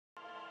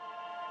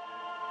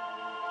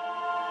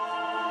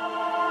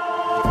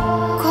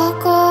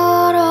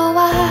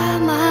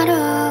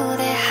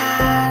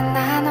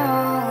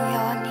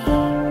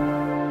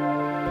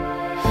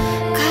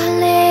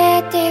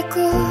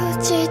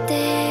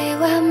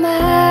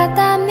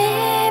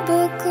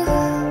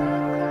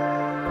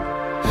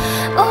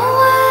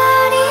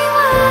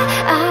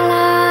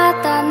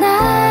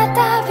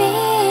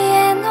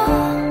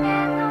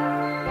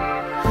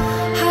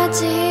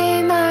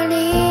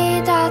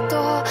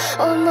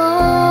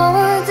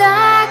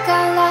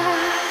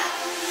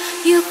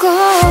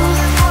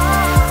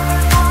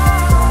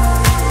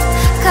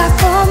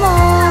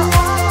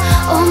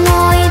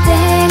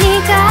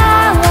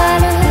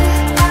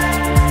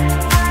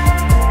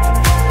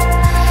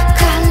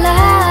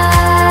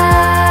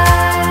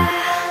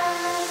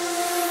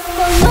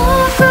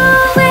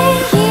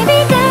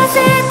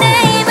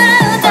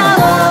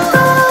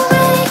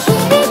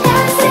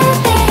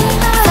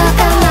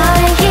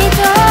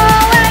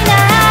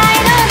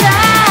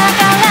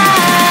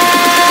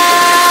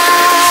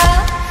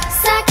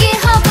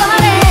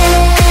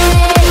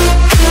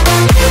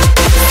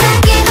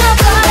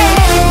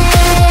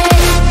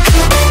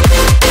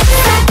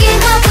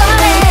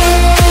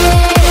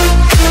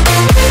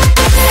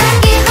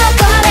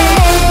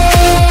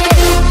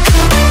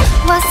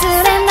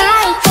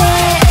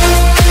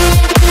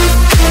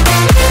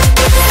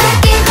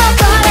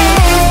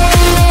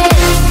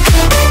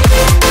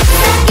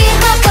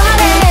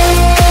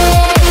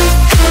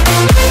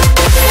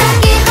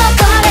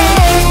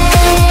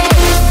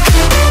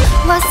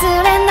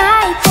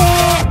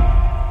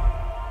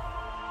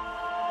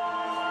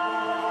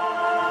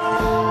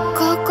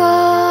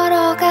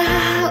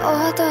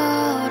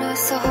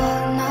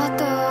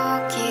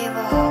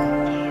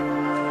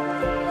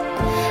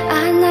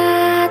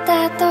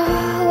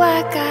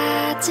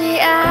ち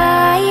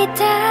合い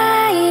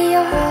たい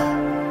よ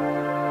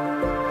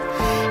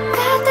形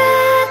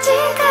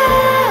香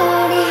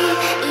り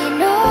色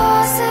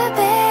すべ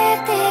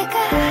てが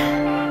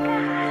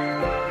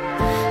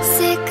世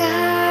界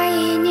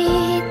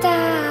にた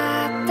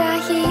った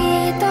一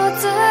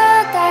つ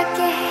だけ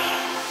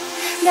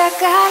だ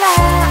から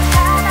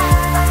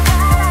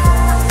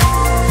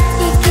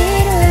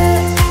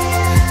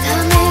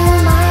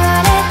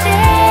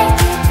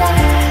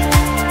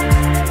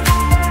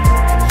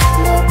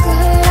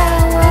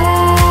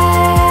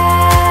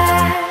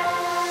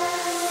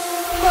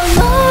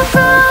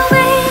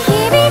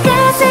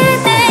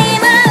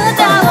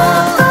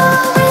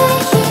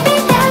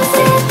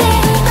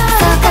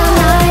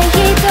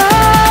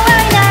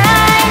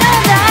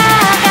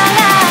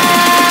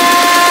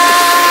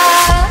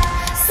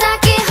咲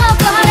き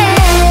誇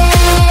れ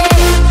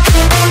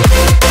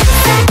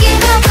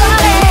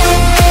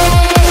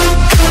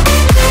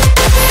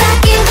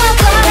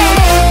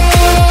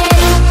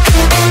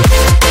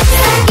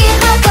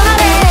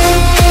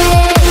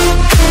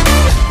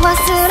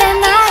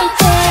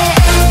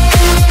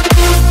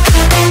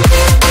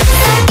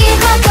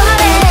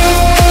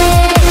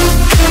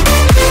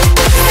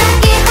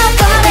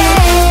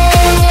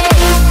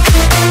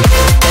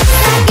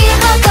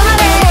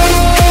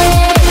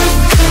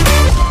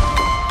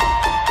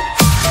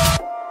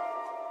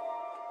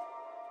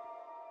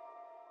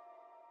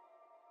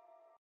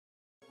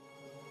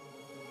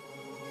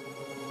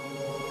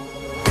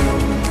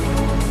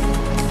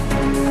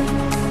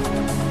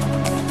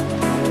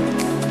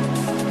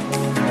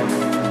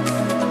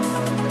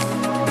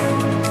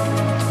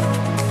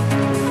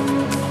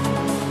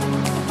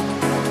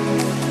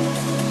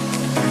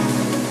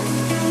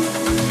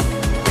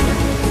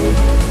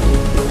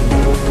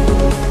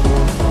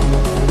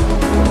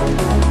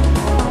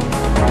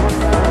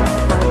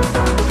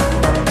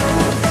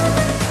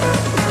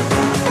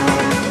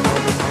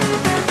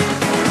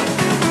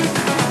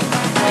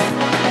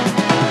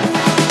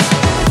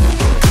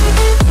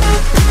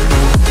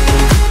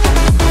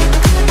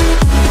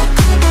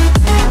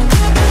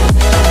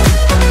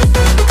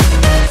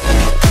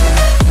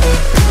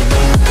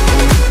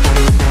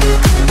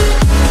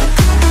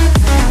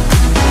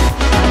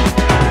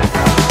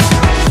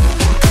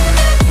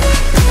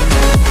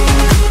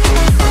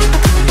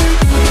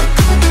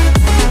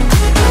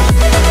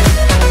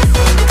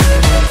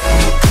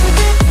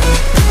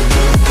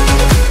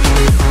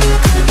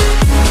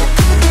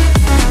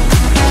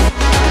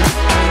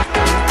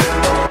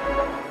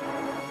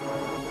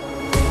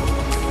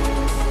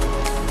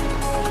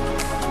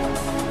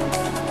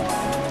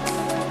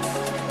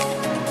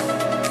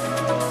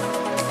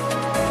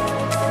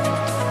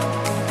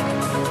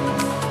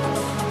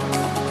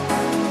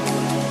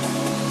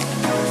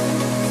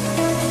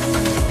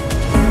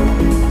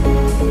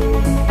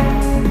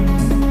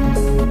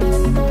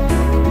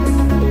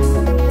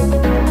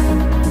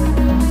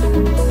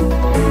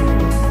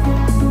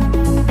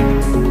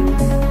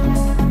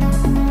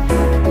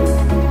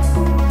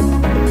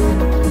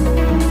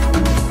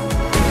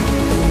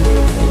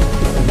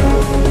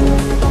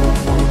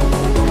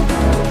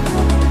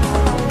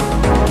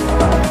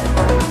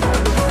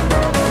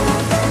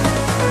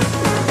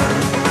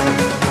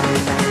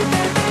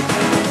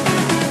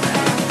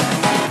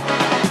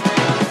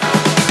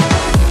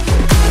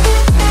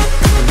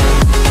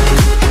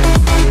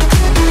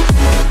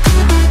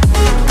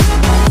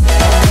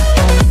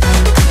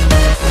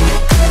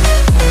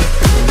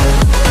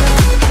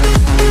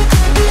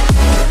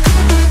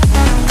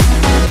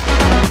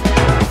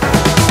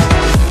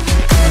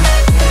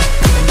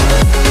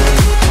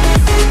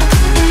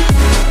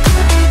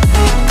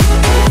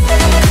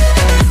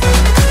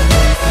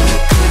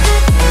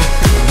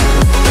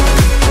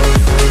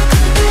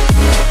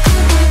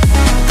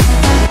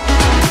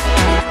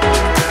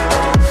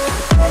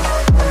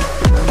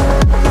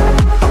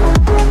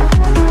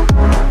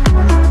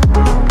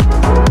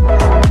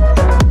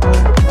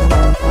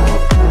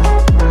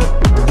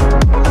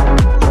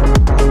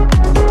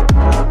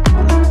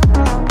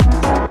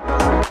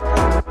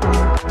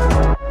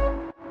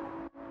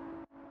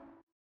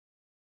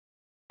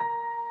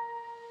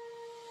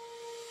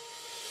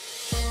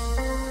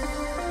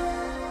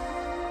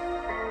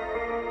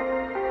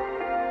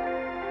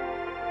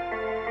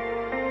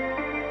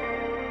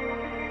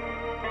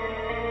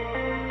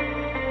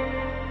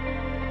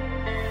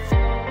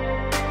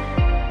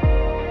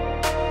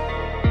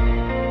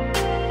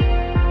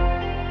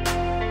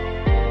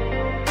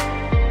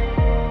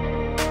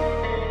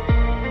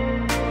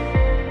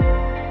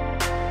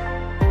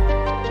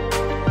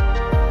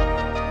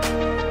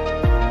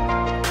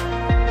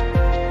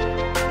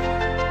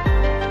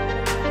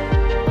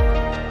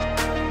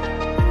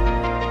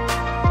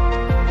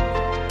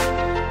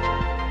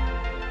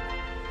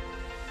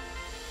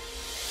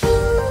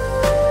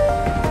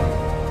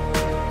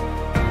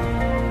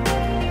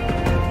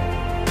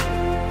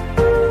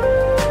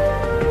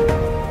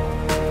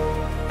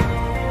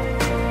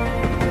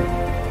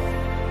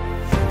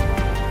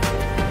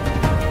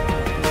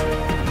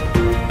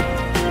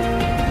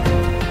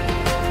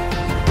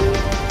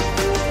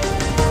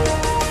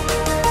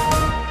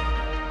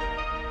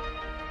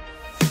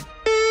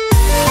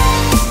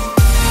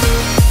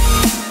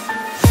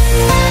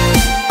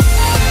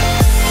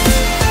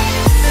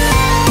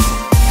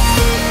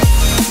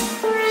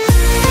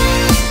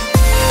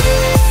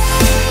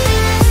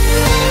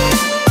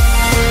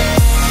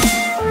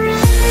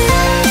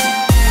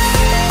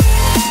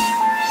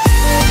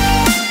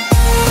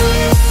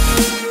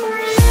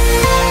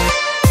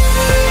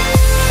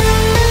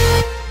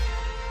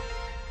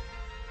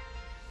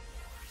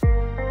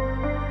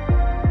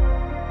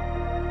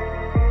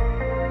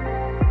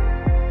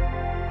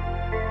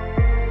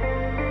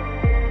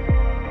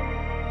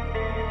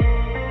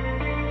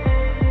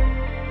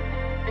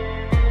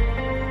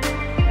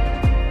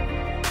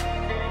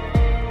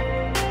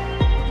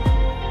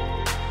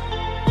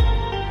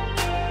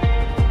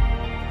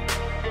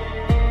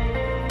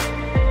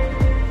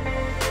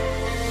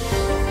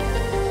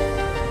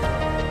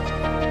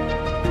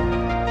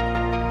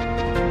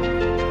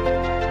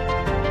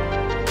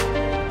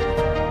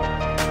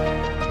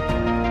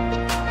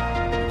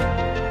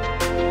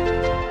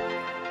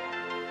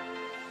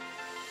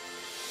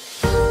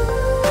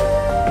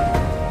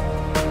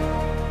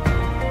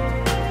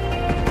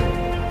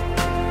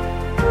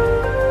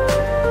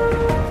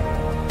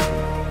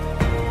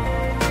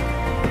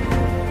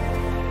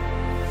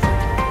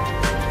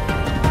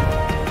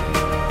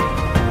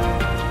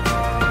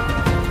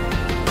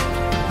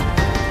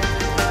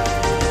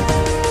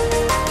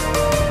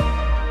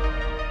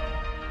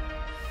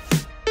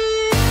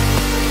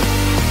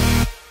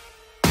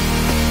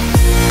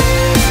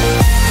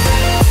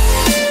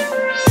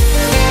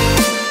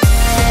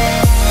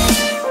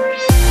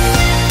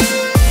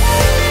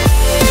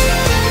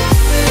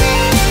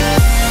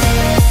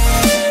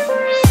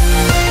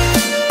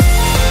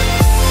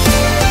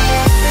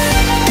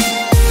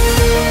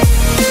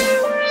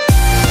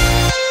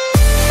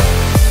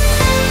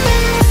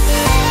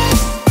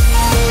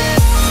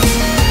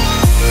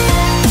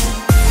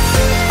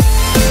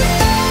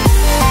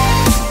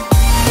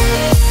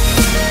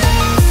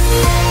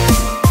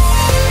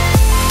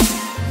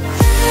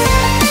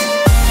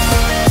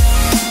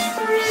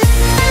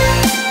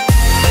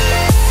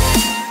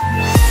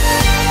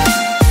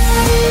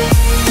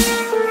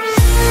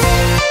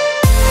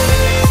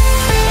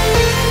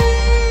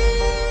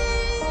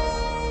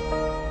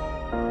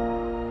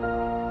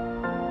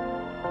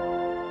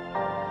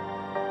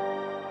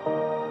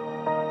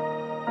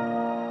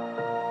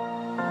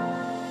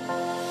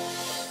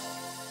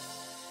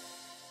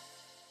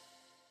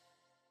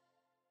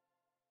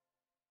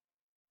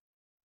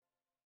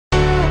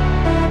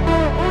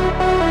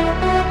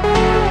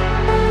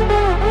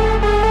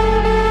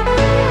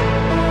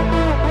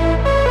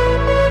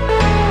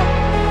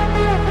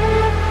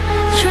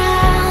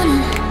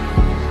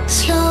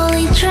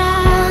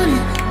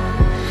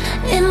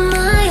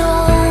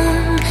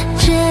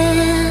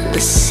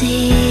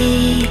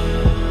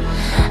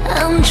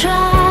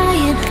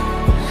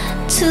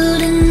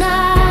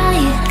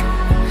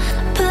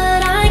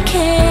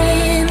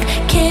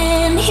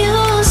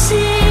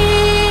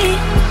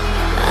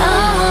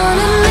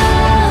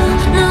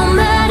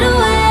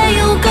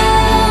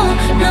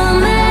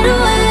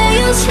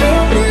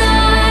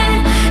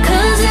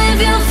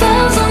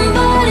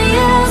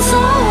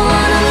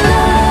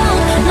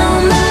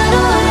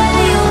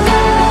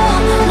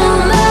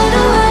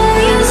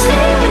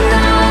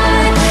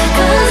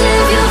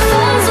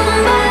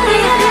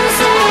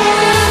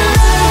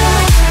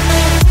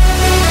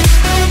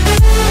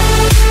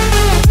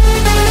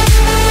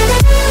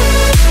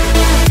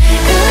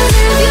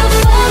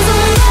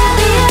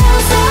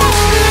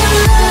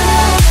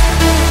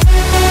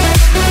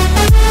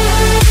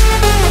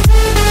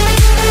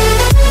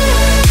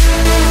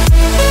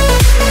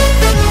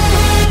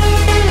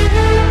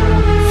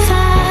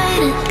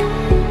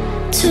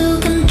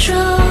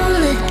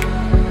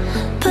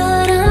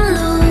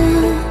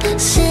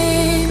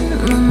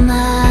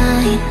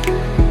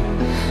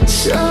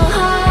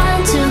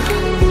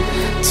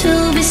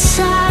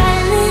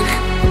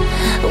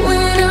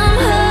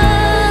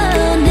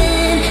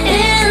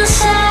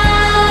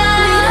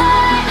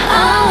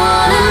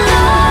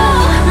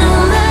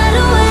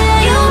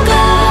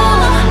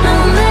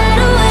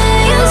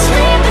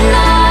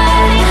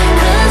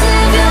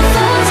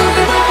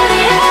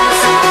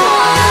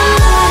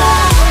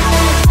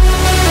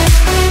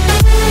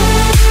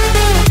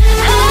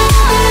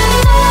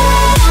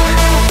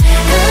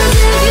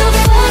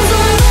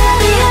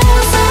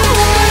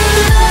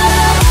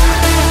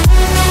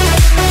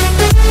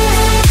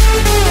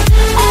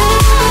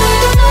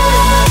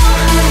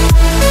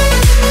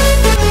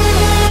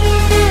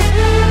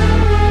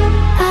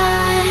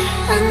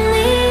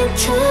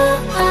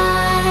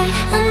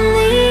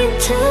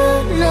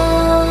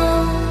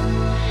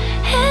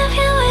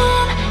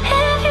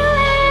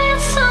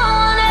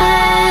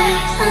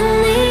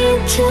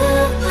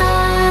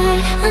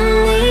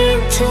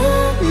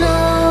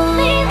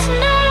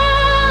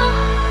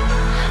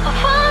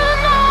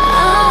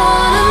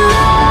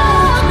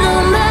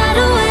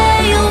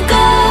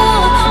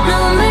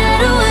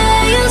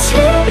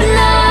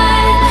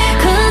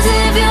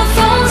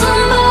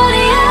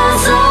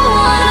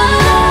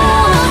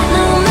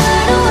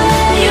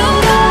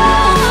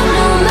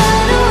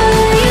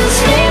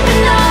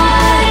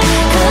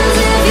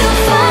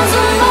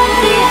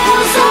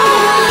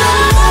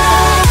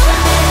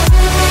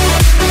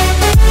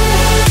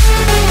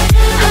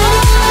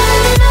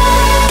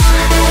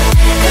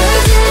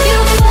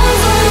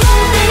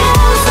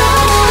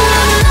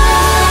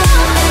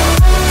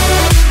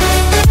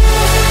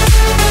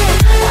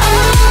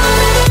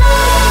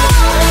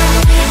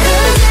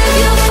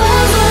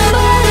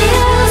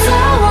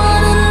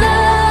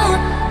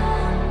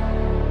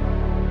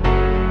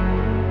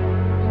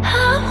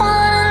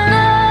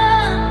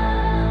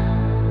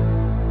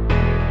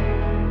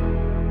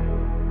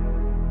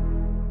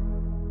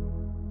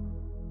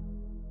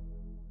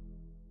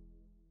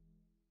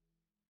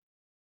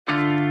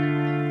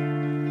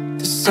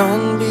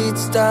sun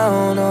beats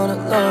down on a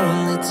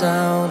lonely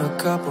town, a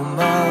couple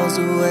miles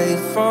away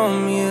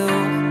from you.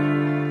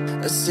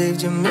 I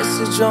saved your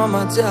message on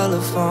my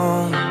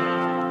telephone,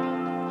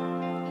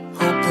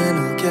 hoping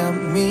it'll get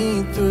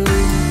me through.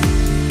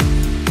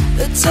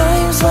 At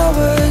times my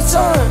words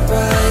aren't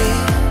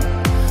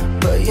right,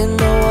 but you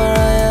know where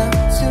I am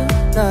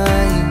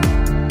tonight.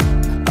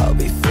 I'll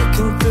be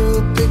flicking through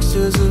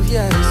pictures of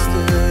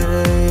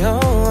yesterday,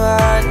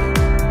 alright.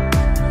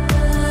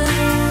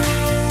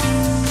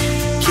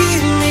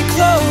 Keep me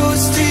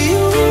close to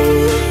you,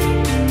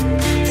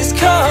 this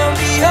can't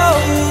be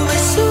over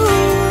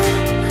soon.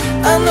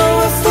 I know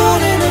we're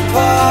falling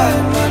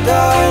apart, my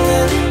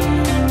darling,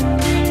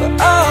 but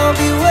I'll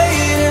be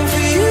waiting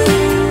for you.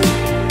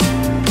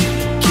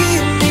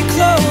 Keep me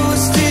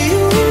close to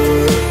you,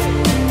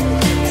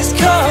 this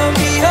can't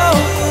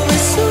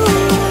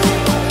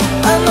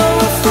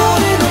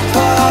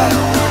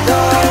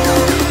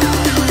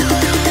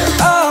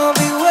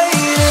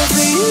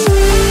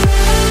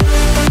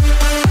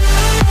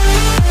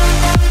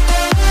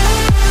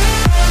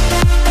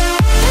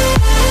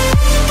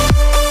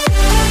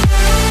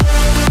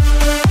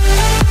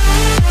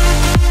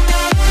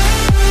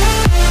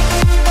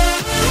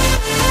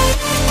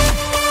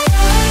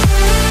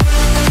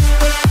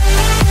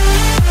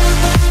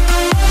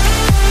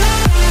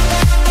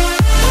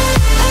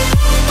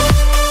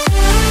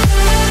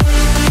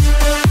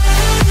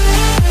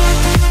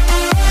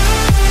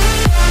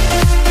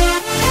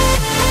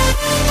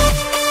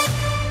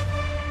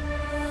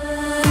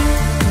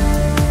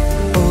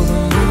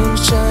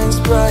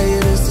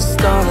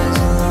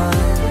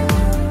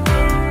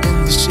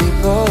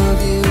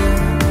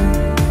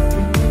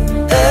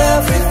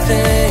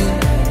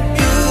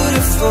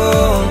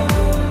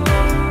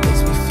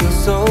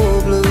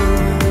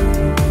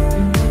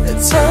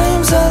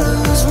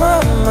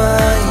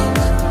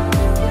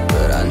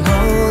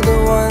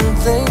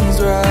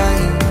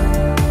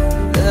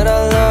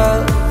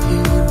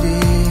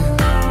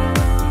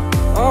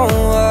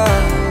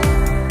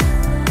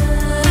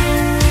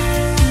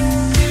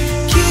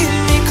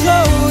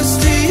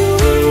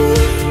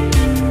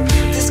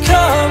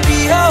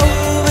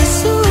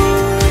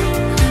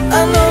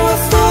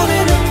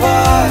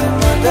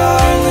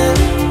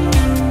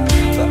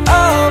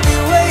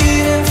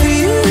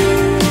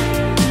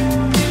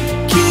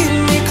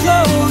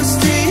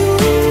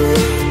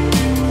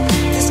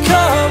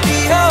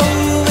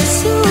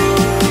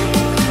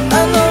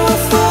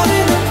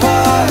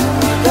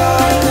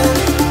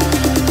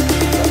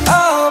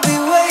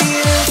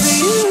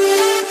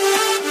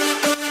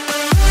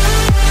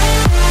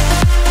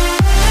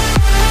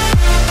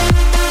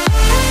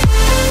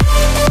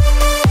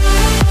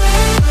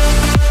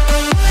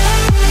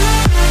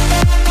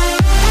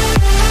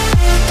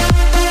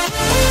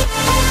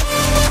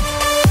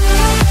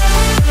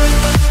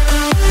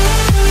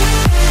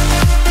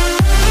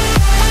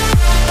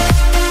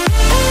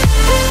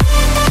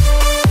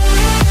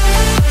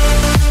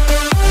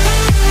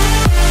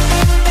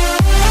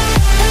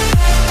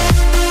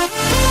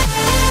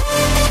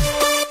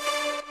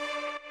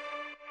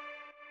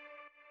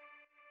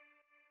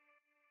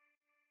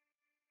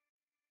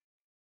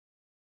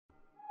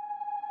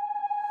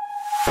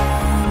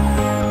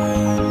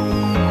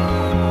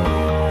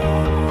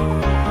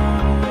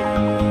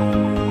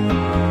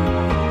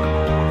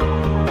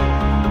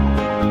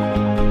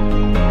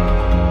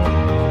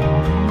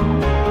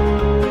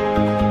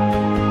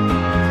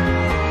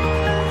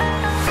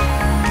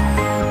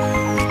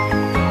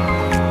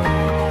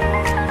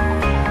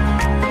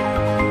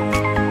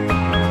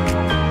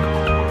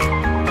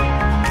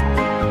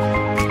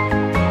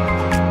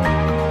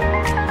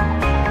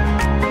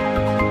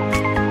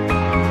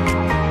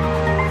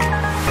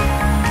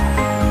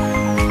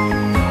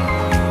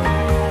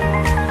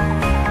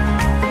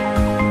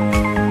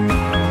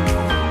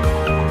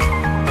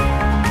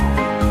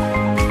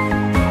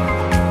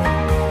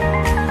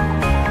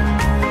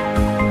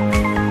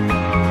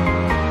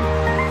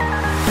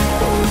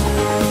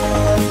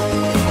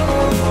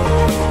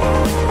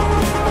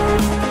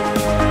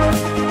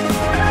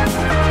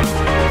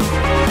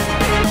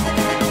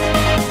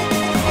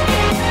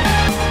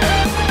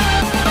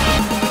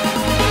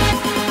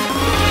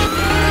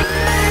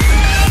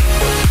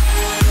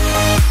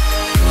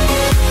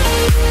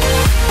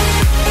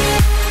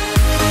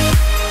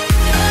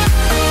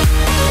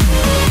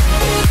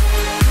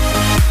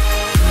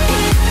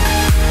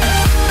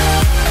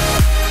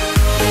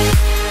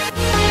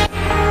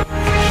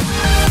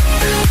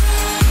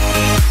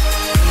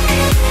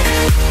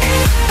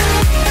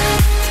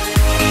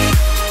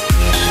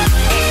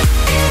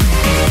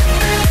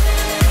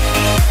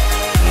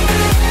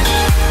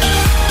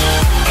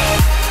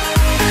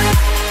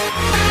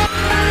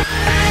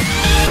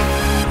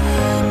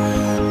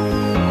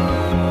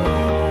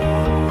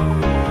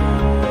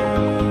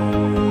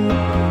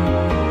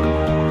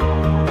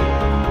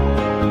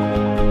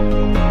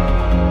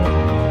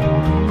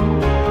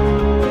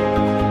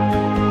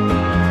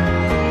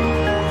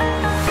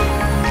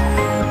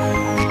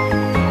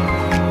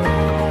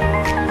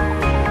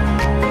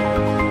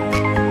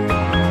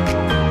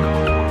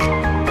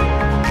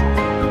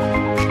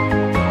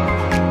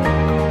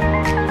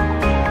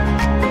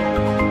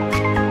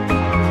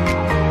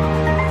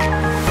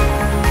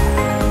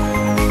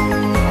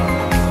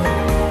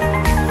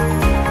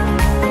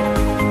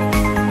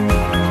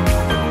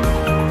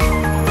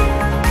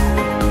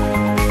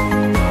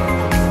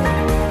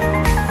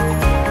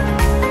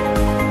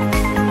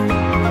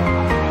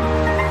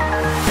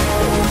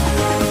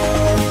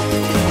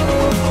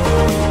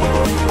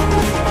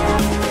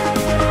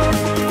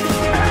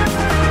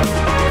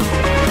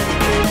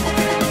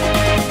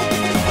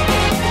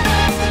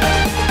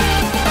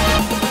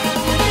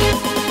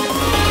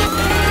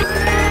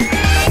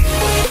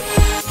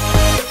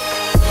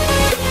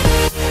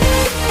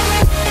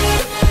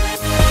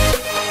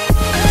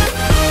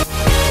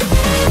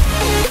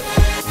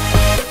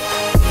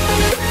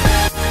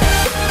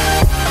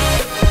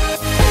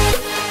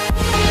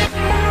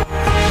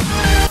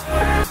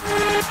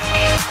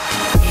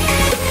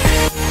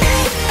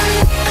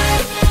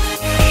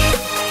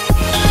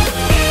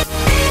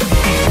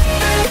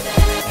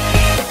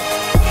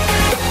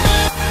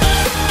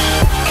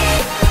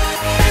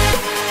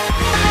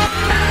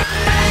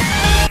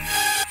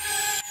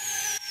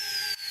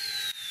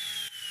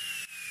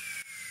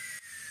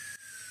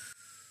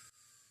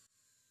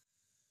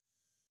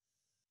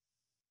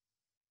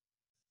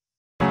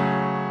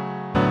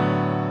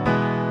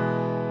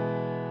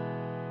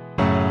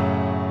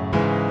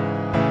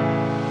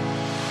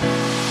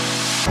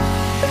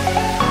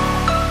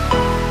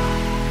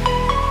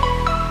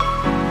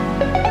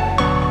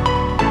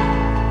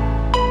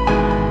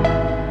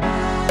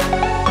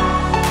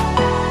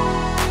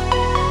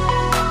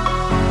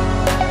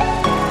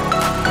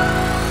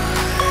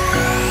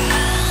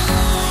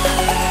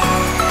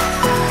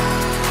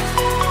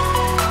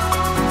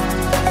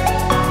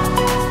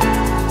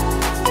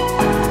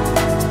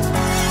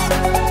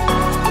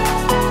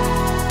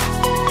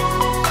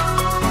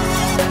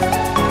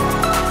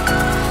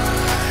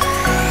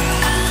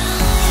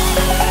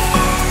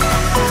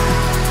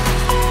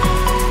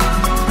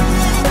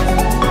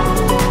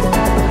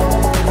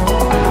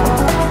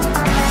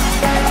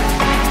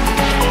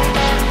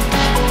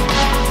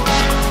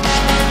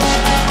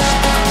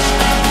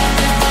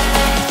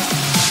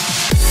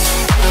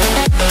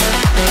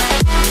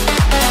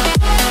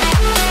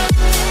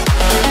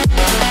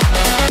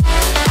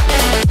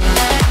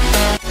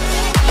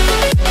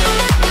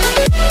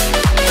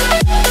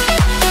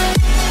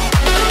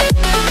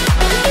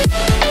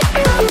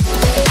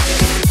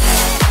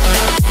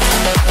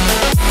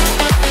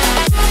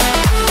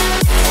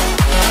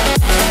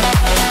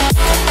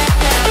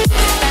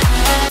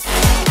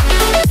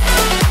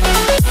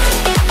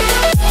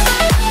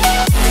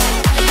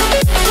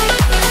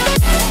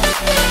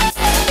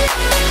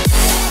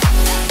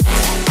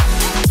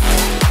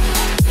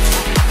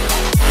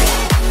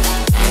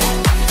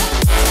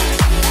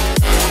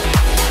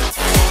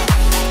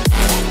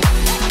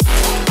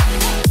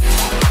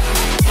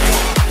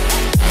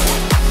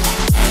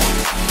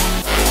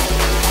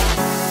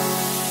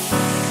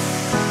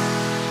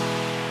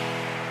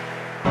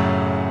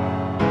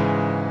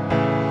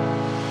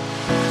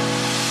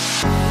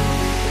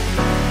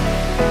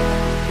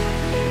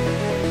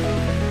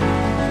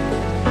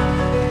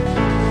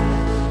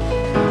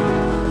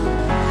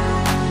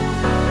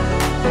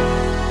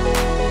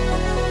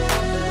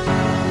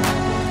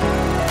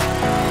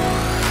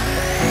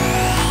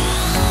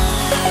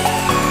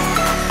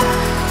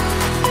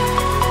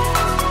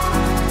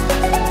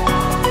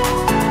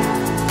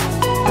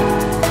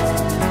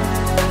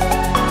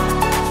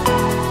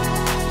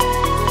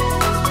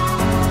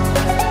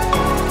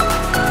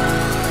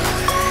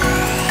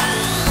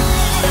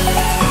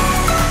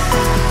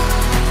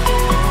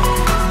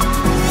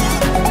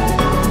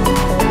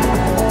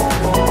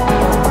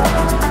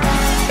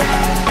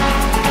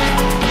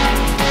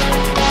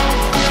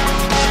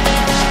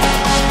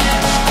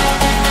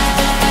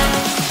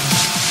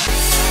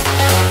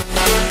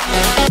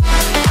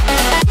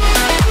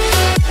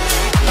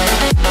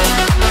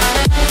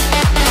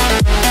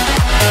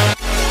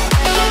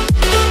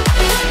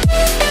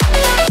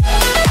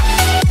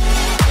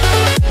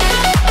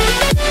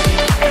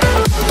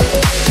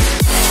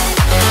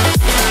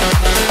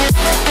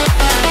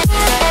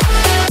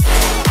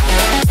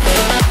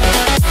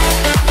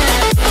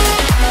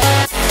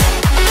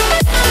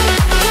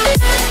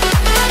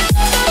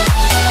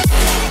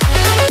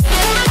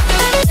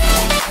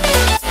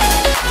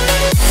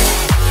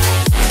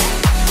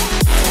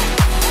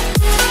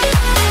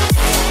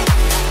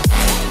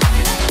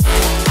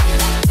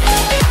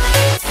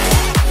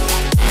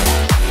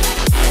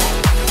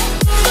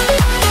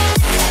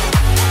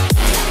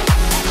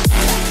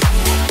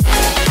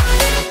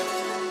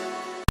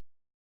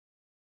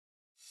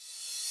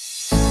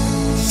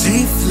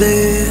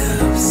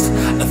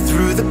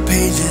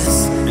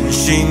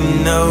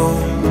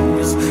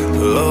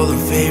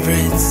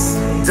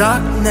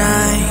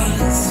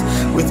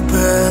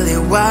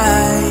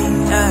why.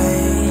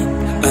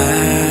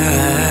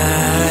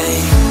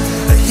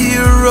 A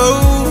hero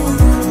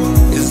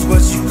is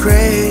what you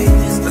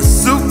crave, a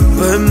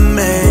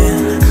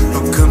Superman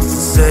who comes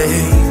to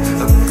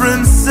save a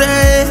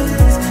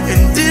princess in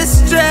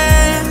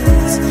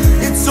distress.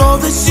 It's all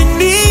that she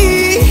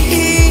needs.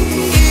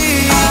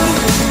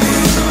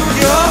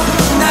 Your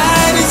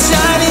knight in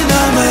shining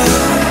armor,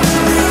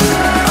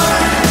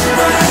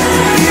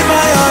 be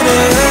my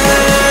honor.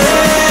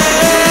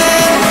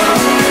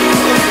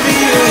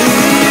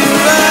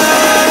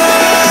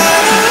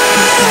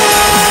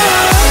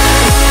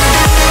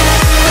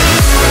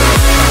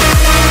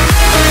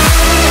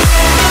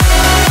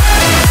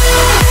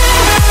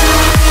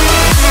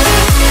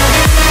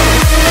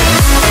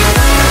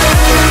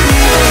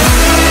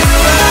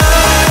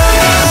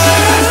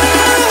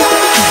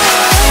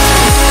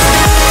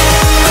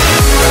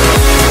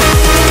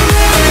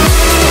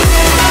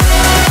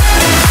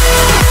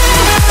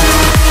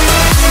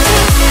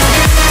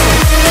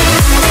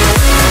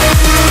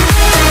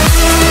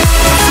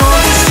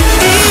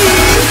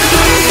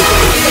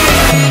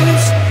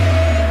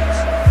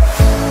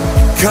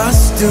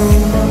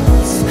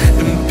 Costumes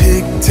and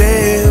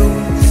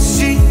pigtails,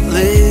 she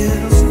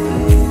lives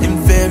in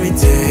fairy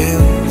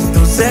tales.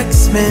 Those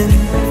X-Men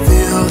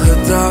fill her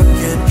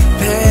darkened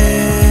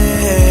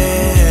past.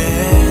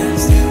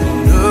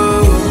 No,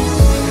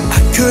 I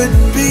could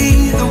be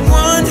the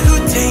one who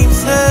tames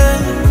her,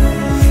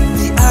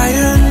 the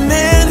Iron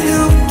Man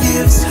who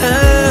gives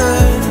her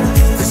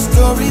the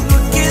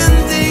storybook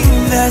ending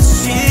that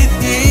she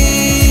needs.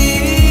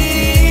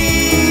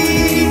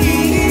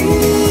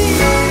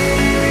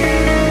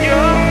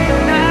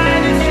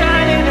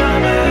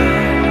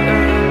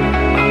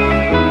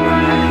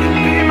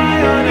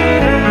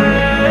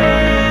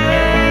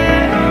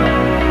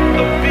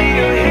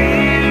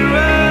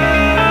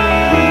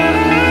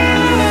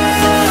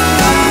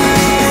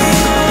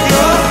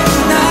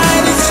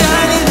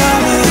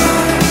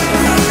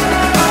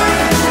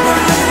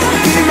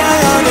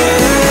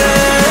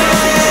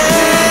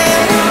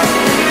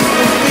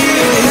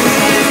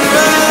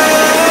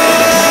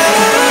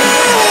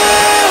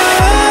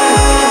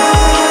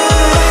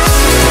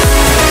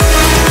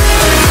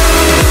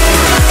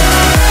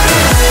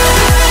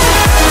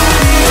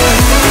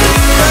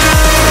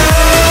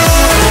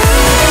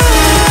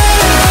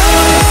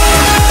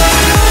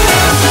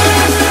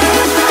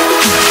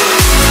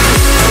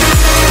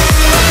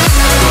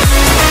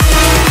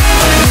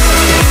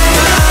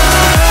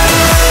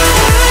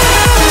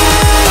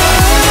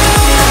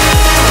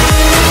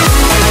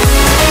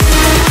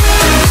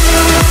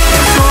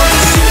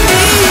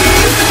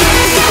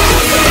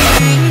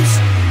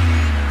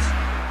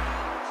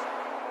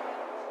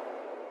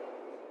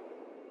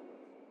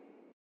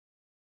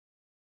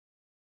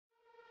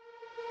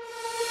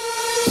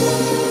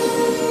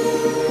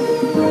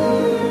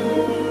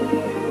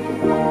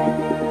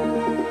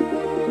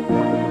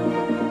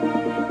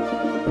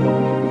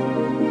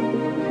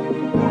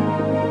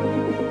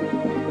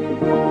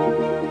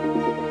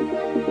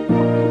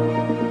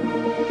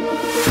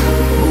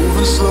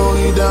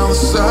 Down the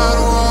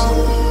sidewalk,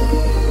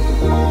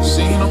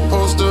 seen a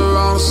poster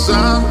on a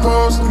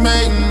signpost,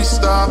 made me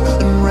stop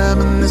and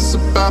reminisce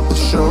about the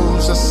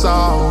shows I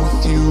saw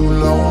with you.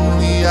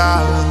 Lonely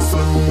Island,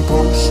 Flume,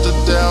 Poster,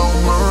 Del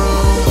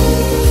Maroon.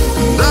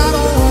 And I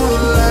don't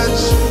wanna let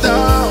you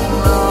down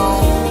now.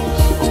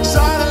 I'm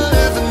tired of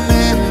living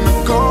in a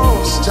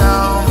ghost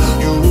town.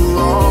 You were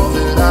all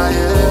that I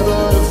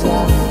ever have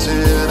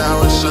wanted. I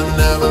wish I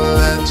never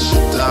let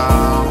you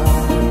down.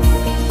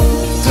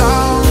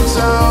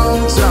 Downtown,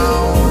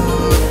 down,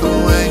 let the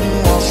rain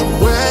wash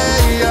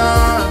away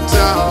our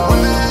doubt.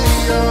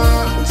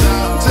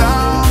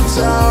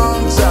 Downtown,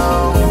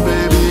 down,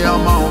 baby,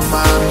 I'm on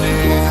my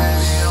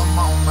knees,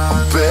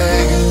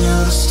 begging you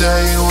to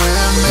stay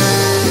with me,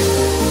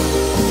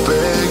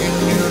 begging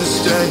you to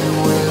stay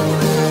with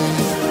me,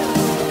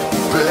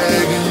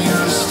 begging you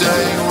to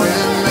stay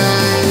with me,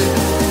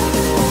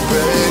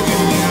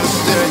 begging you to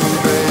stay,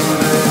 baby.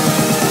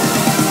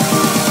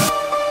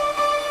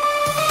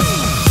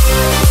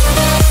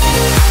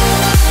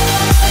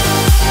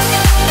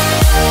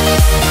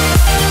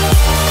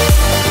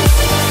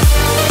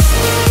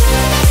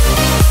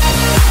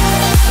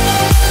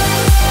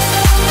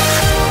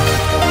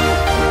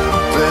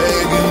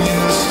 Begging you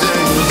to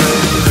stay,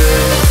 baby.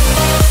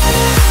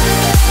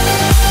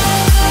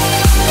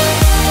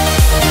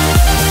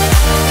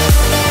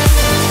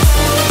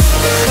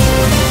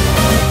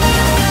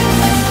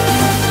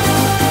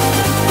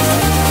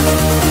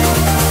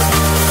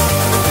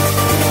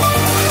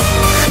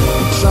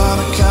 Trying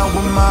to count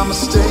what my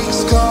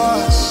mistakes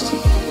cost.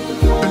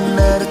 Been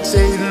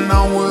meditating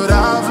on what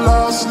I've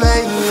lost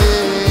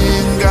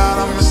lately. God,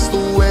 I miss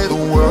the way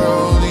the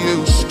world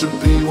used to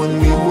be when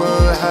we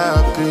were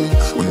happy,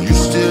 when you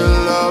still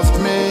loved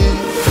me.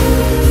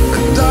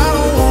 And I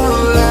don't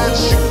wanna let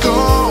you go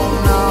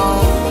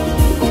now.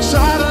 I'm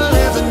tired of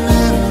living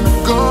in a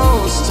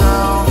ghost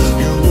town.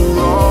 You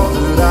were all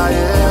that I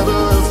ever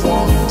have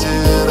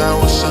wanted. I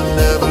wish I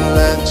never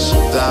let you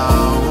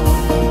down.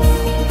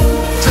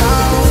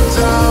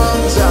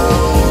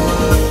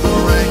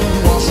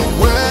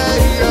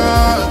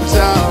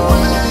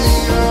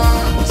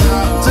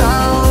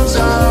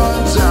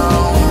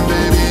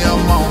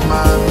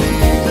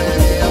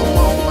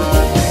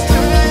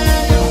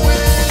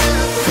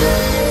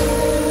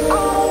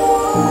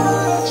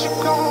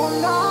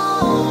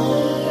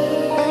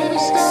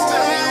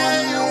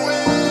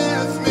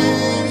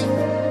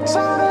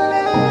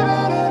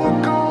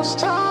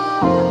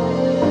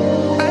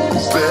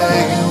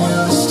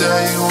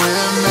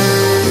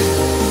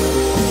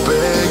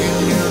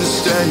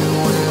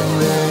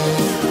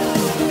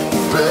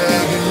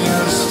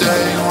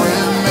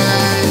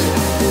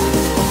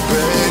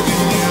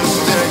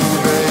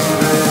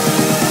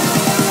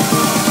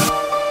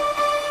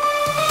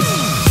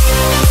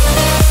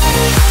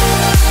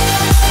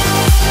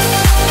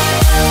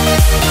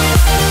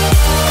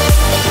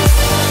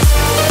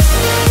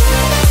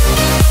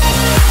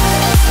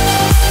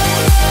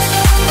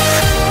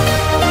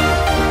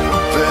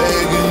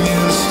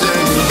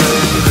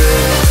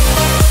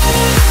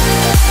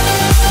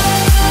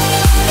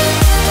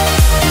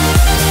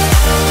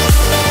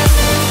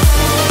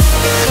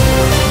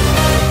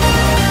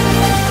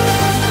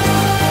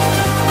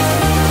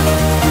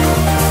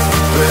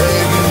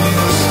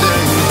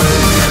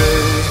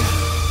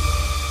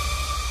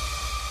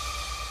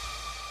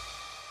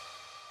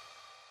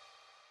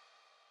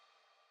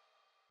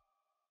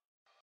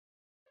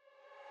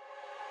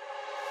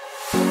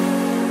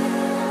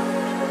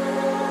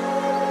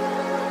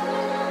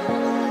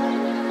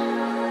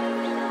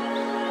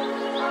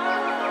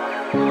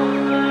 I've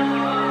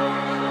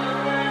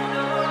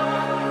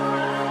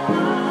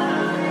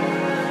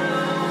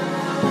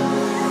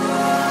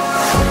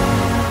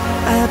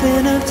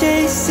been up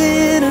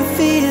chasing a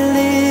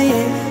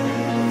feeling,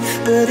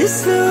 but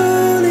it's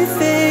slowly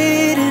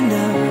fading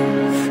now.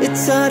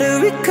 It's hard to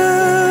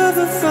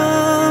recover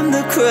from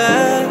the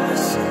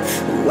crash.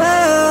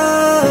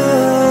 Whoa,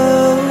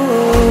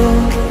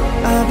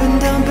 I've been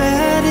down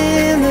bad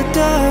in the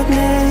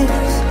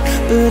darkness,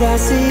 but I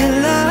see a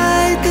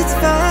light that's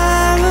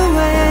far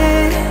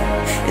away,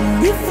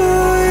 and your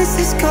voice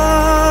is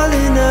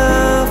calling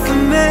out for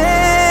me.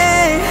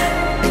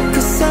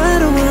 I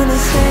don't wanna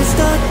stay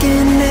stuck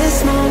in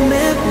this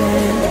moment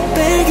when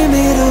begging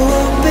me to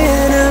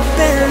open up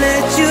and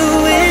let you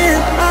in.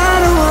 I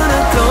don't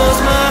wanna close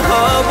my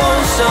heart,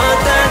 won't shut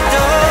that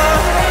door.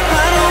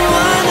 I don't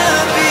wanna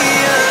be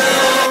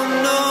alone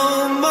no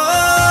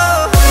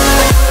more.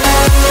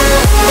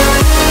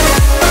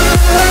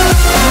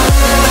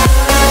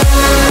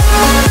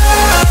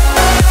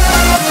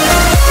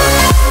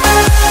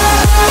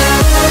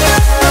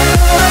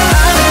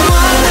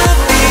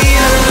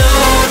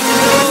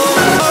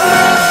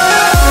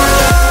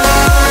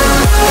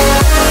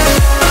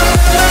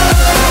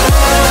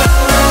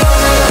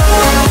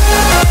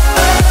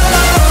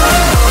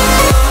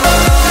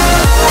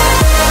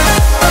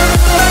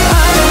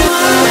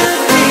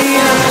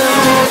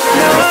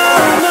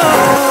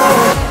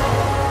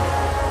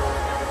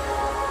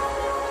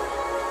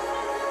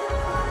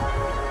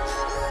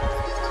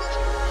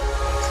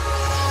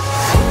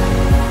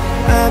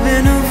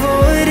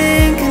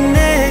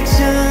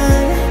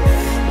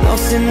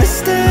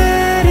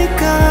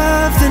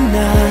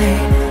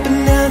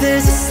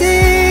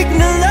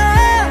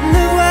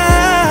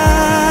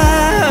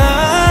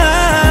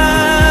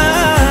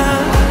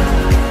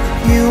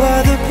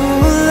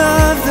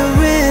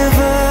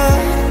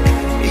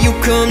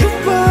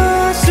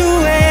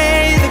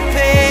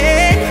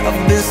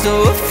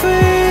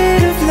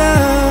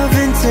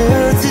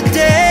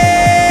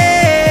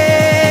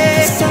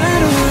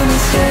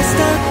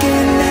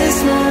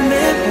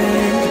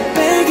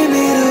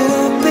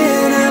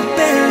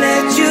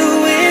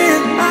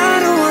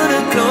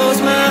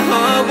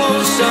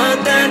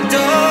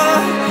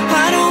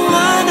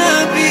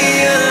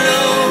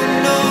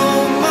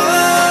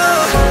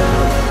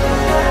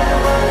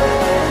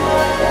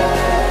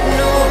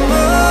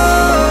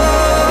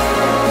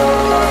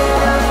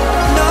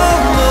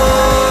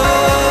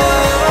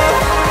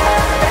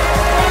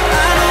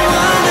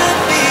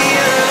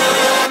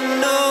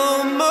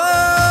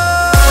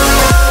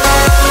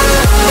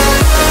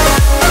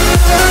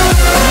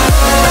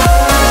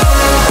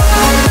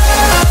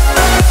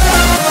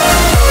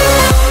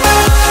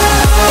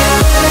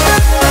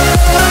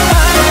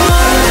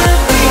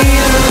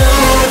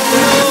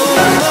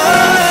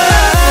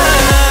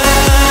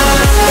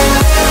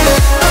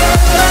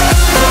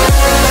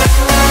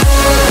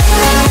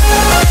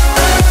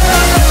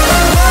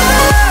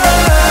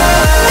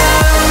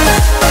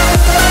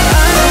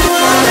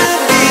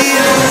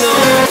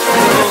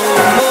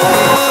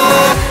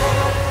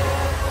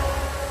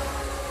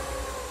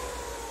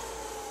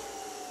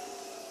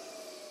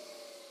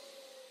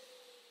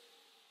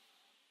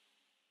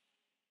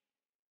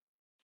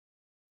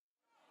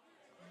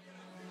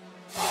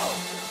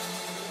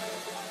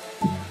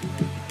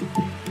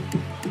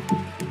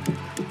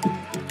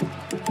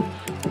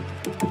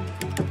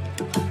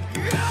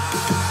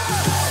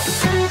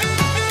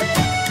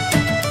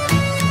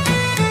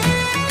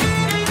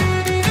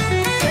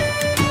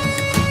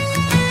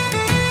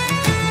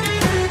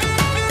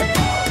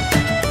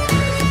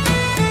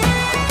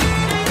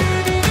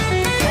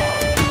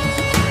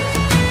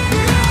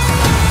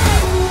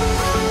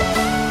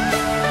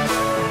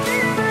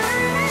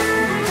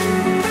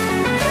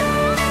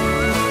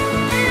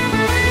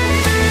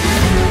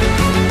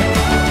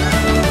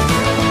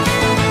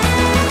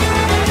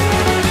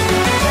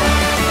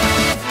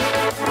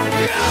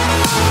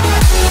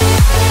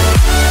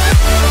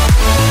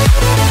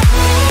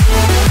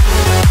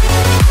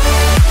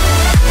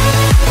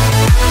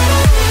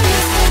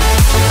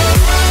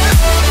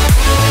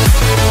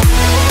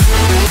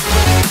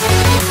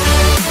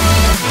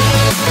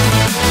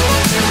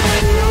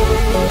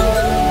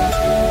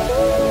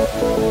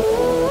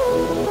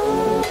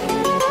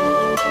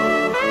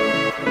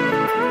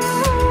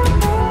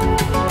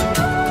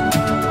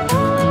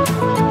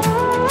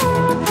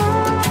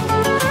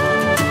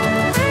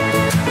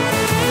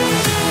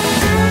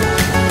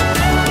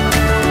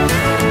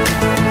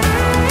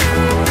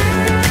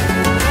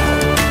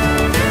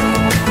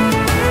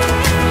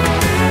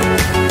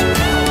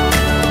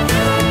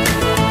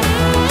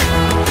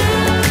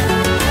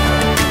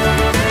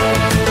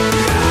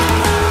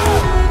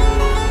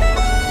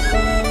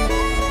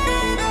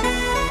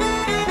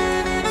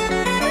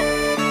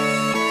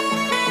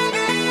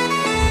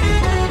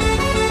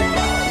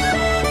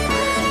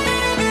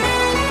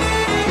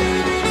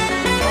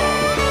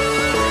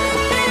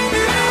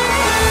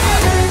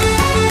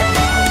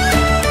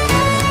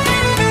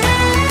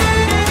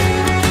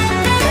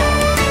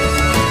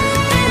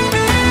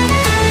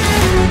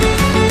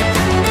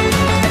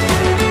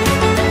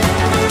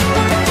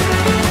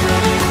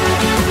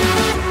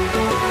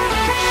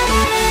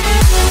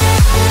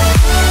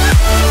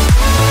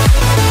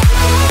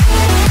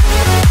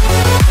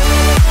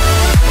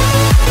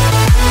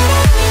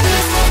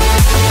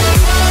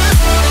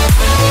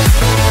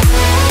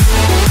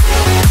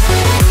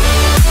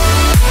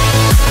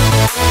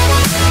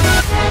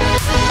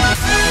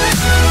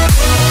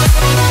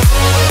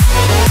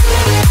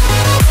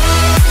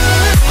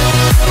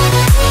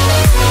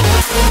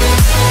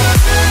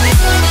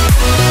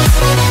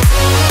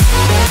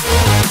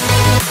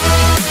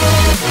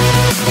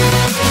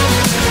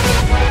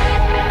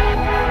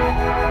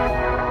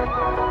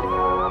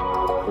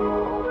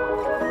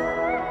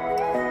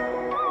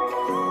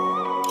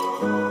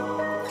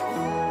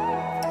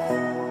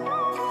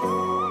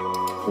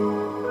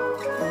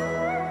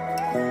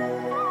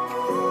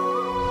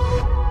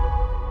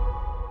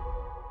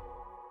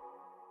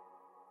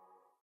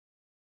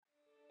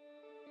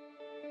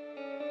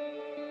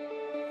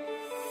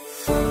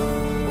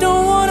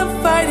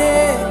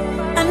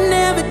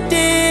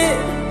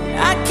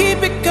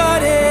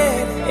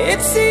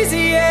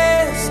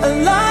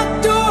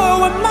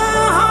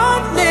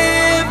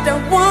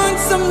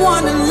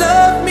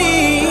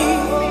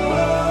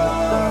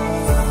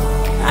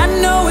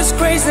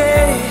 crazy.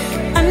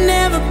 I've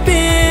never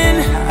been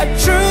a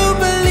true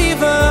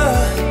believer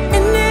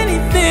in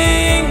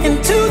anything.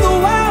 Into the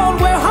wild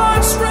where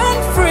hearts run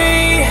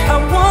free. I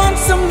want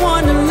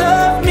someone to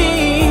love me.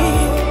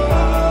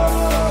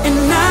 And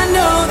I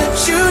know that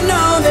you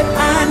know that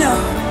I know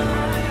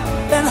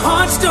that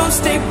hearts don't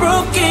stay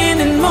broken.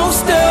 And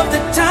most of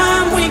the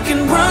time we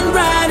can run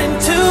right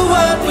into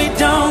what we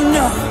don't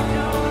know.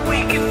 We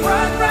can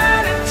run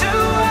right into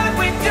what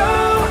we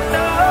don't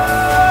know.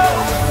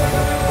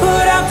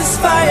 Put out this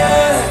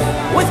fire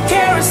with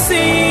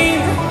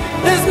kerosene.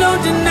 There's no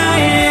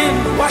denying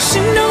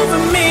washing over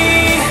me.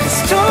 It's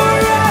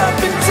tore up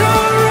and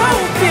tore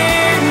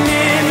open.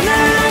 And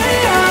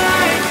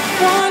I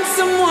want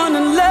someone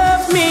to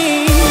love me.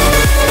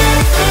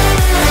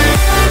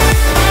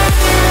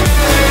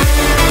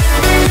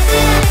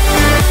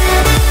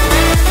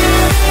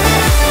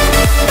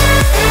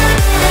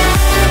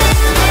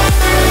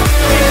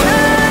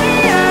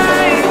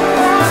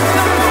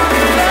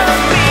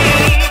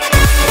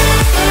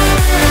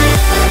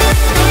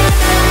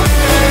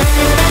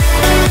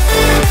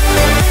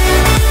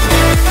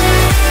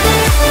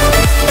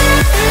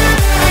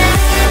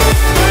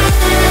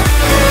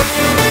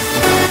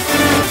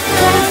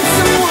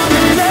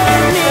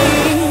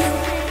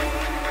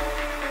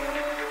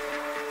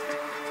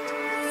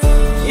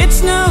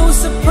 It's no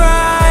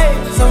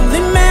surprise, only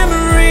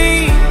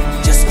memory.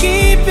 Just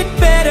keep it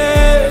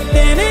better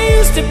than it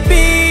used to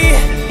be.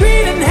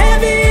 Breathing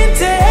heavy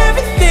into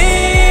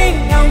everything.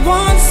 I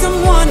want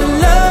someone to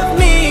love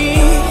me.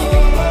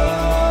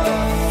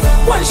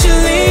 Once you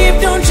leave,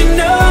 don't you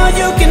know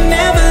you can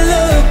never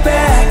look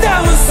back.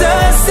 That was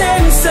us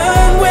setting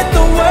sun with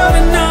the world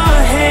in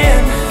our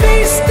hand.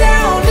 Face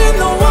down in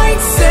the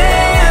white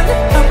sand.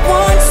 I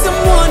want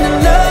someone to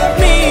love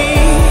me.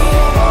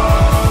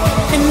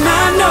 And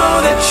I know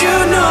that you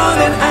know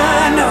that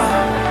I know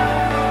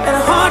that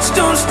hearts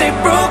don't stay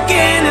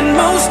broken. And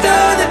most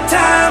of the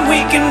time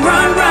we can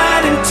run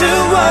right into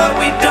what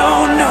we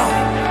don't know.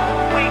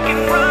 We can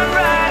run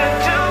right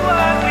into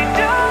what we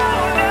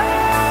don't know.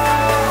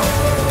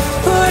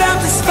 Put out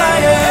this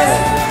fire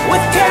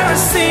with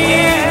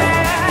kerosene.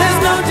 There's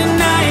no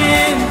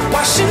denying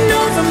washing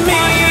over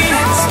me.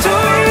 It's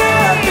tore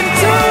up and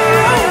tore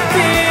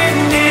open.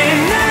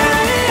 And I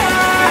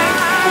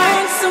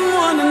want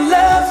someone to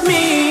love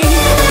me.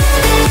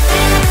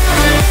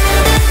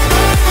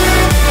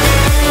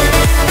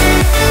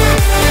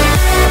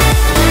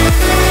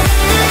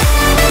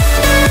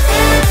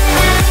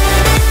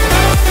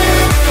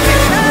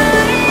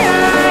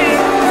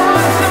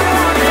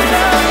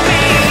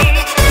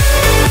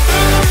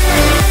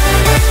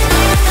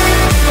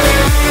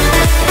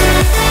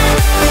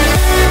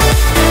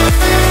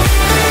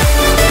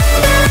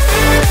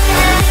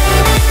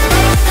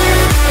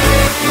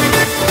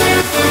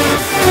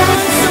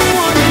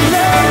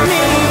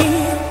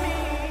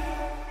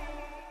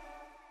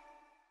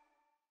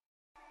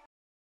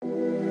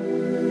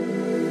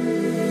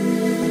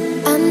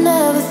 I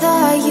never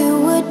thought you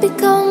would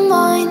become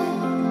mine.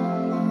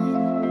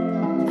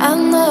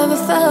 I've never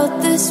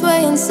felt this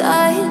way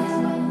inside.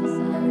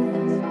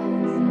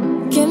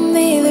 Give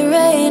me the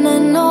rain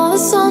and all the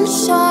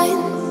sunshine.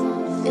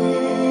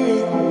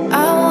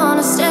 I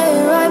wanna stay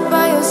right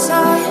by your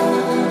side.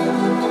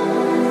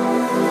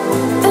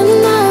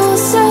 And I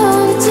will sail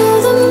into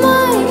the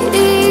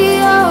mighty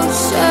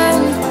ocean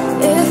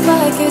if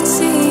I could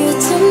see you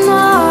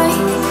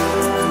tonight.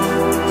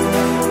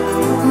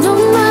 No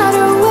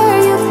matter where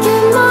you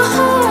give my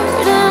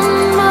heart in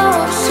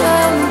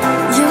motion,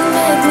 you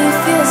make me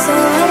feel so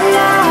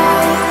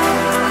alive.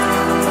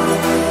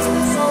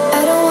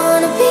 I don't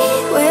wanna be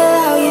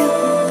without you.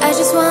 I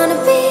just wanna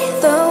be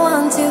the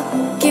one to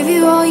give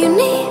you all you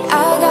need.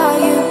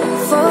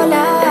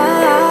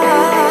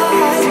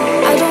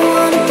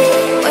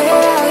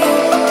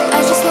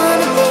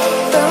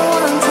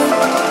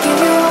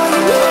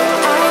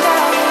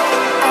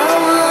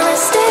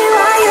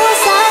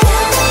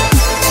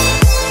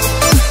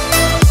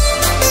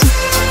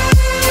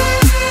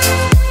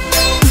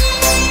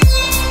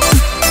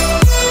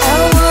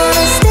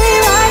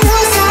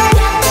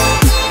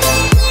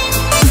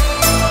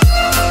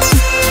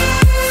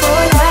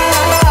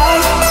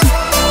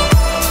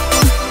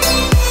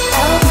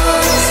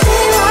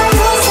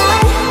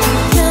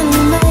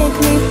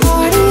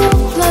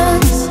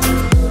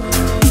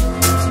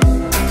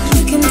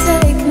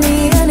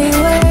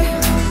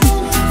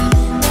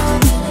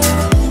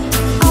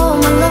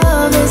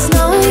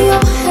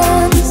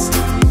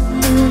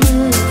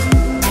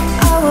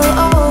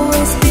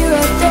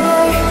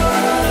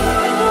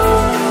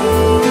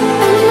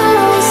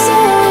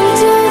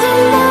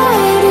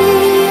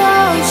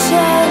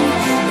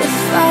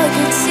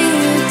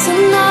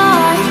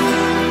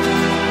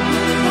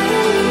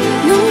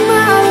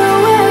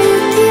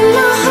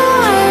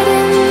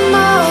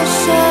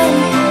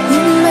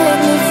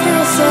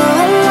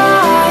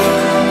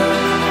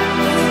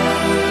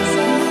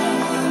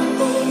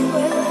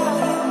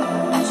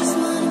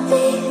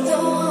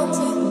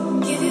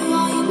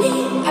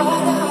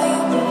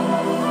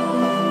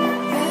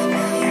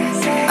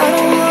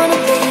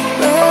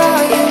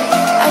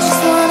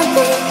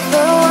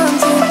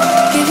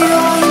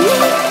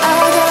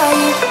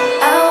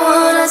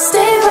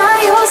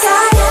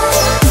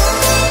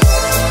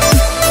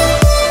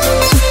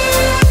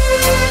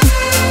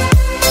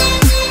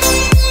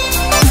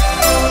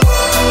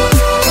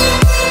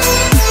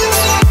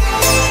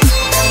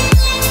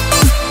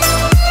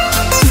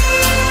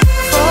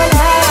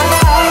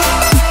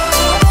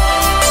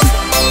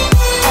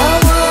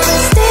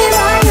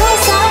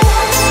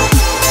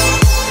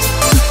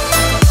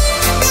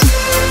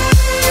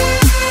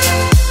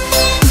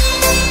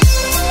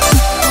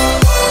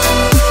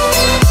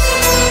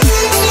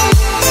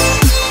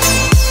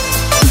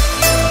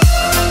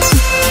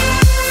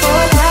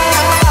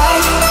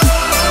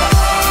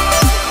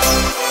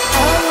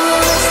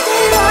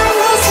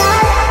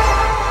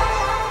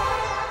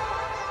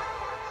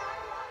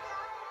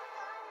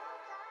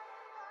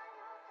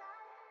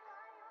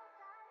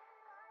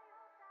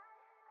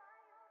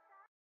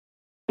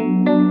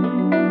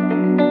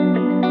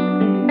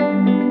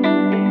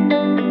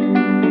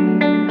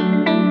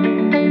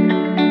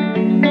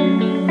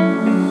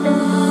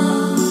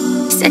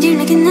 said you'd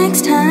make it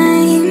next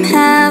time.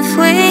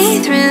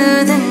 Halfway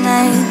through the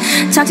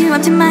night, talked you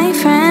up to my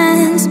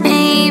friends.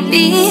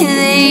 Maybe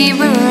they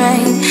were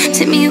right.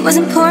 To me it was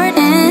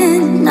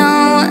important,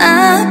 no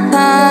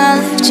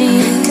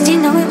apology. Cause you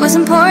know it was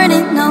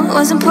important, no it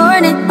was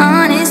important,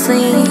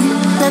 honestly.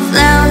 Left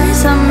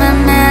flowers on my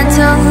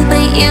mantle,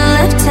 but you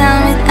left town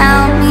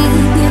without me.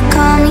 You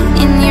call me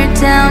in your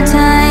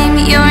downtime.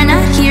 You're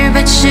not here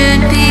but should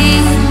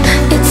be.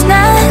 It's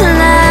not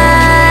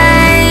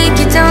like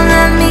you don't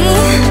love me,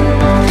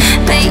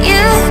 but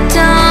you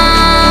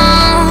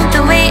don't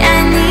the way I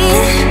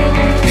need.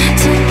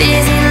 Too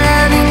busy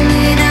loving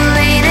me the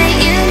way that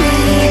you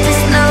need to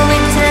slow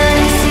it down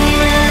and see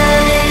we're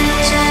loving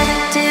each other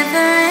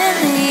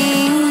differently.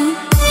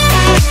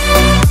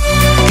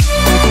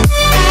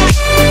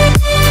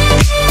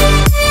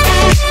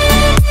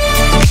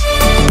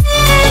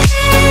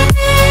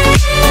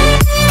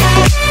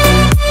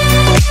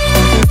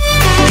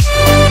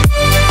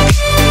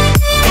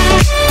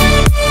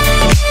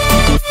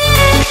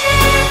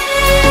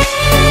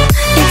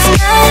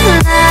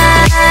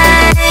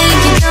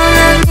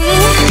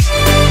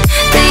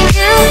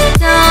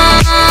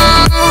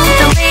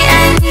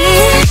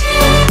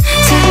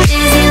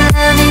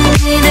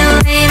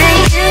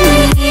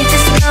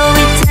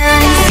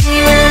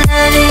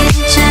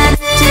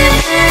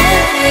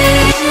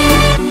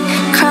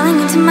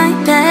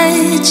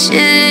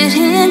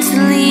 Shouldn't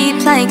sleep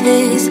like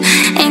this.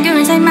 Anger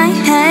inside my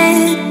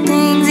head,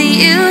 things that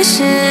you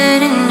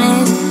shouldn't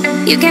miss.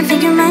 You can't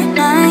figure my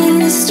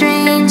mind, a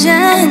strange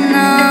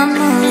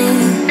anomaly.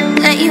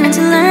 Let you in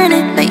to learn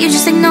it, but you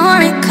just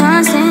ignore it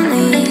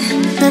constantly.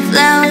 The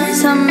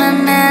flowers on my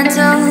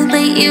mantle,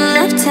 but you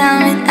left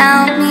town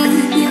without me.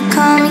 You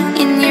call me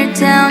in your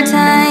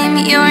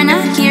downtime. You're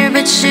not here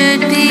but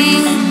should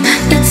be.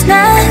 It's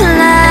not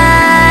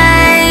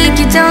like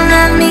you don't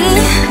love me,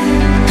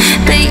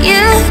 but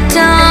you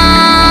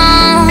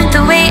don't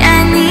the way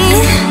I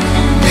need.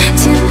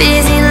 Too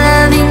busy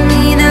loving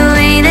me the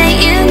way that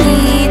you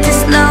need to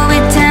slow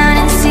it down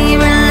and see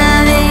we're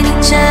loving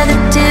each other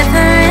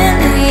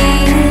differently.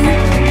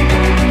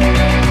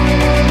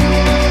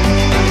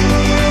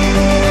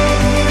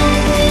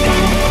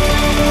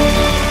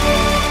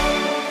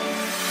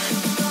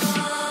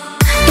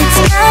 It's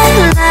not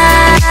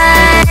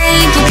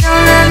like you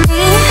don't love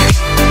me,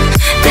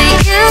 but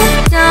you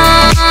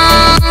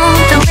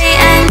don't the way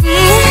I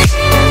need.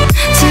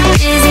 Too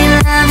busy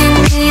loving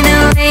me the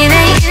way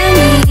that you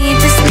need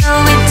to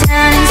slow it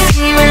down and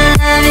see we're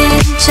loving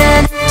each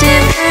other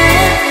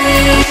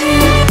differently.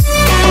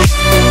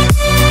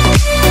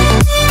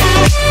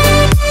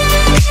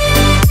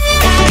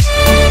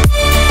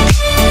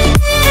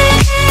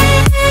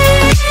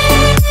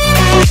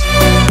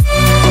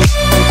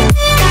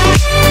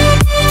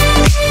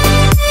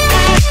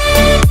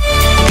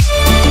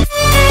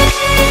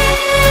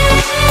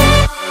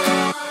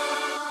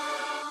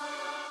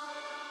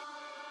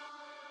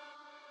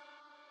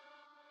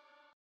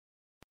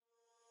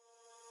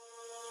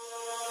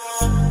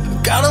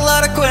 Got a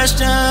lot of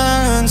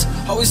questions,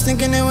 always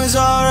thinking it was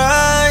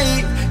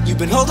alright. You've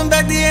been holding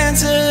back the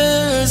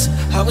answers.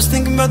 I was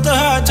thinking about the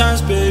hard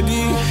times,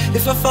 baby.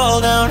 If I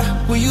fall down,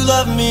 will you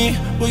love me?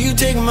 Will you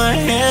take my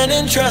hand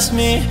and trust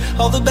me?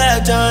 All the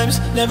bad times,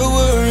 never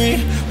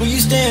worry. Will you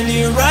stand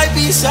here right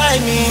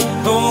beside me?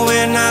 Oh,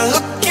 when I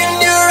look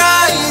in your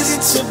eyes,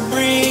 it's a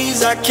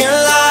breeze, I can't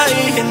lie.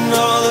 And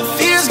all the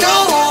fears go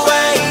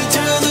away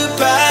to the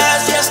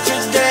past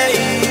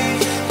yesterday.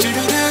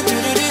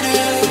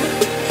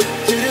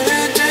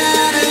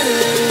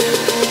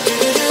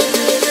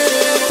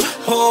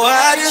 Oh,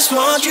 I just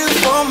want you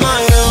for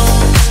my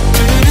own.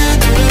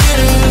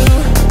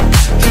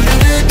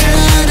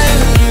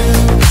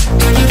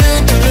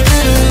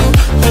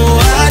 Oh,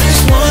 I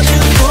just want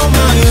you for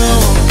my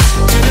own.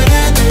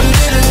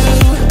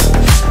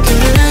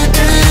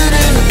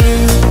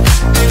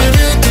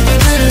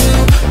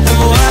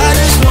 Oh, I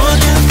just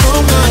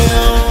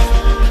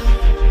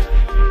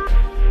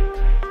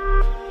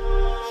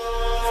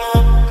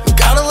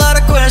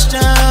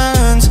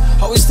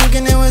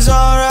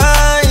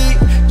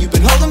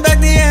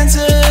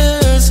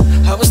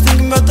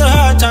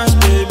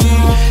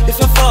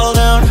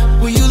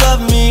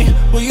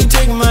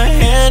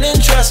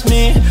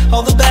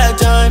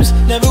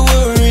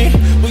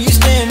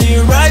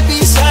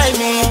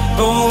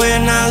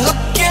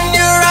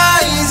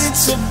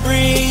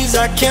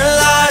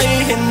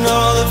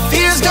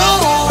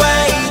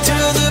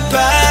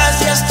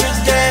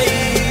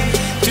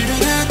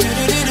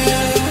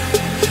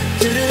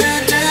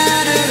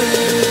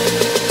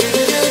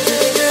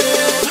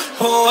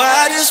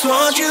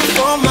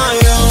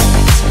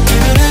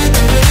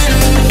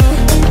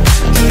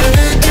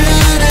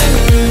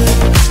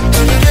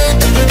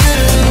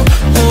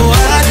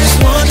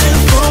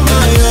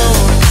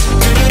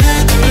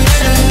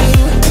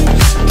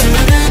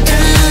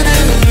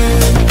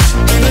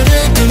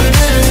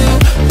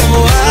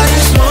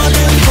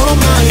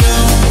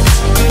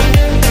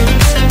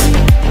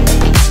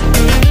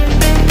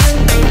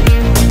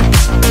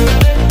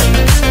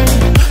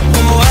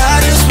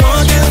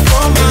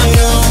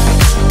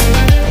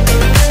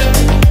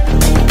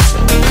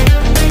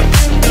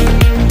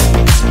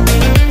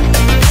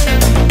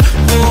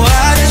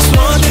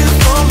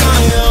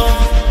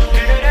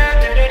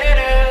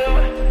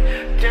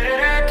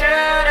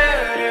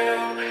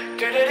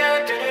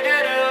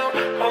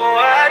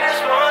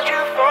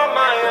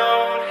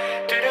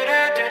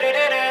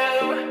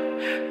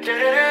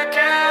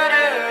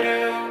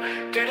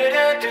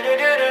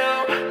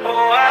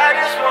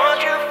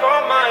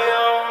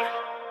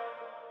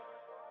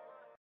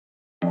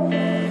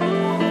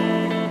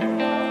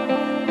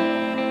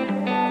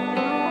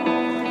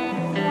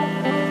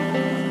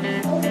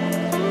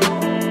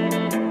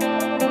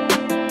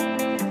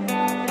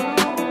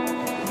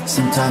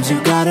Sometimes you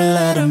gotta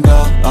let them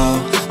go.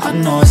 I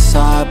know it's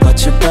hard,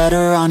 but you're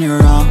better on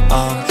your own.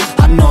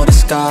 I know the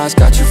scars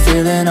got you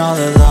feeling all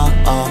alone.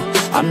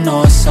 I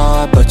know it's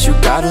hard, but you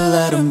gotta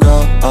let them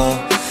go.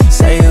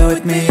 Say it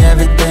with me,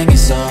 everything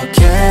is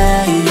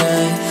okay.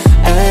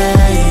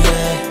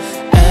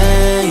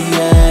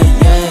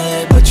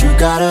 But you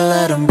gotta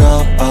let them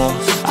go.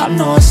 I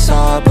know it's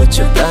hard, but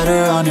you're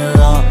better on your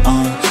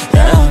own.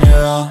 Yeah, on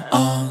your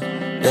own.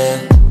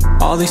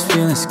 Yeah. All these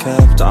feelings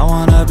kept, I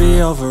wanna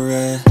be over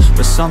it.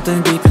 But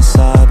something deep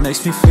inside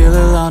makes me feel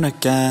alone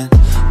again.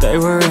 They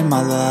were in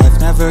my life,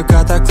 never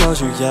got that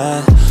closure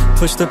yet.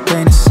 Push the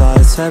pain aside,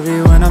 it's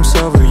heavy when I'm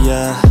sober,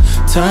 yeah.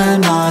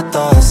 Turn my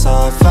thoughts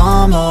off,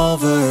 I'm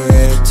over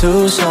it.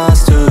 2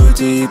 shots too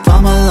deep,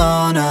 I'm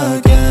alone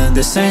again.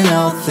 This ain't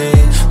healthy,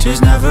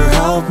 just never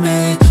helped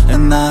me.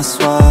 And that's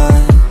why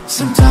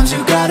sometimes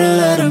you gotta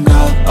let them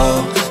go.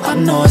 I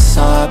know it's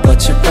hard,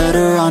 but you're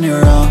better on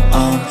your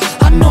own.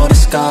 I know the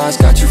scars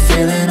got you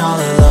feeling all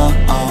alone.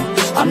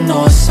 I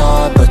know it's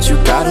hard, but you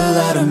gotta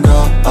let them go.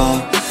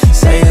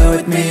 Say it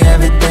with me,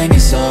 everything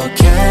is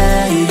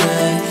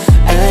okay.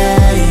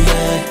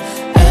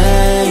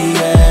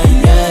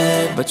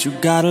 But you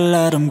gotta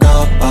let them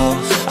go.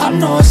 I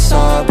know it's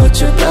hard, but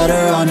you're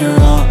better on your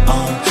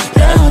own.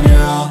 Yeah, on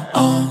your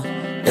own.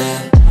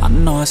 Yeah. I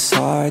know it's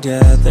hard,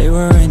 yeah. They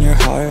were in your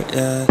heart,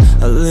 yeah.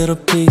 A little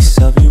piece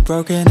of you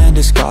broken and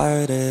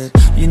discarded.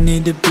 You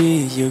need to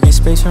be, you get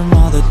space from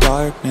all the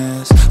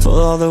darkness. Pull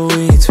all the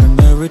weeds from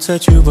the roots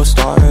that you both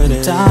started.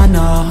 And I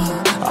know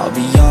I'll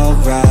be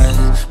alright,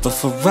 but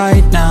for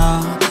right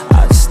now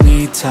I just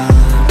need time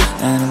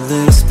and a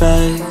little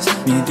space.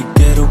 Need to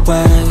get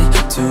away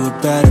to a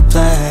better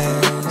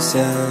place,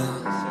 yeah.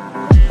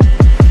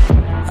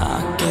 I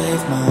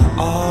gave my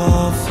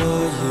all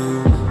for you.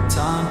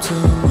 Time to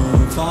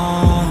move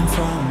on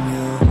from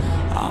you.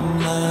 I'm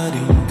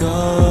letting go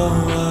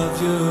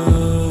of you.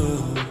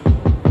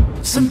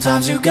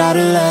 Sometimes you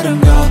gotta let them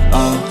go.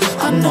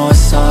 I know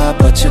it's hard,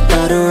 but you're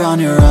better on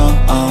your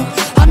own.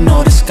 I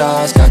know the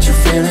scars got you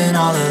feeling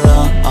all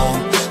alone.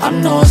 I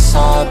know it's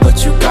hard,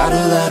 but you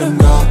gotta let them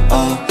go.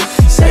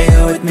 Say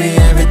it with me,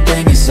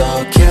 everything is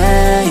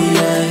okay.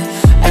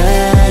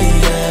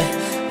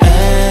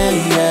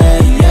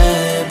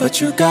 But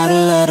you gotta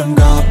let them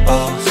go.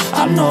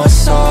 I know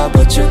it's hard,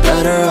 but you're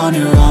better on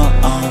your own.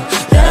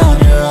 Yeah, on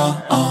your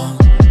own.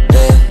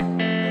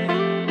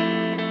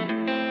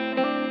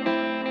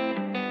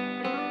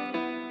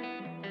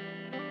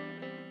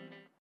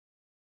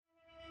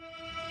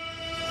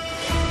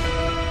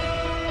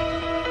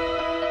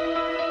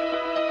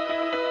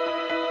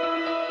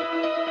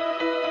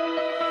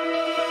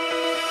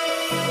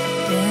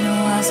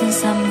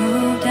 Since I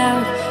moved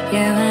out,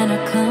 yeah, when I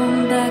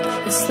come back,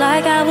 it's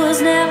like I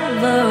was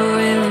never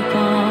really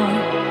born.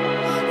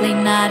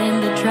 Late night in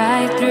the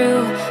drive-thru,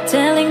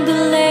 telling the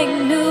late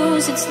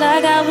news, it's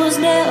like I was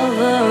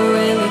never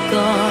really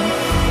gone.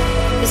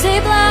 They say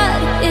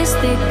blood is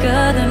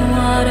thicker than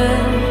water.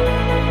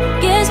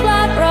 Guess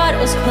blood brought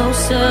us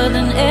closer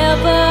than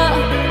ever.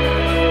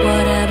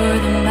 Whatever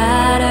the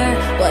matter,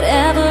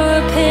 whatever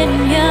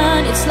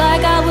opinion, it's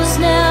like I was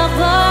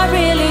never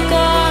really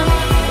gone.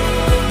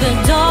 The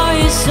door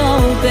is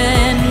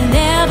open,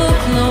 never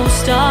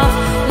closed off.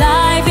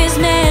 Life is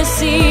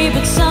messy,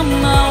 but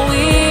somehow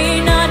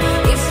we're not.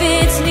 If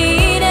it's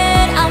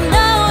needed, I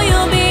know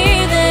you'll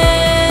be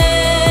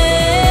there.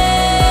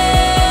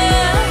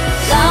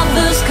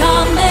 Lovers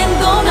come and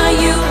go, now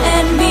you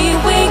and me,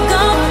 we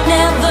go.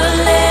 Never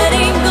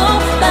letting go,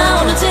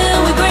 bound until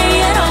we bring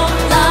it home.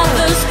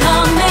 Lovers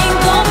come and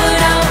go, but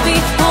I'll be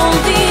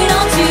holding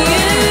on to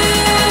you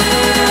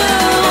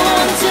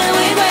until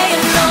we bring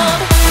it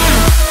home.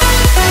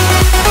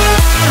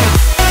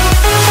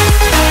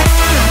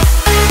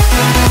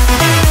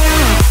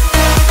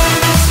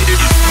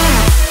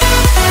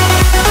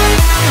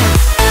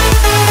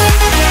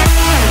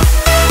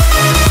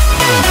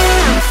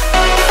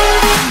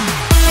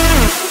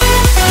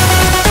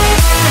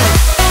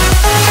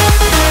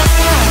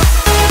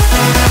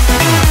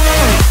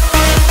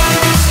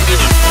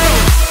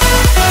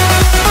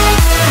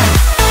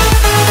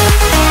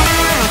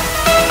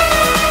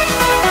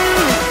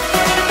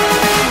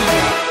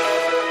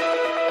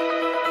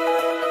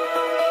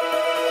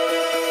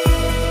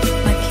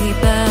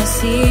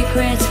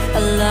 Secrets, a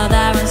love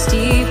that runs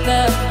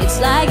deeper. It's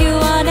like you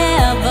are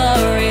never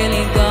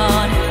really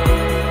gone.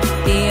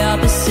 The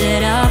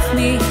opposite of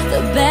me,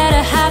 the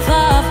better half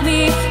of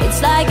me.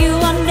 It's like you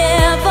are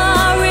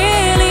never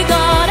really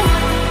gone.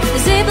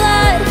 They say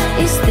blood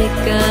is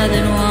thicker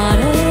than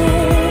water.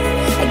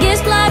 I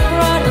guess blood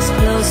brought us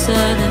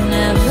closer than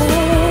ever.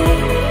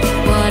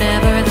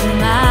 Whatever the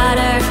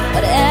matter,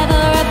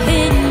 whatever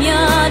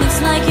opinion,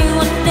 it's like you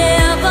are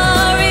never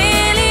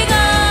really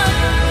gone.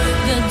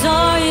 The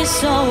door is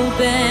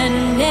open,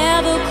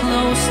 never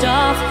closed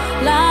off.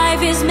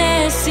 Life is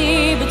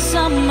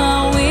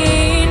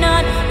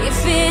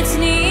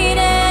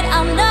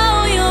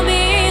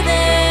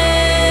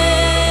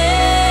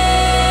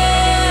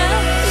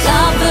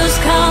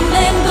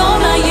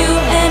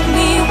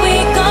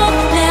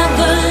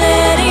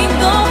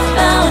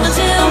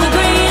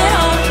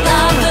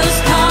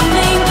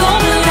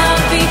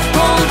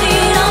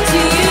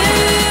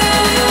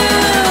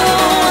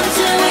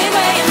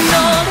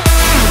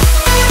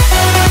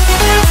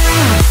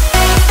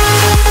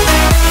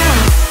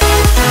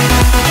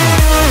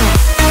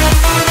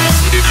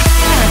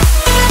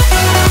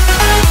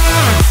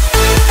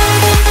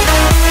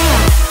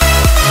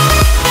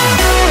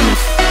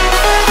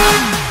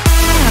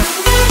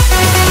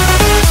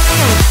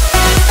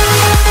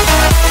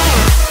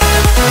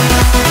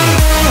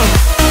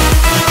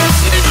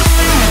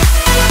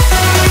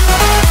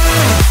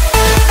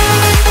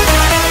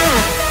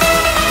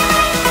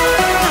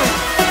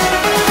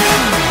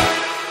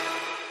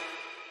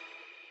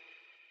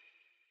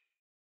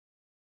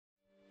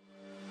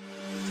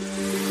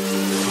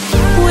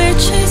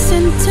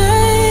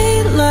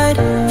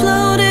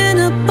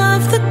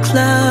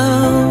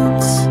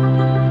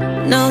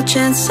no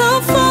chance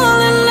of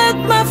falling. Let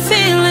my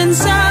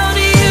feelings out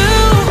of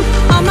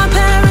you. On my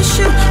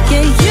parachute,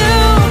 yeah,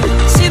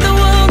 you see the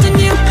world in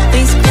you.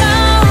 These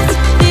clouds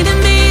leading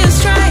me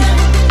astray.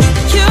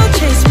 You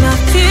chase my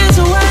fears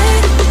away.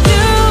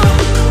 You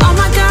are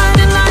my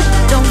guiding light.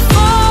 Don't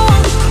fall,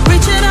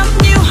 reaching up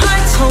new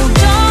heights.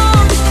 Hold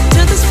on to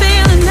this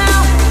feeling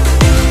now.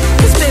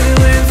 'Cause baby,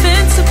 we're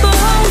invincible.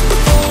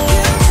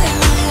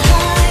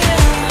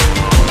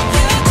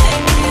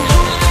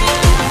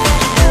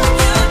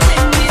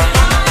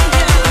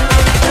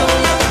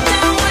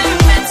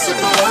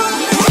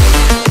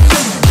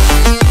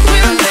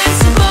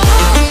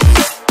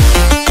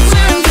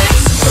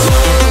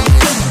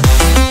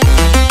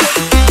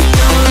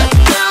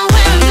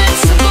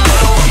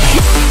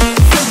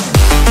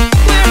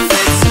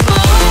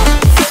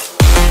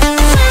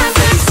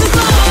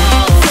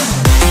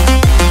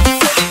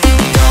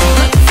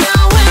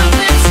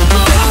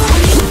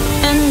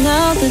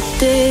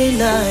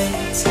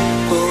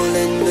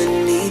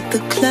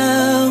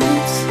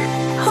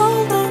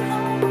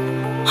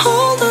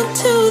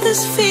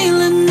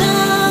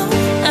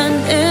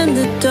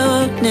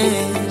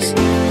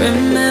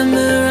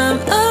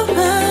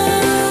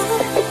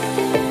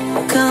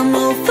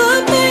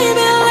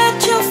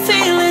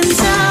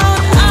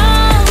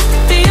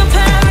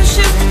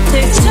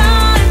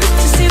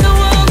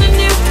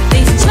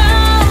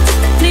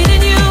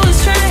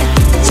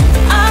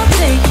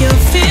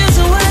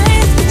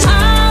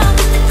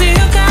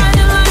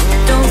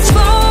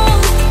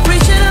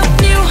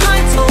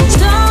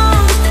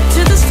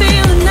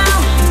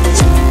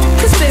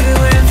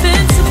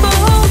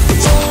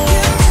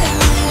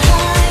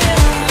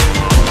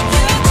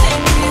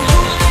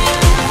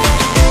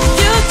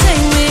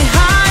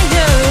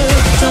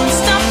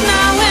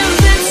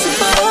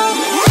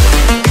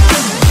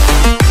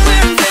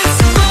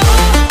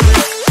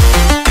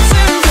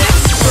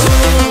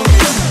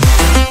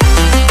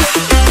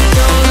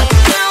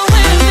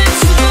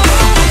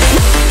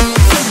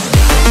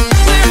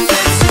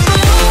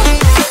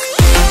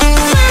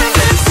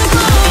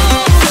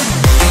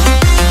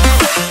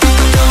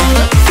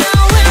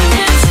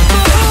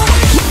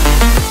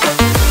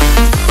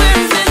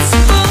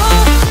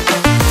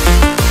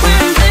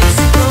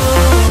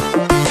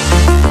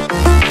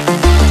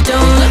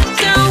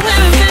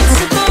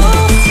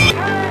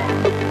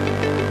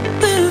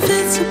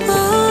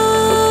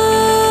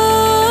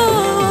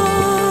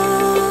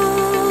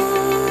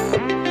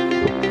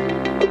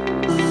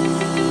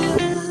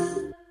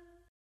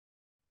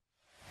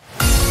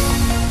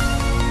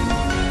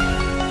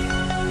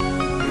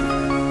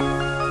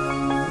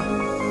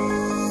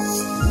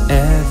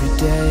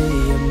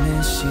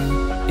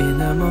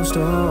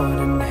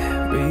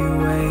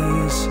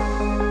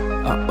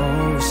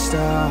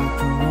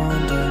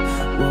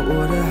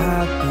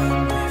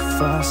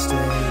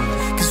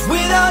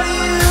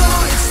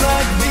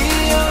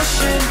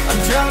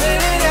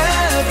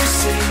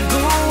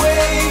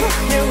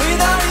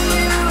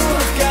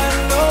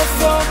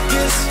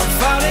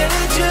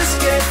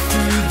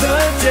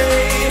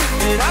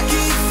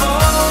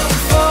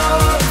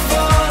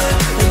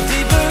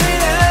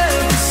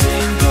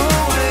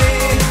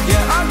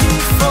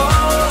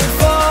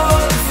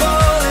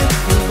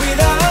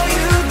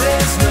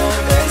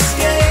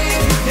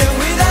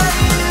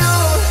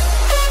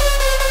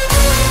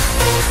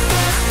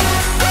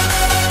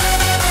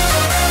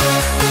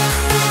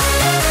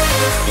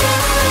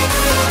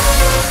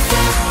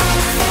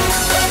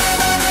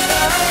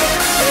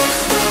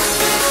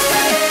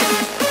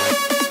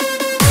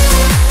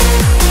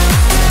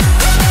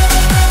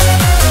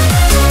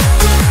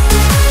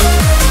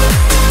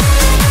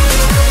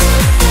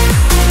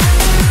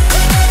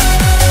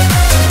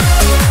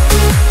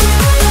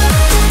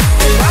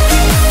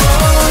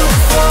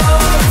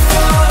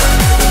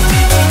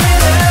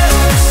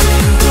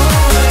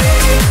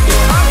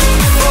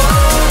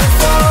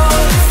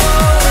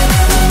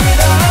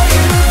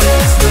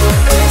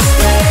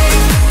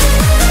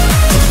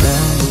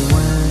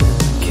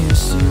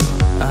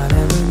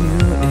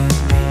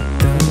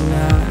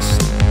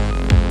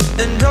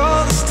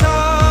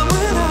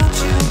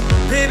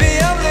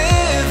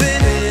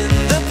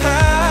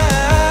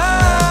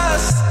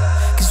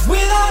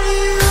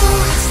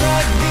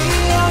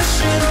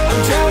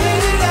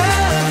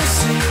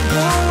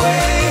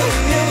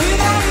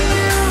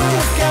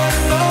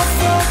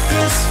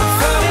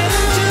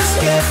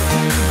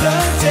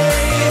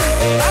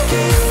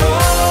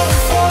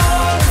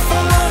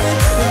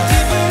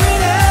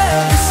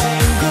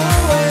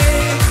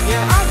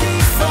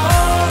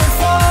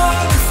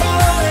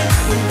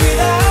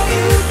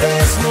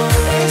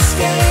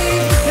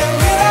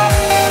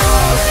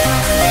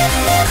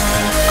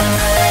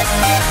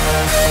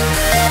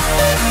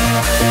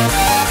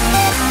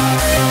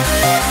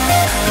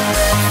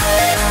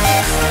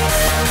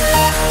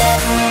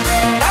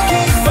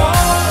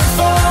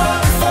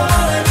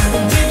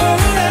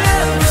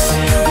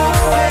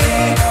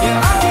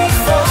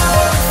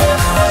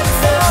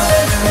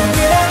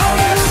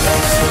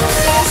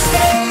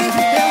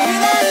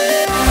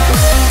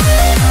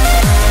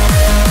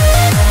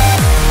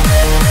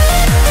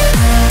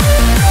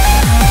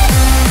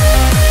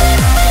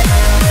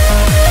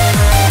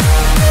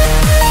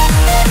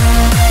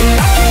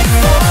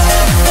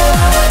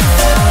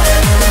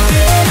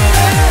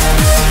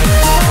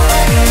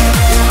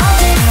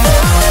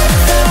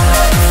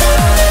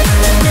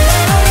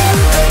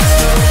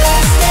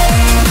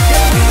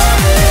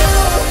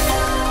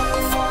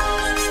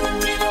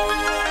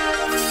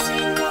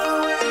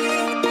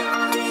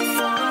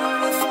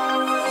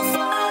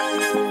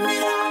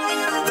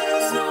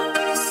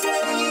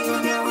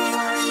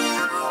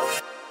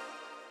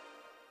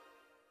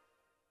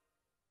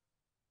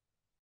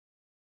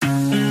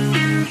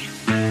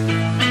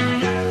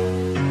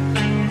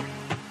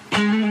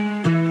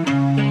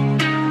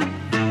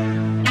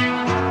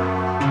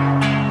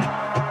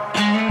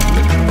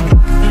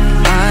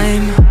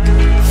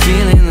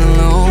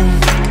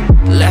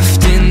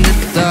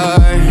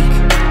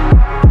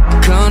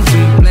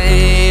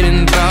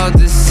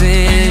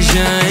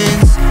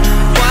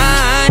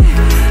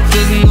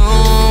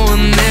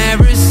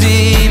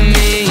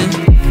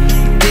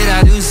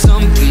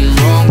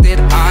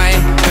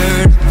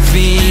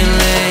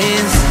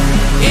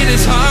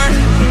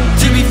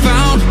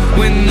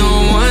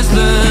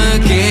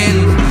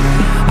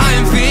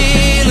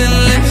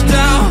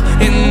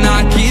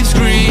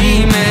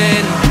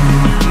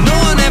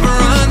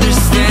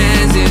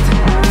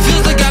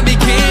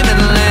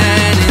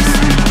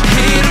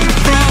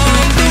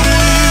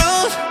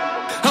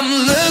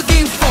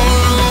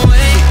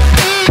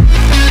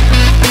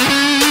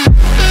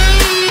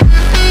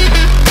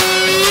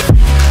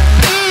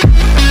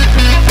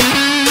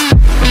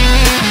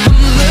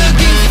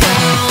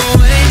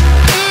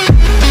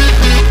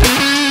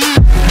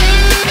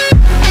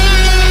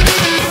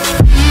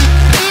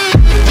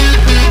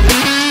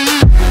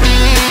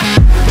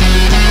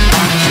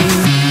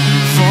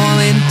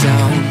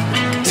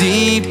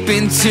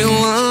 into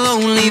a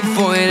lonely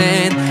void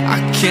and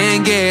I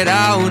can't get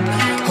out.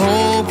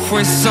 Hope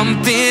for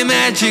something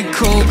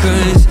magical,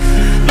 cause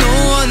no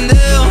one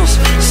else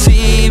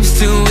seems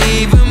to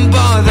even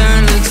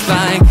bother. Looks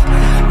like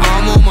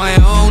I'm on my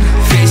own,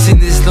 facing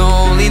this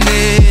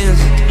loneliness.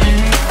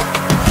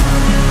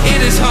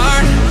 It is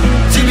hard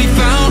to be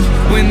found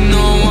when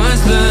no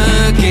one's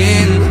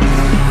looking.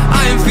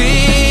 I am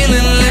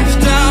feeling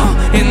left out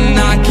and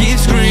I keep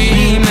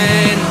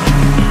screaming.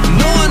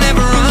 No one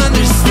ever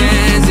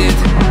understands it.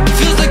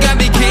 Feels like I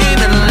became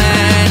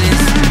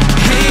Atlantis.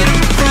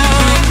 Hidden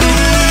from the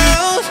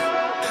world,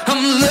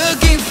 I'm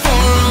looking for a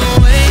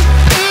way.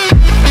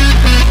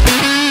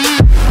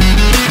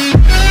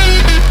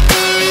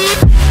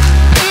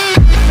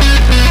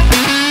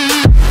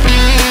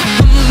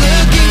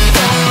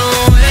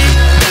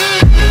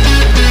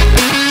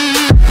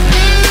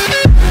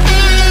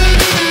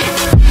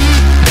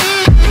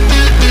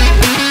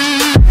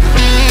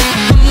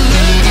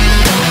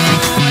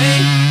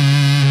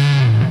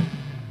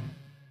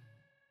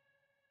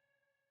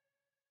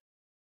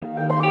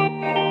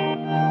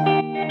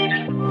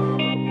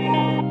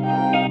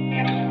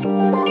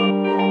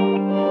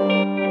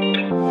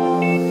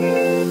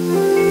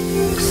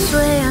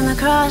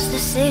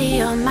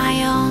 City on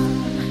my own,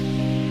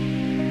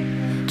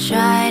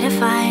 try to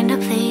find a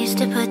place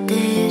to put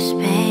this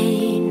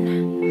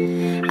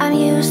pain. I'm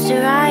used to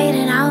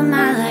writing out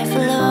my life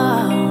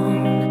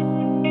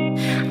alone.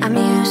 I'm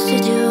used to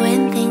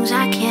doing things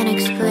I can't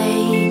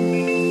explain.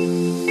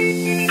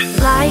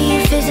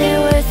 Life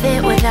isn't worth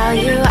it without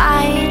you.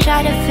 I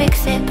try to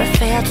fix it but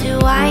fail to.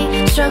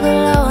 I struggle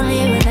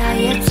lonely without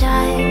your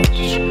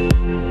touch.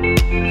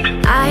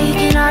 I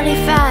can hardly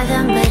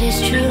fathom, but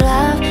it's true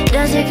love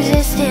does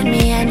exist in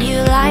me, and you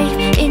life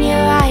in your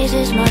eyes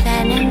is more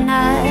than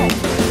enough.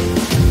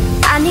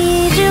 I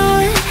need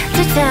you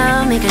to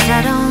tell me, cause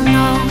I don't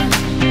know.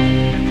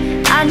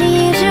 I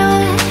need you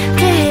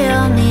to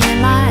heal me in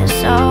my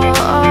soul. I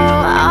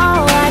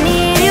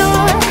need you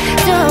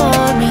to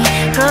hold me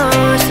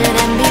closer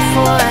than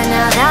before.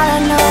 Now that I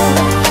know,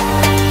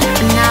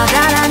 now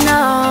that I know.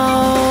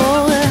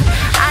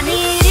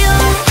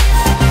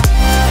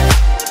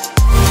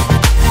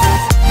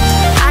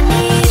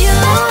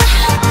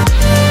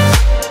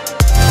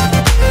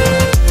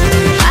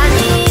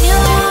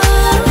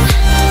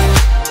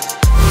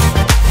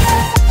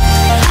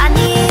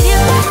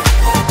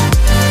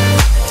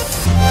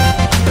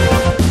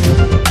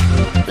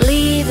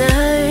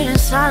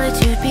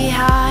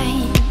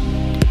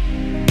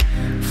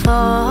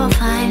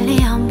 Finally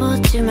humble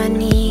to my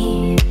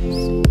knees,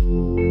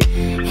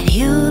 and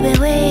you've been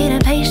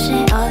waiting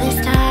patient all this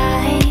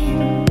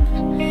time.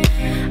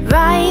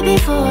 Right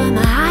before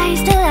my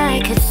eyes till I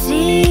could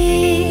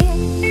see.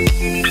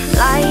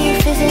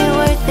 Life isn't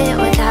worth it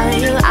without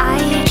you.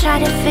 I try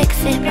to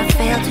fix it but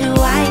fail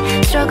to.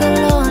 I struggle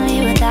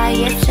lonely without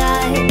your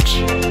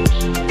touch.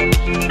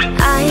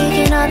 I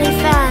can hardly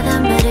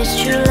fathom, but it's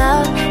true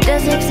love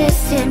does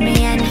exist in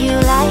me, and you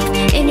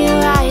life in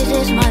your eyes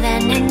is more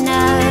than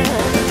enough.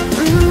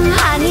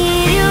 I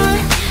need you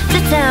to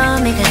tell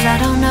me, cause I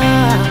don't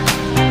know.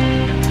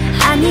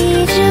 I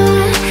need you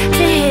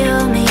to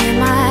heal me in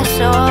my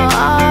soul.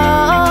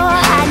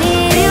 I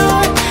need you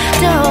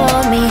to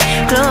hold me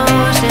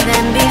closer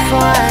than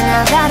before.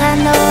 Now that I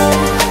know,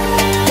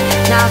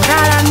 now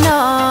that I know.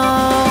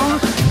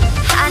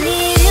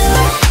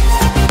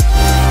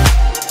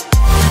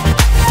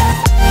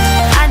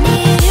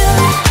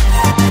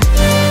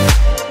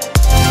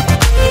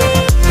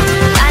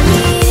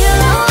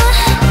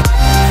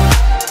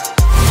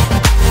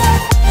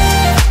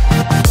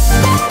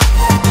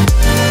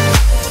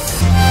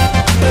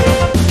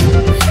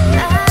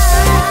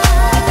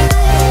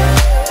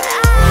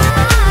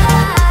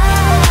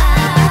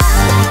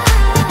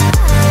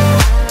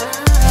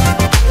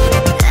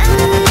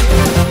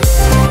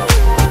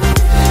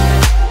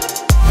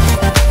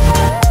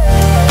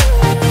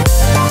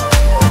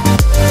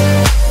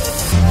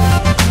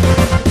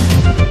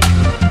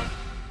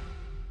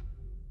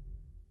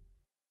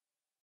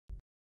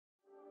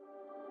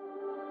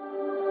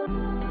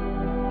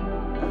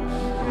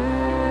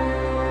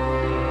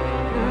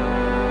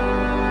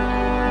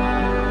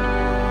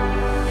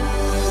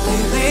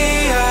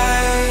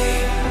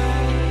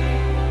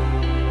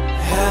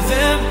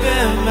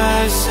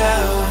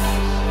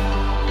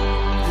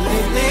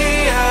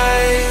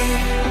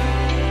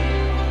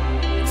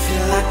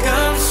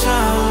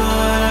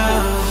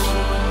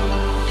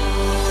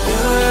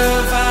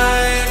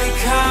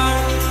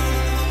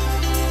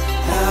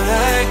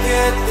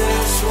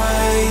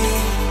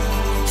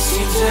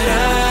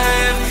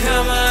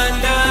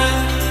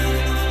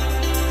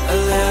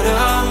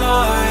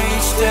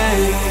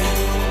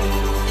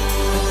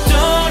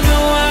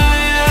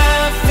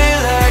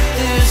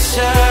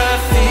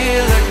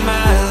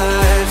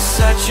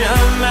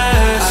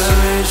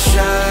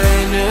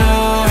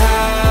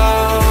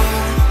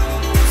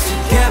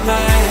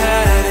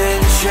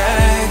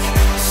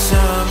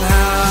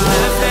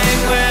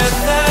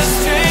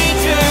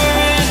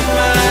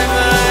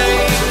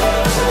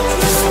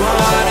 Just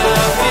wanna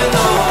feel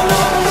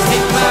alone.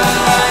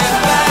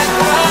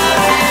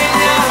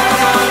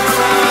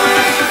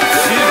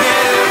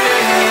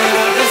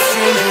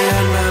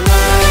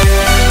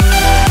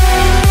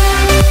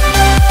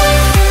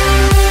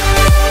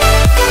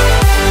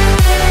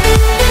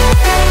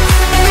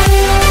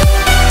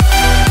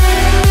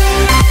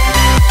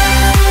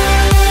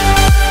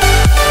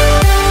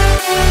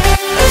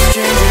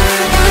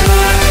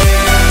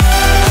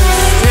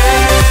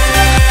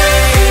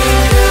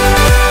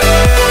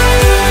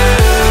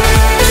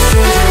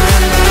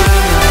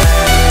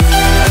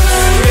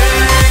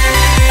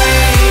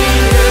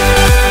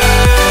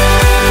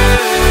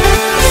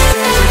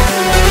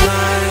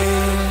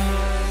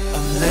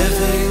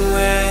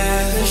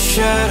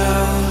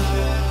 shadow,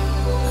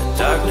 a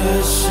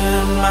darkness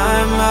in my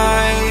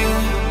mind.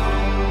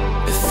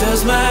 It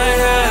fills my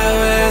head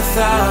with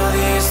all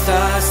these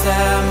thoughts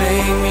that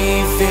make me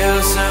feel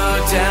so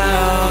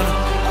down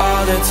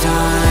all the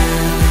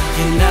time.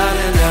 You're not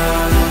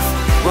enough,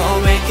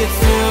 won't make it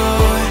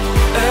through.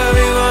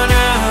 Everyone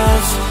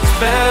else is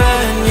better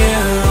than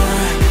you.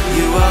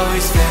 You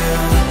always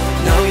fail,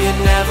 no you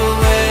never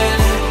win.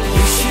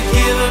 You should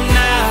give up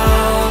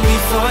now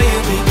before you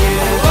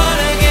begin. I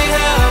wanna get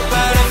help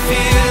but I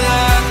feel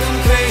like I'm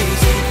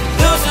crazy,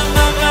 losing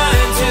my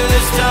mind to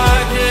this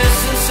darkness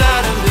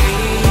inside of me.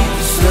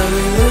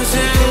 Slowly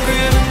losing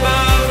grip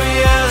of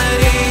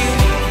reality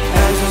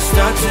as I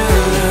start to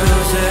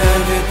lose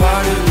every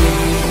part of me.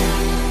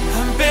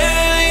 I'm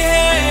barely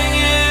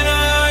hanging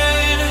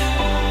on,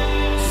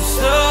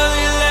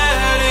 slowly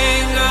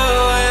letting go,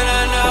 and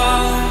I know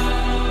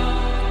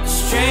the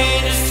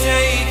strain is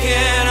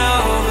taking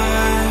over.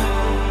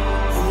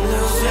 I'm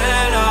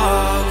losing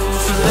all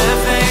control,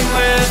 living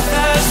with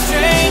a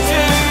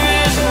stranger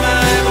in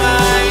my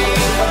mind.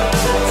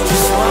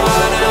 Just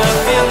wanna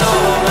feel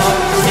normal,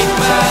 take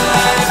my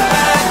life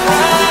back,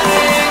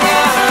 running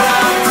out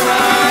of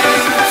time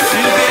to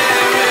get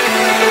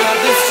rid of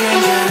the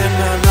stranger in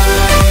my mind.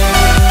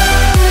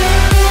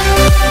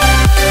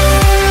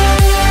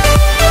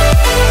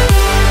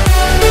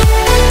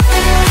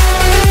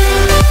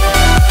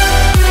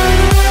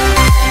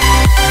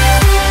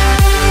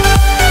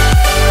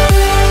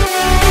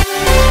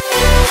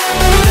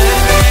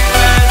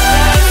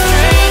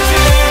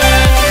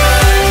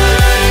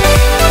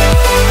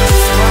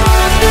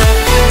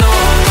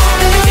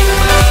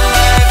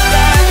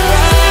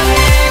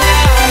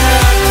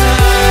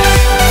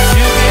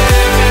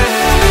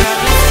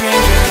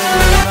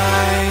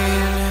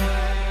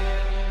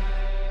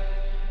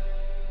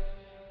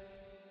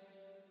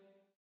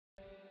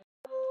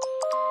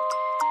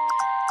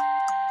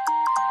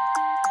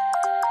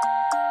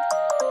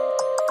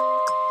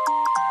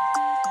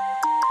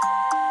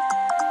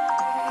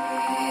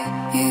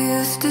 You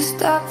used to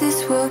stop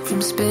this world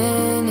from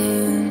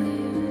spinning.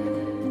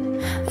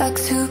 Like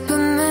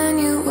Superman,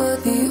 you were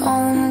the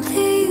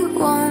only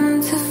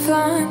one to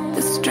find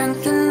the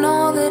strength in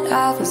all that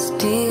I was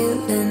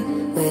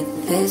dealing with.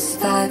 This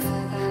life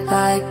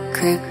like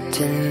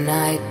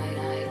kryptonite.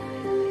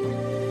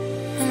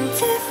 And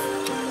if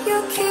you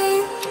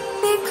keep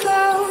me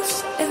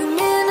close, every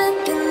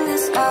minute in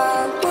this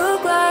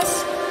hourglass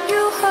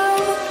you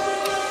hold.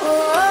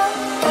 Oh,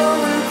 oh,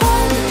 oh, and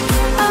when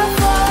I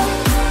fall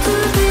to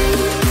be,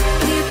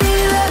 will you be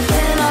there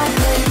when I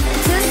wait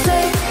to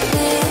save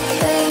me?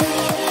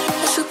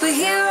 A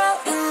superhero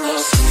in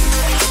your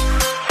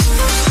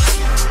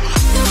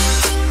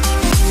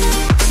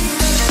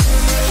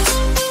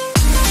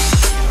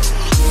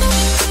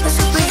a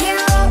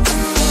superhero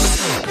in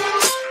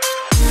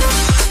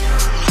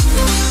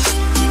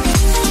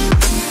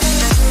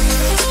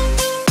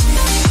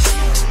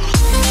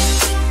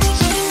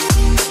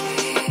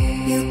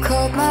you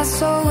called my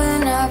soul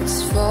when I was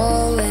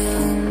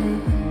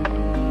falling.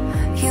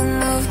 You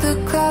moved the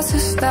clouds to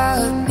stop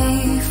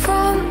me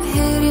from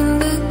hitting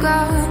the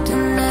ground.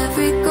 And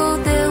every goal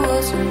there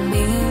was a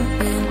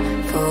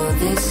meaning. For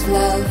this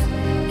love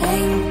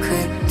ain't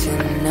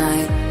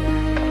kryptonite.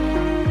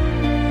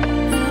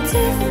 And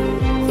if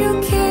you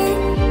keep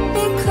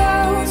me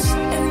close,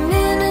 every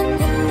minute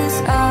in this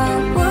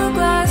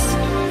hourglass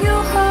you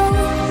hold.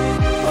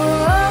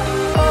 Oh,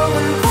 oh, oh,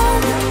 and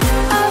when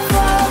I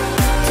fall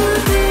to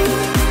be,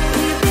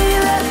 will you be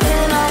there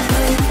when I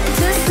wait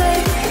to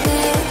save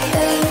me?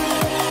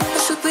 A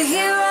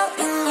superhero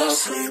in your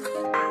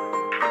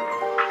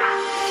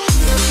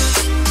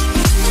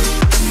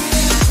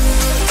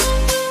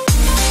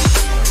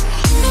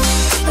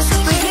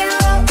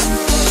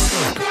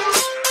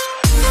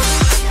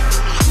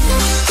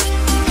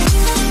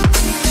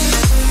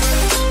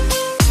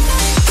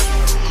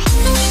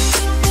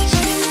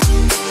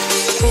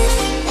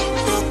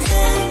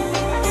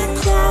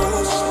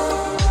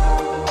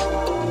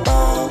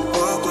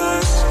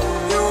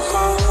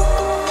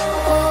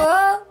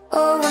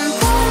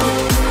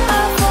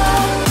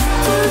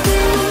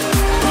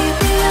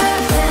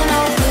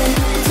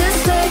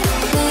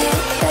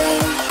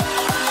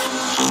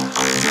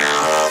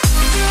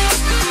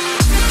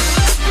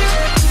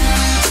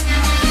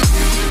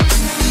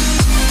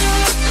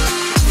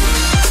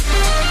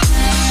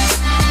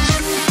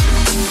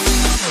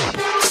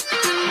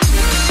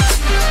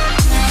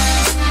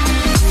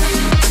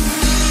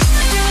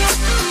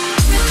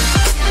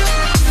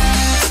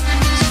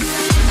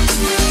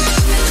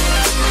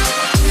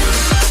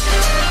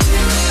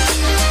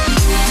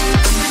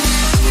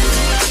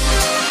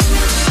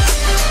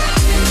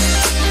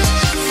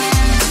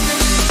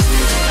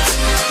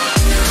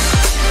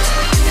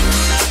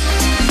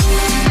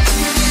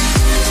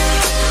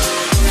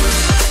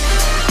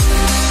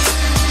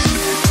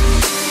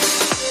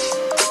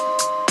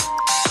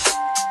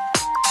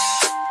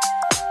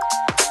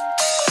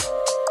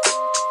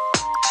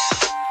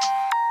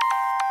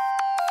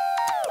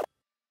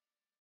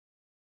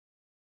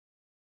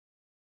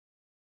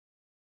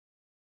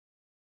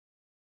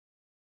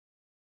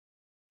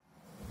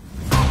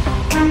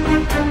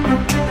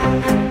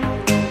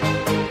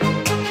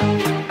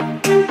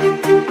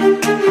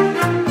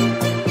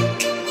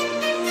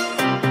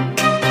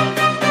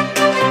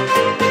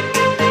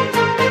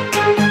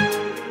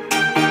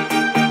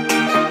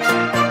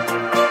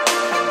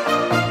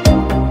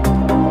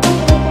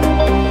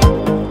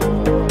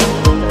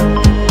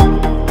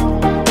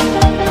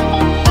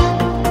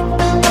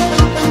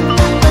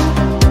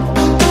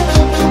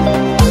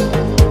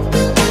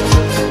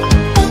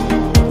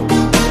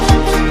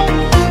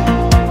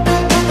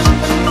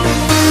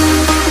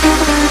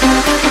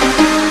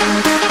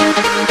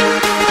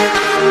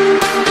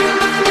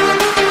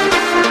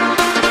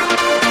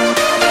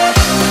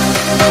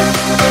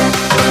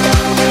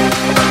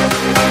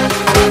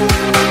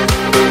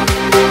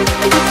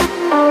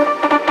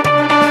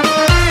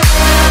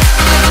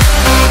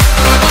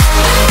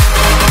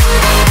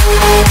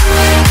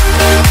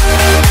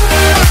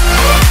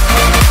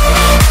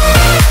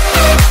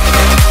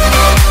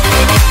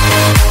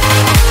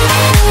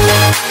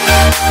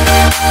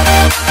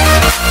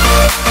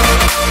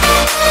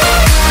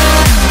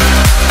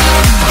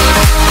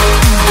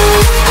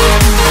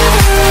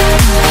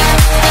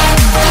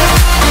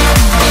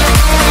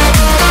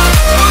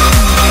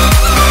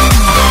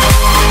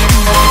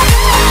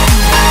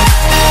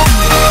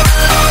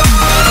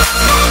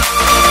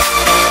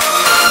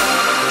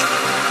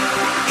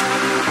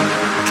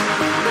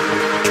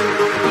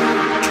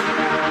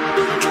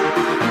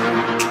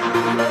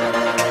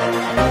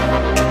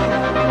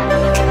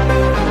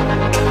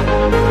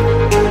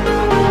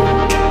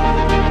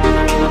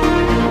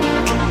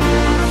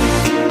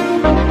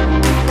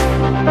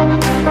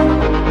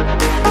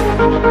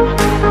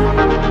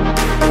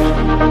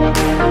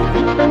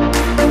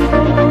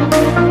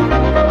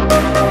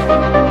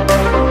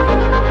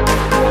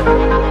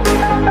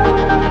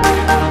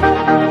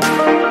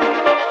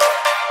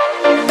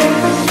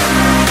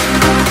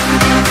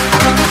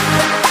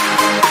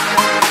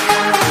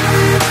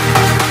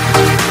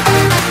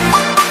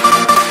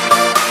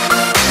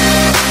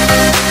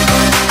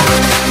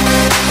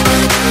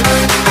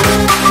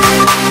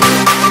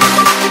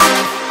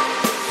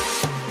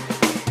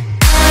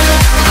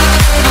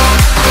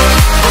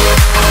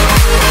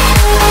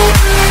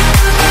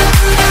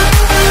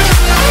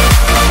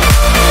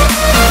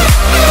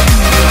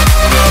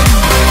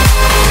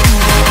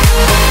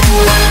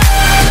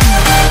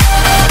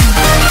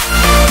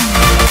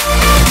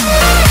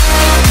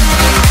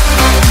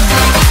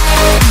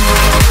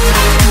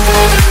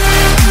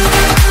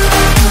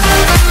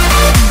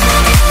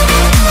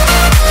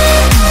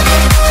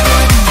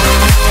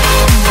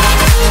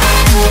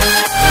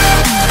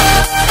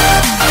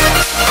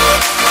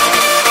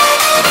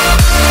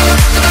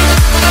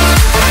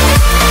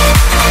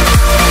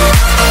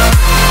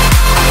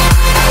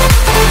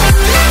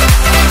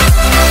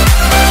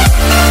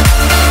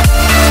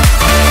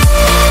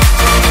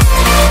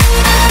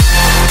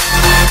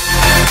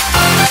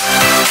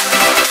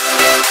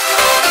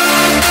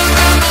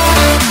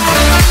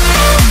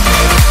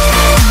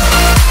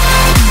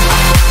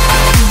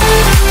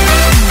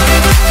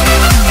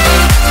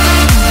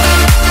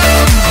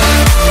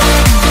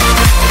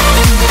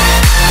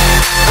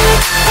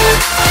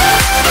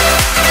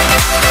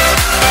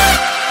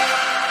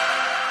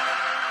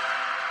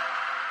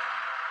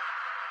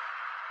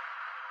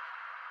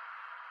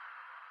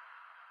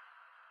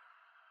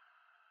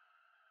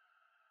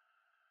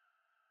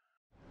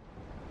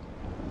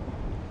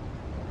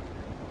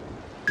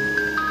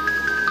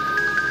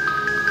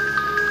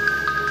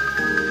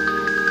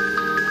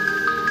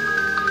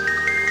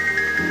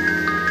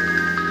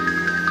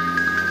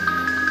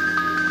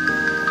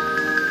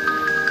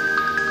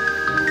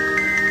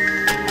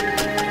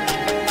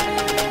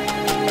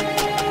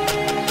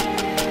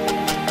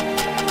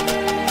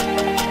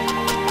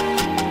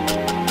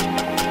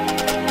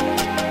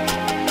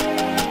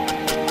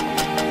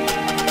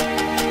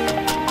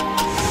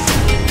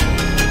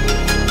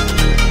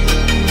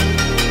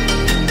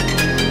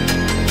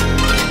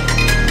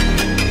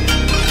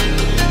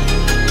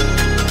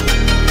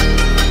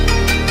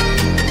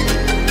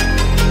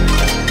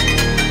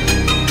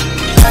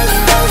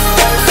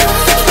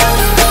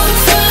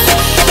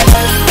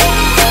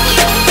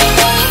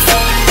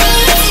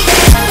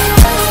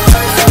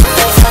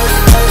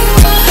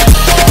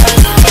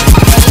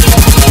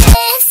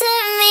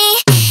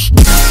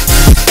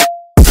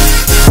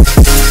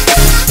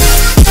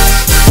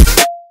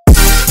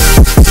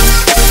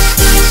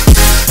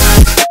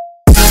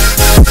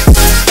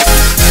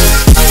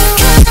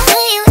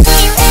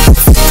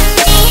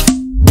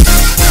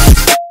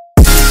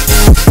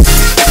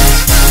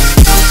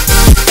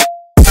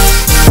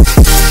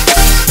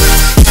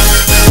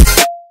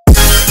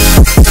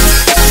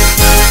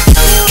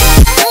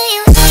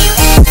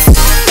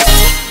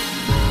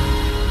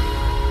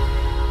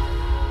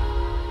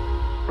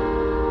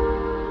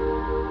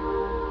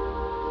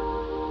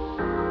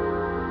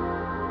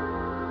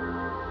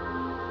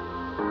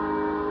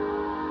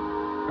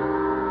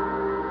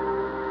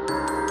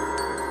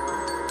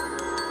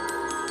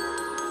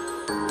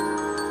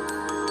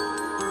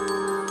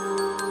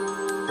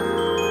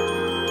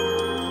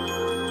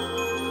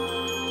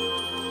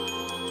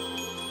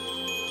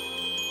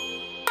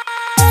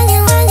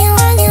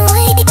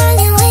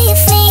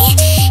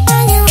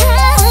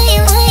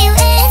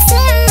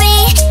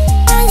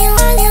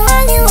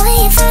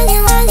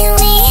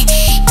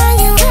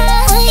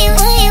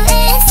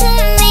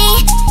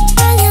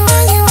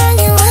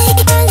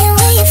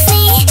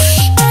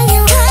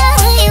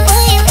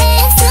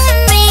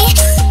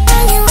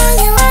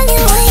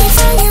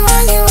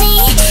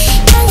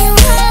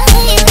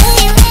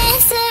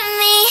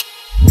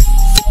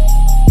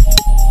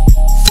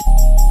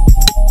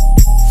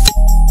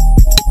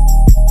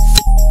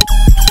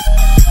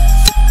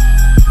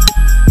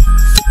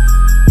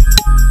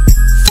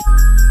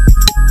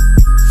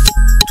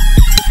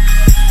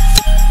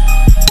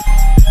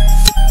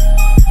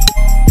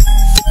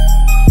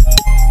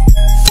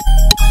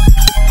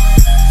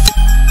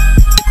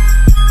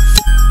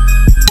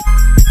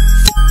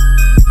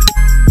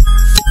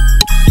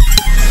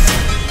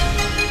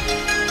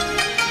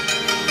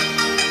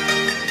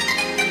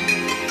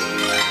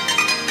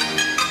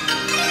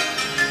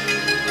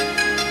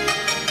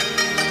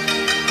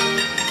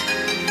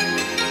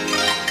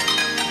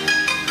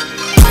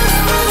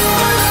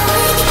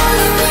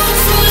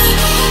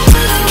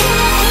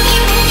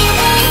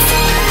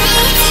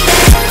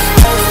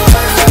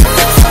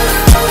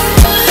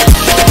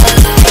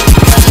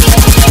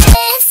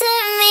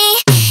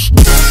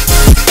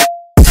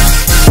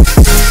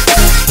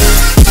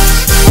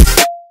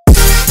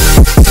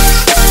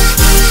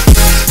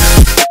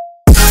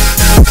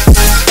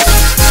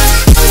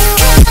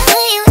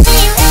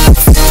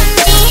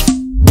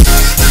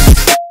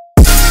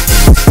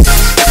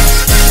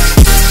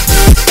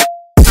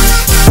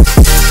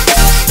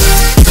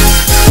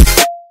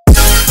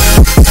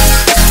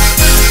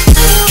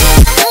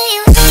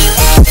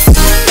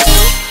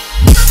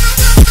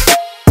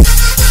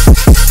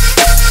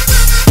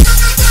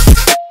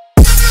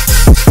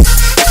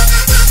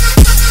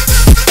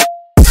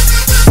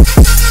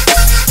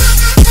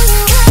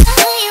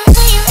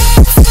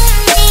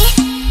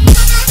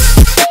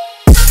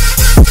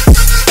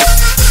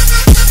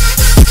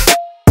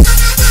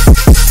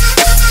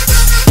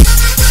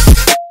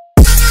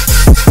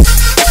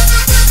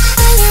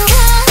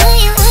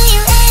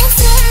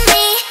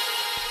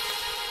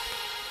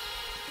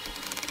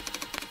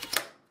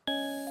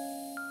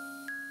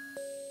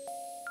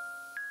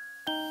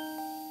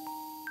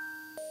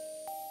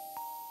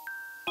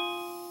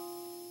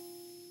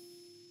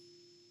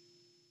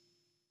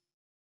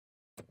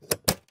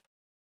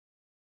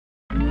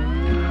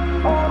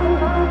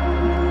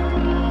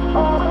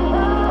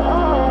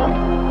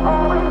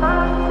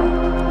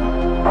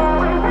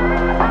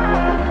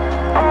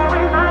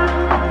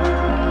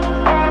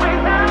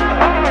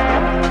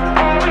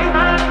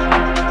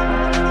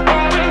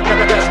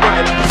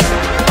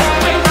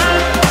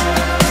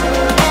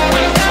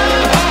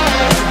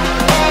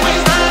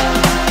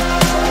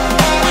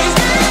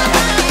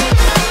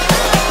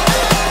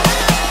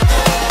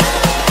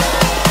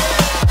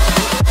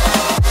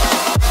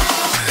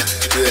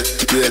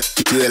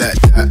do it like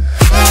that.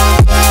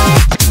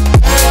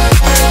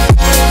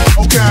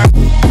 Okay.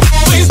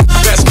 Please,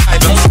 best I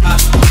don't stop.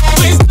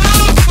 Please.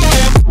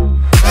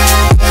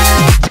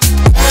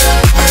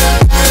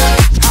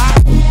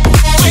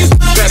 Please,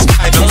 best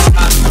I don't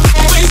stop.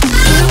 Please,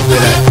 do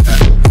it like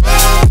that.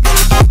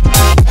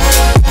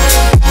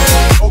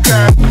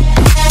 Okay.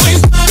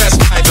 Please, best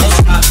I don't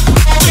stop.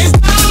 Please.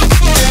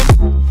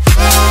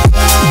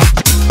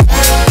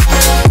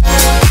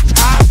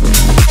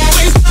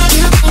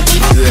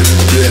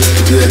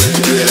 Do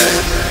it like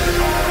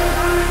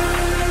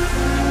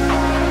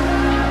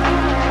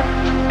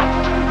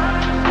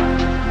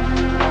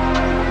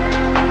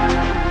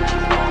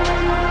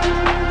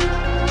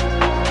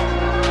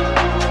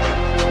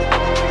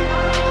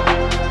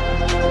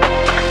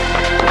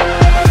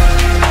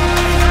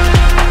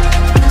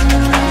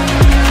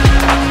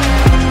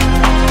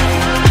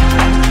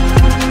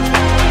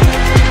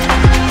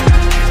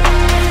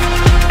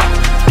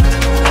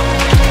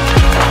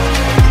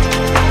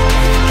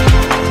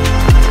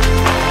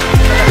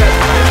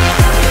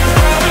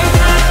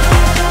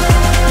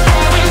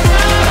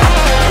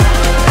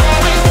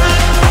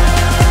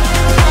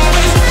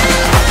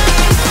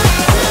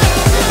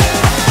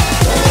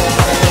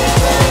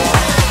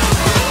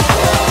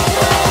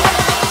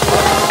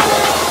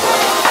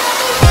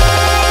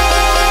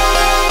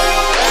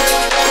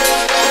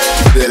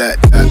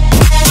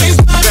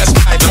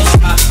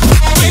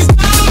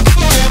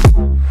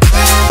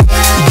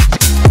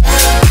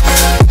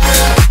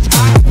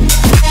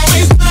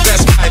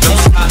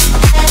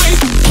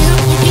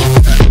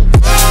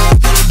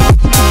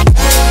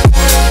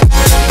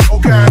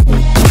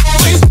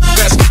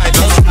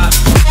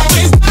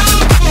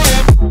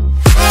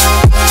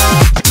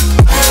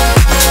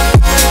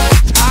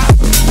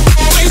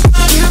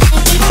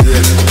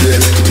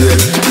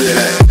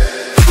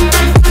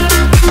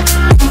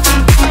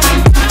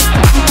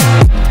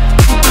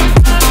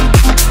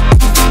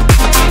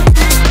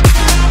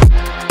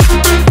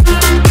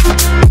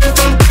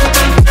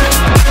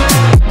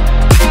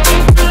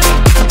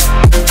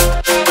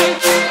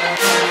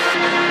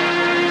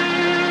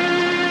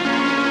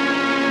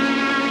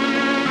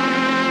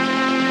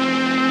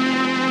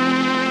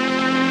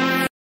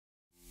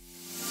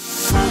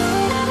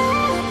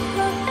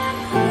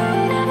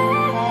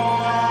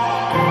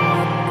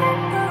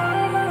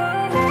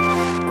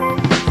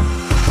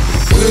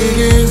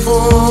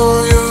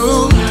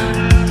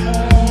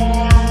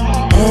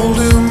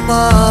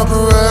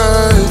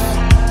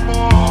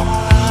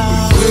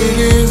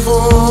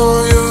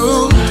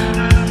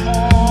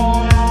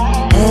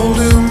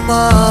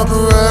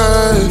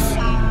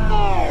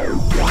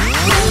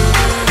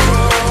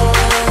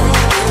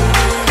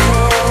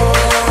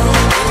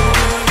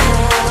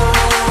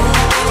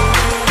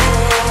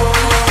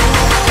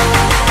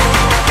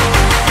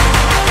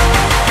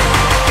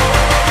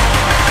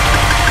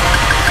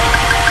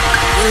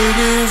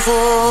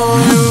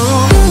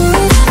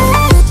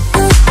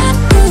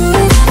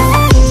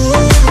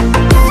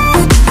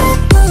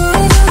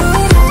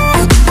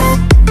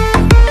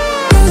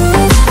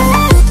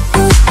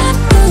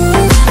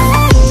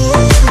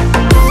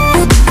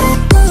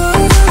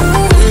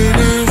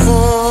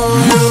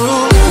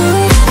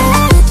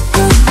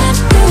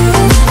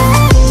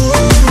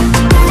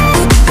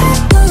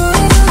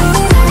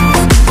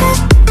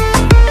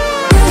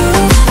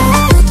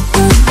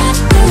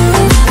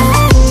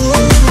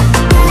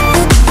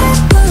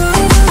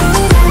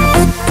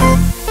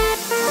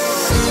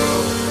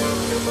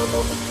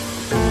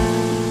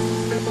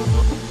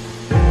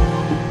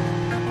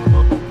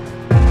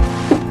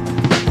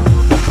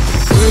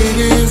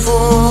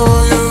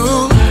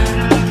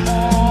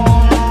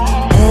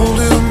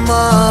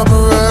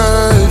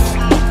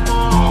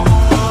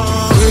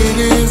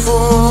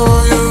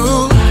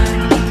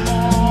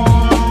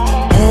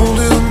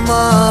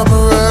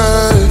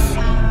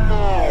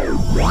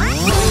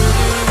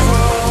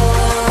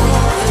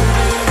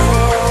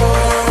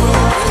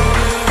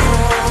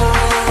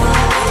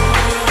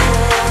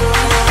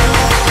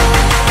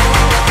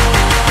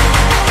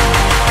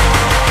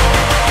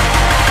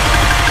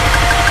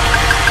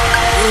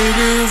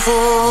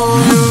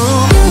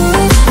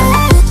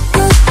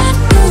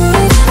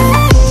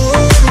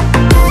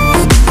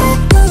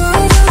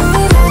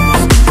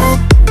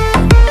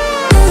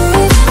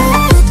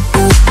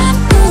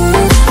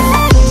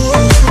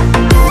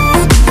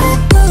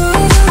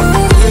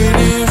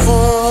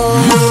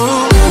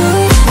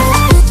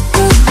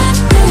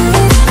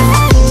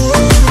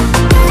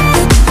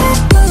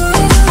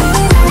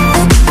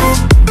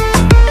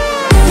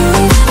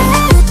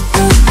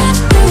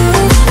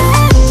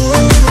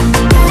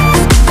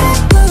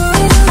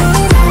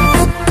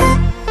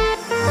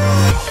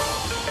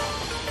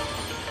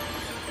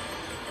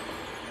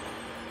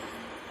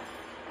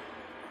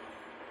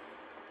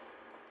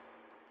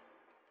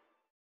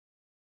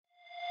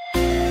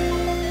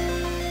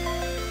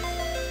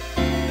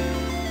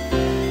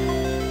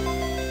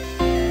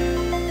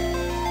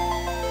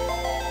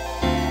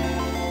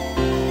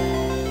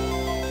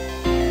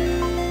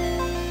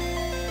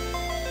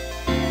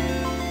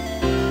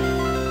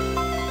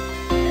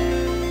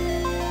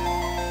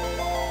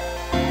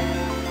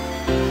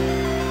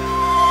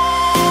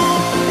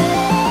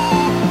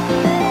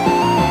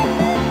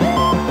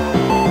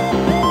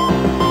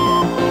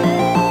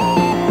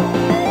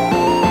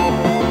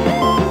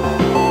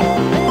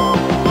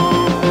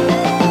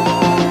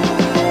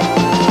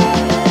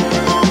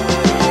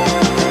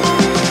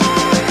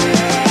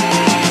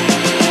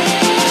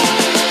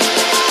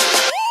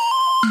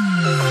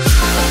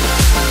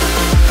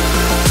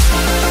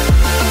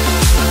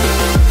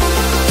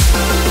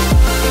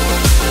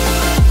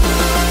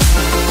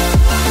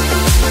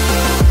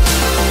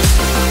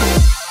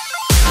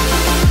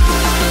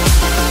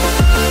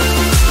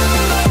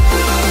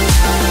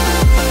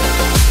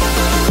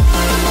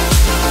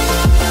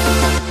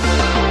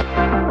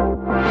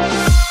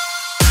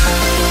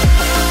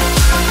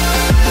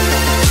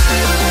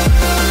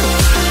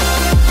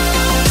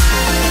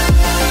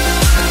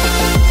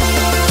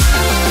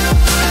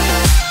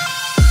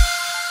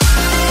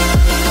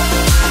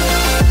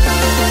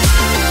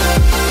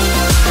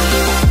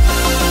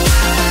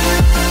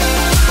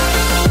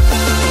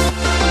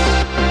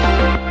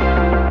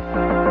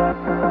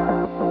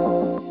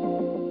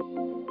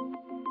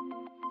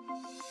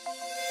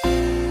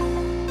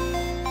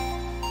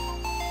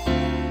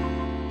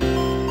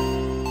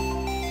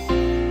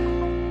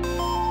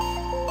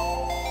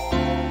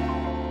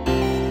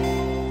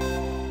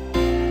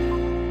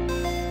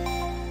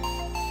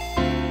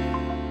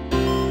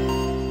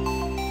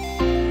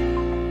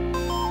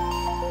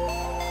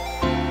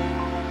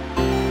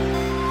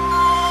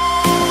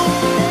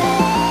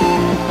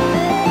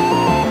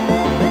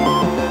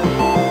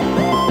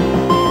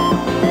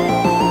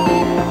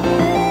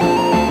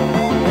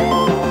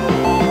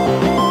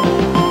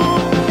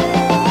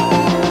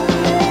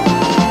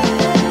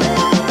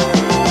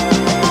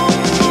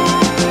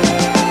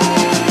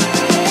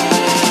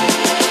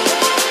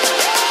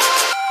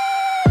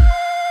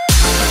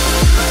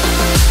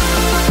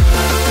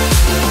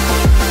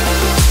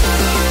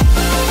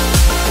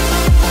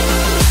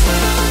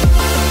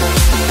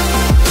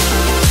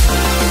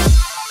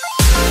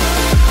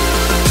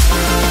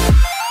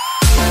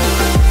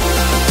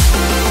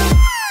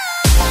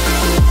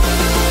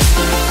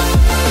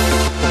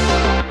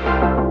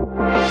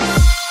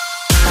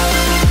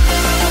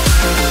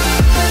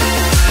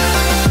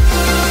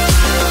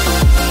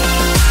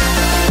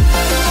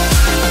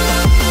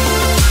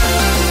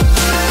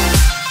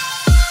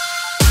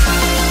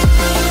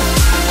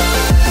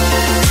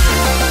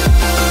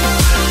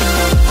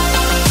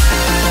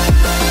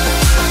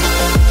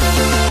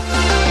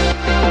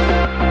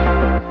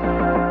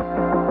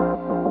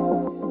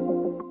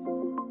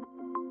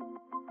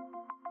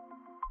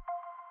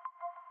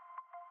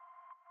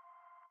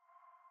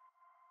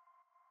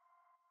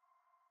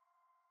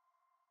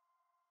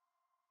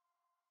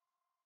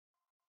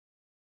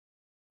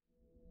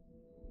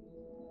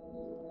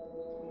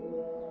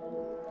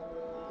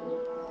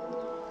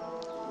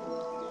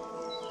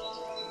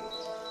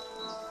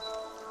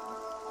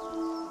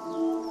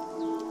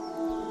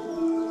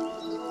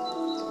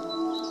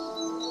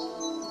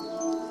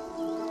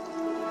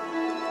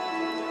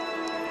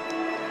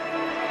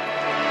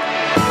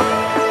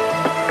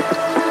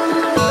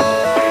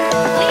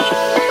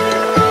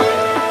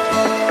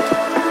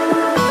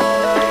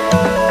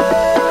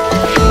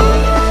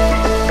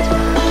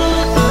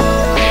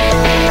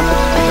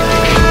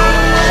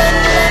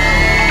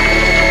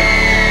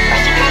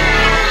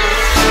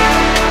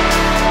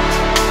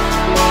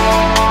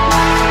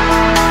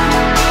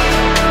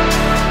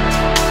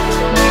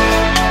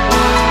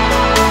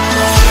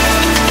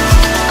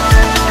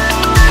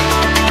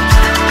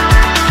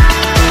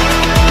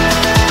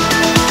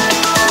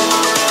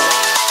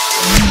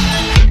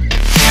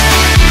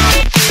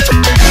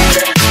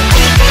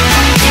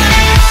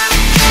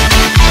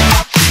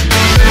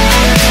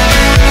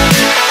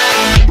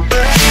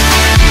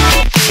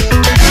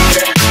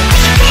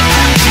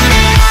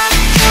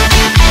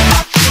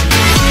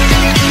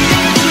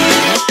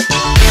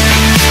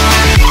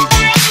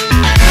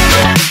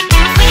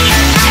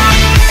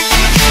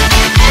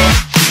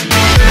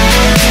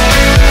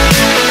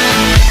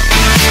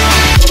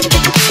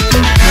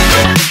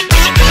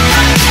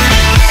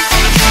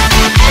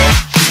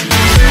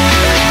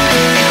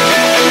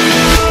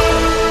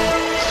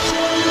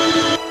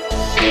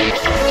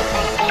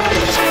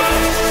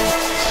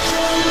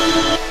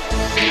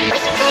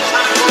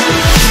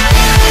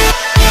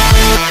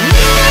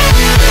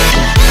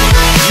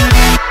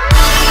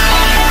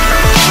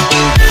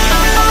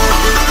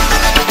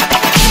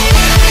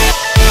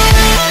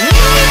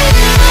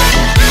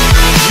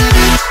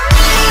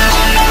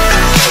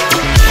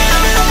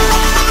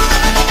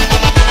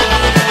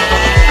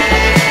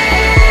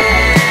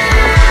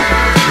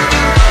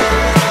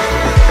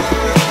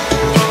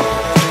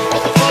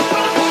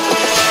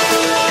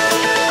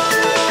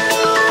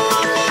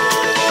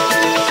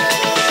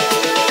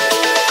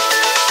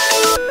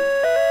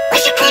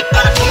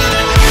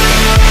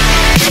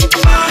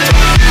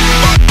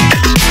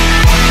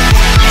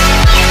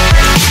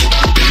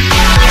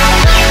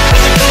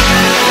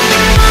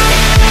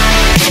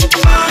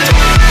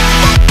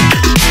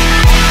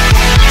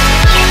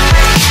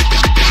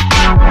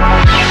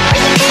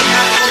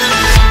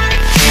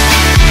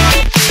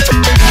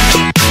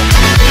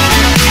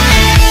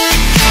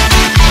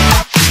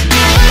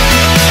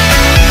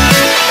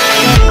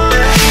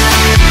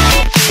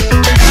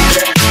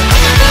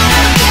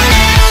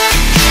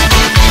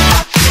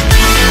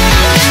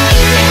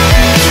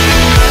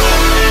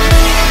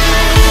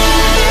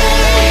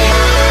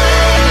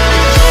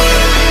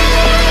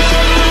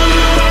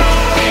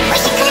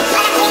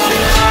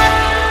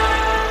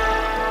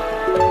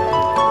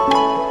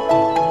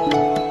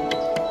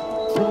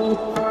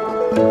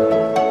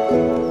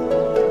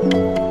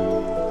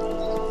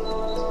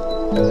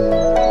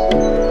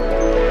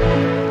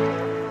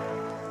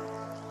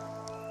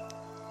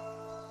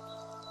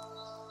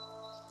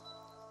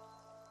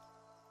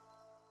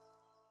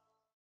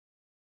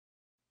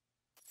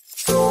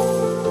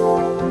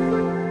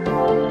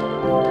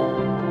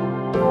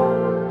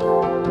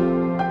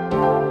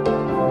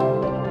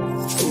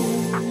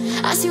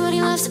I see what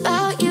he loves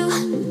about you.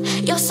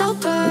 You're so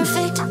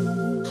perfect.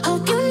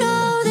 Hope you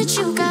know that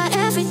you got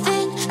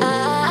everything. I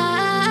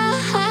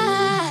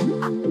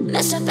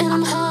messed up and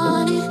I'm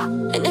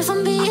haunted. And if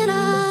I'm being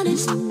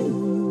honest,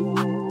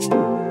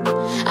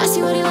 I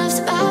see what he loves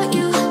about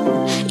you.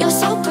 You're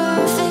so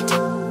perfect.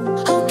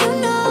 Hope you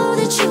know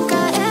that you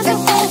got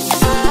everything.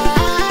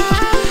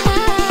 I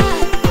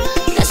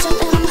messed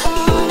up and I'm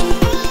haunted.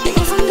 And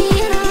if I'm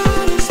being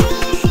honest,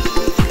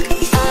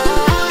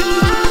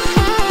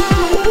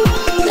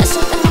 messed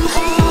up and I'm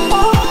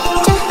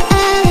haunted.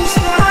 Jealous,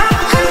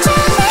 I'm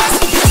jealous.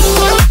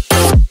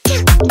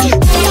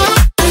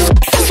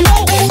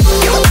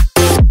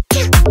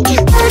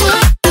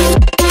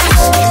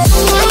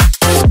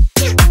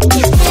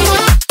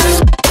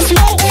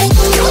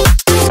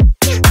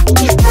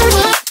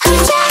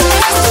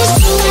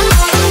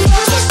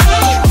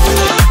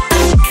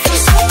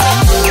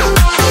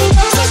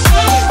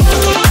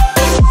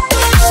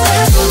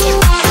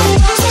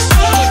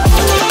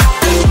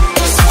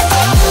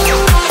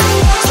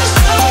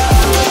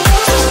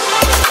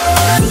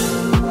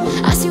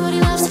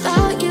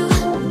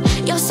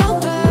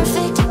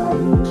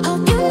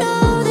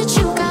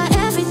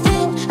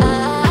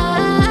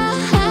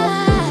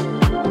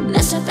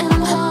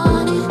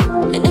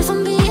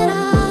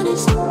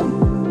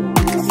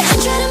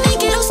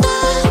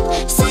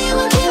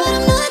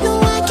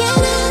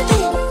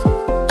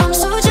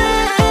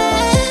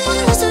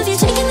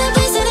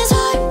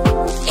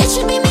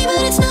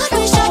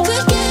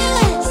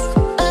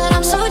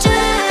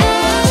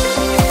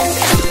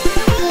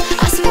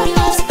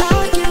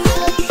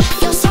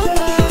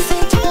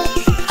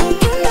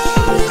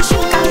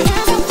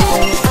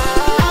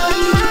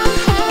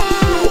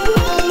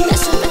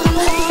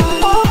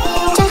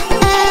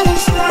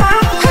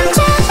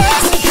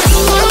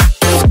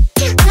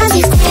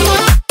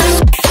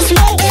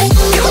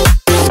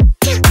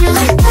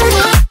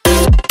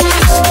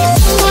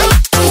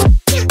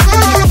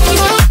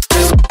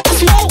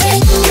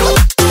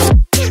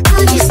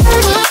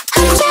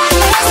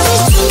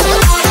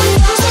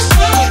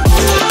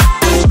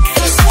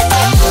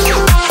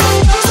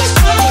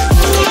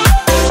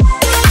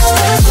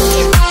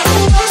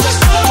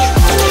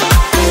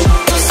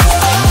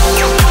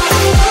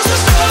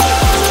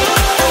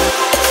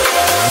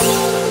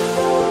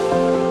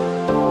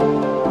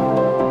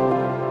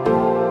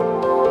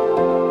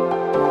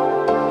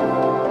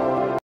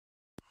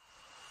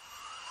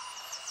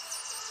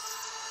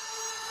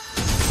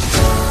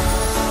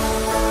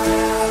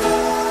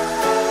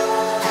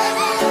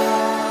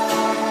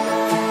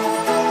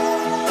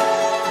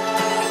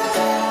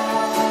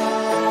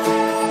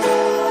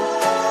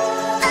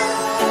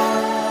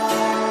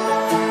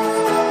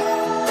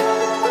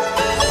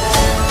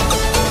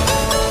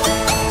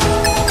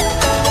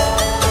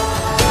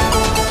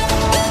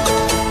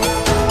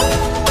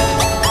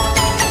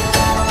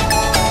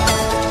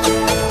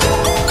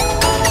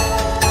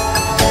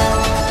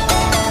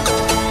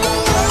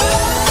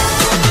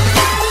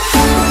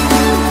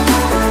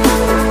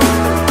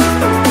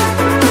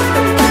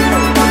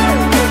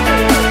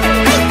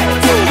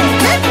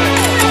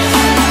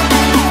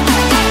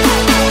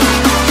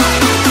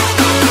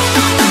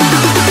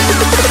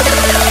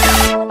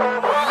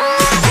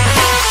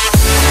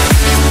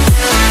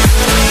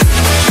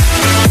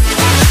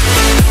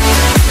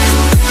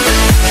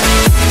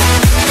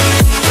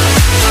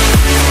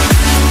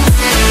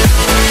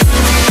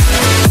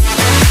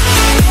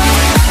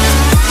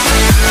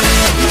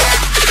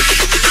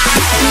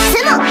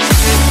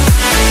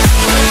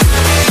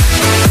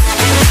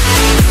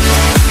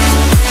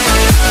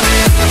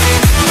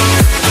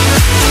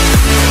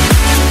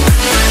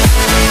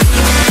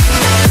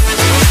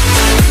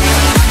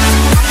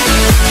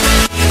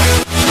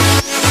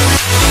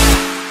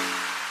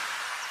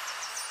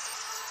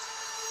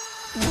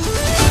 Try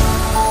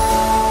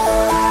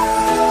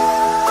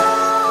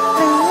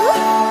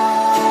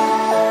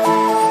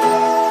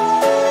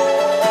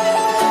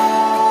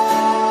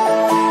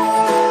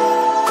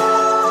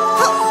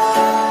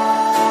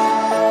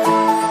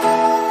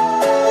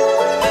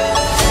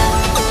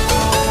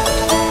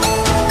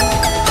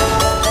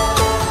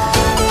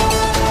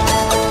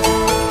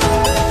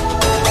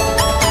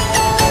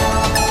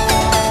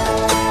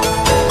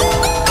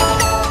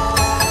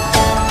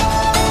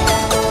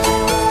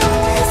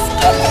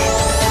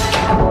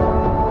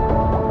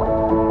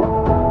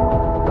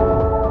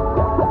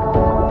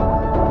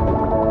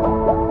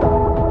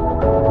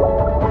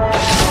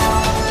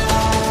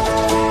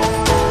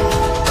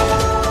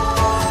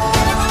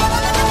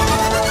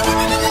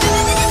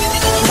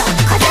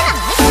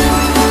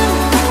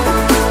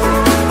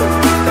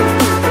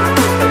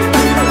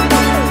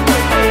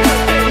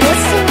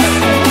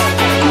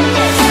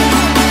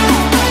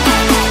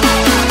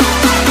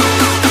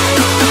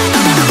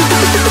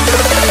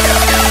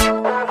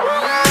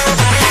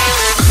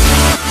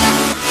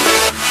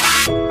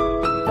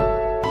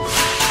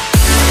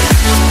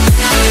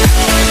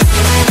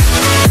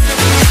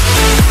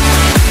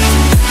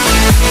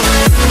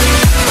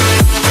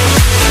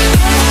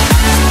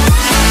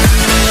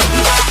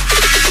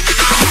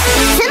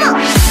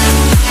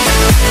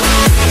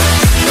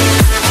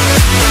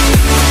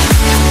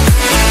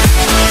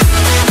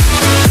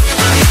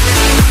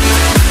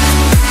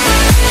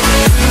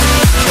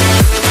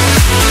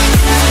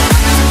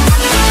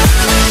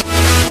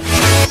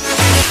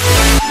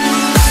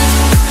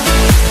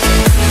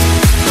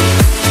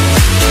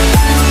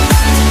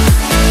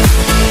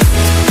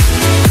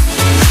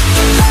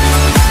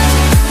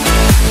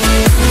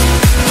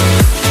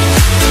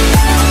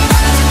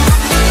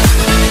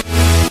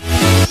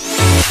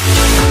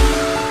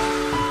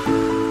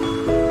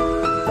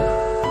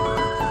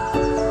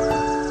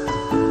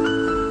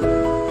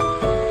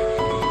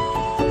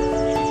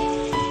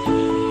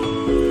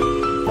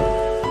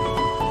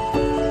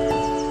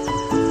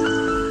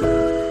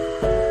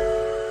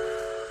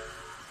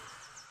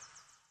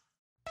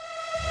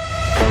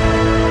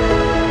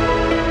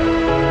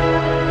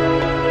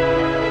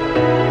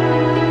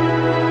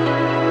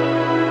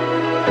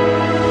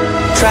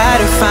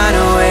to find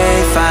a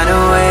way, find a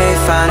way,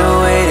 find a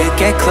way to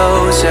get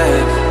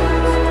closer.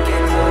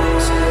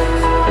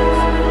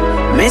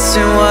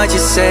 Missing what you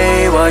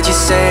say, what you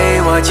say,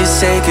 what you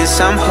say,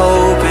 'cause I'm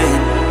hoping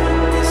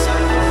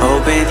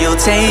you'll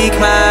take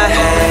my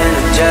hand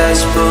and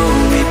just pull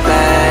me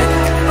back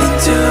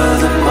into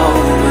the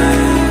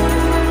moment.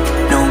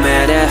 No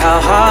matter how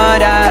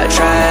hard I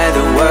try,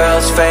 the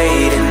world's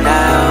fading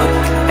out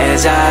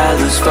as I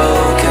lose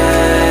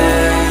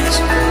focus.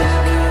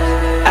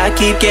 I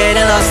keep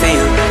getting lost in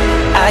you,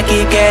 I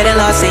keep getting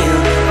lost in you,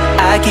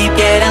 I keep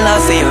getting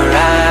lost in your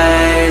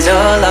eyes,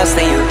 oh lost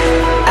in you.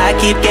 I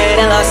keep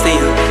getting lost in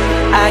you,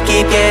 I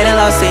keep getting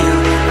lost in you,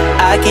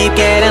 I keep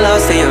getting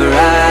lost in your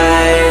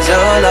eyes,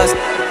 oh lost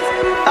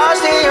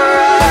in your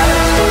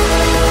eyes.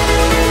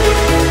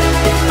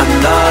 I'm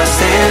lost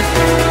in,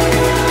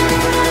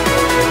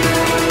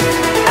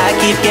 I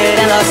keep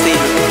getting lost in you,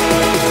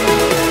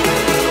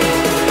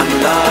 I'm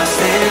lost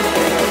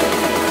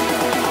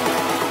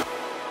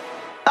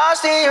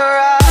in your eyes.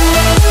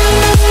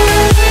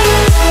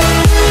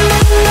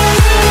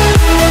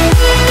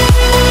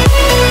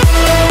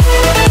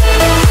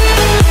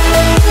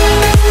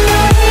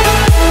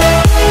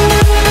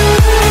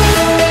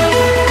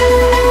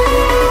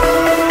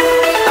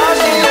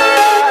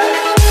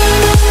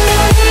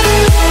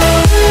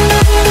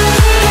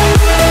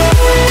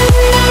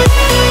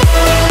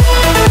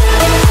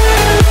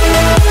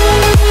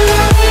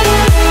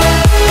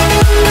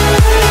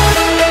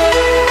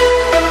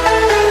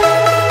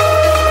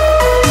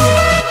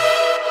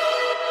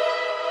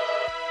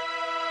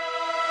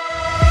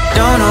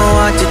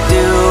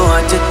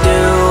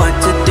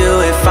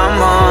 If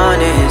I'm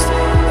honest,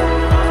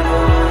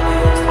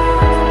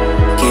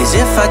 'cause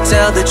if I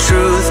tell the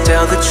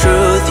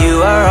truth, you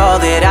are all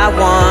that I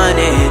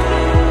wanted.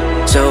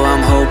 So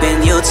I'm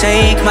hoping you'll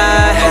take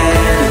my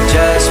hand and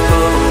just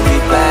pull me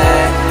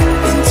back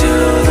into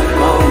the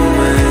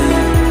moment.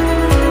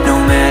 No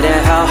matter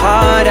how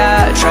hard I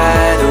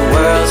try, the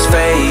world's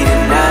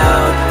fading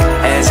out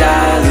as I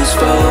lose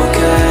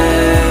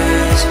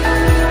focus.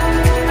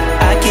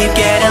 I keep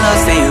getting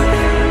lost in you,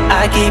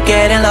 I keep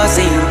getting lost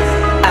in you,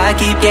 I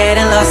keep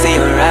getting lost in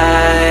your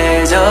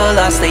eyes, oh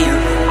lost in you.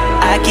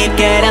 I keep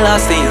getting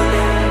lost in you,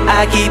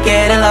 I keep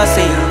getting lost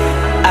in you,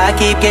 I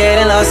keep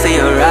getting lost in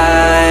your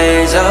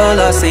eyes, oh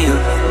lost in you.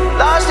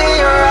 Lost in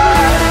your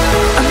eyes.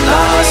 I'm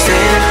lost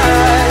in,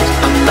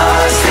 I'm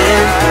lost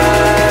in,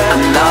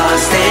 I'm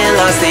lost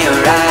in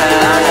your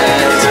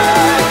eyes.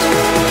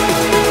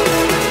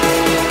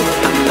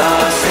 I'm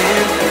lost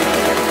in,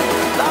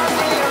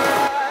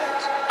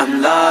 I'm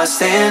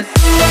lost in.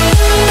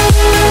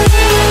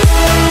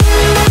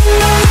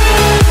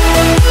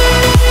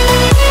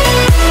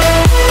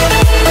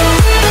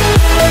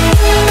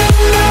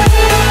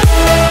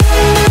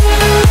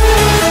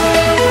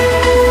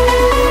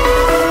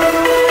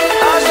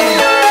 Lost in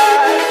your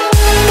eyes.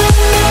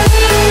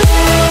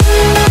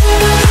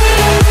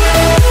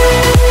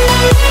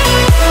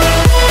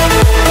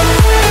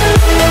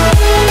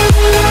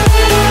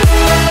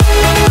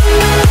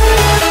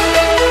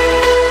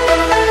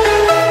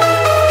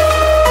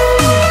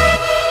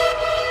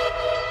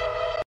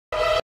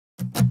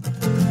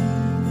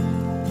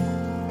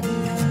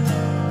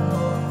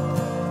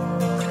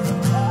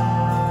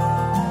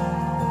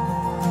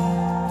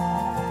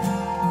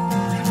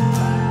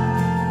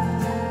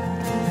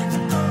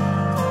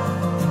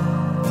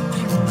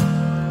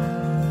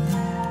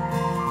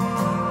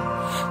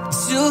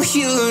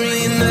 you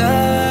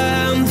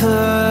remember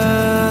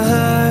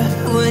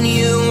when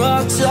you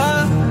walked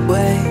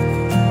away?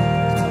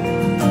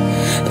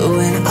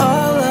 When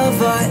all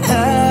of our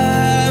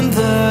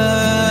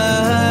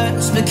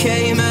embers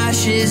became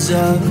ashes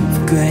of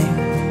grey.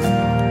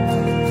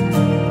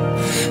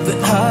 But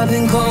I've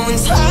been going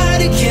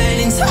time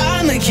again and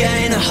time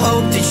again. I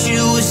hope that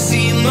you will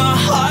see my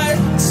heart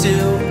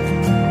too.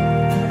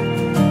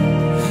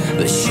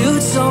 But you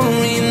don't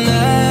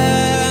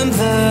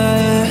remember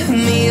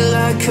me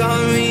like I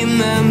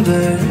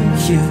remember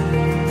you.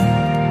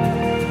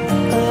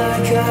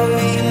 Like I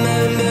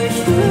remember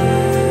you.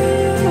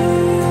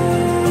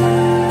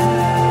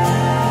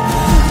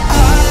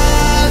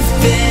 I've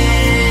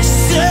been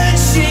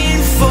searching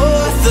for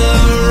the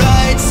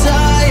right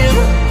time,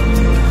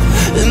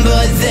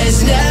 but there's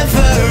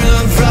never a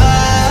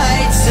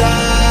right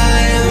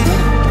time,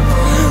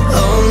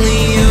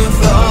 only a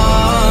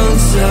wrong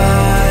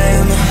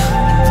time.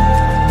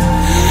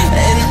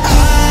 And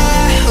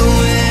I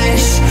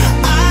wish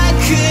I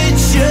could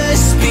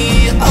just be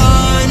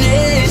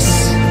honest.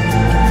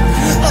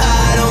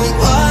 I don't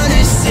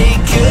wanna say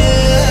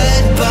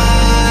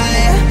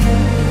goodbye.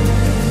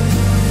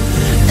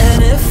 And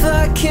if I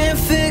can't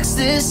fix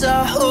this,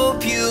 I hope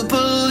you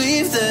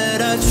believe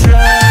that I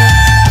tried.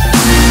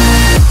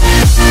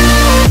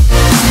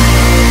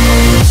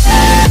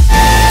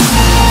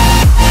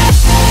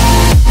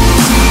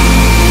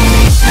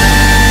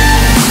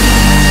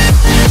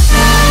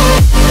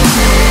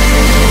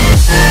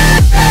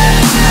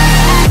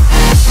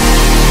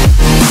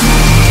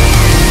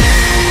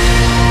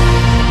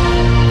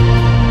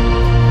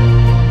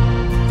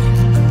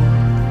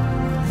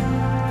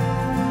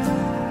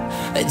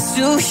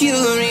 Do you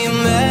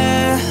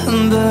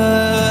remember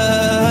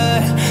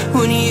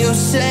when you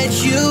said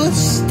you'd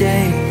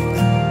stay?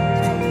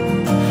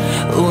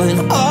 When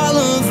all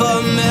of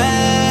our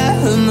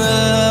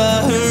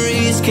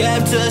memories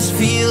kept us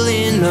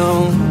feeling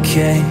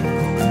okay.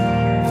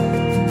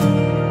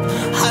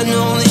 I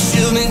know that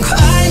you've been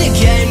crying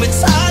again, but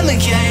time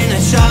again I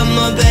tried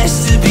my best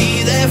to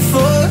be there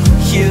for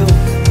you.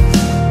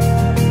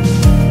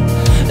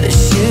 But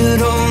you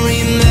don't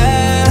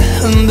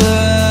remember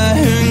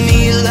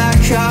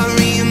like I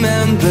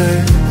remember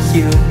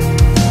you.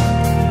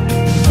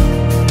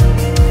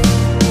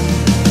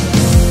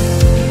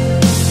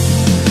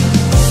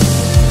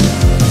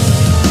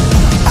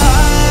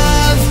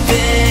 I've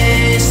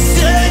been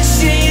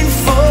searching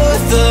for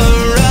the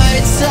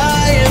right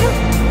time,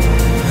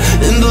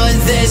 but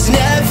there's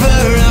never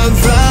a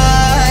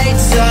right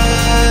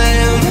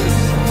time,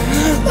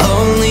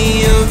 only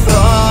a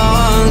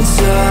wrong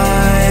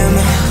time.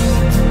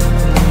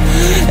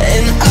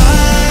 And I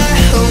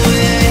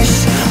wish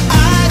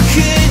I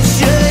could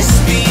just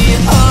be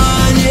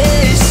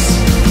honest.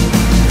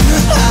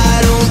 I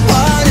don't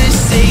wanna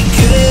say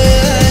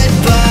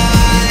goodbye.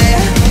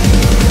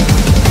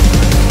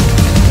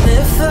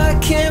 If I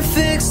can't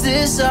fix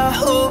this, I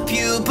hope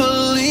you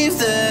believe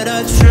that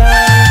I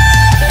tried.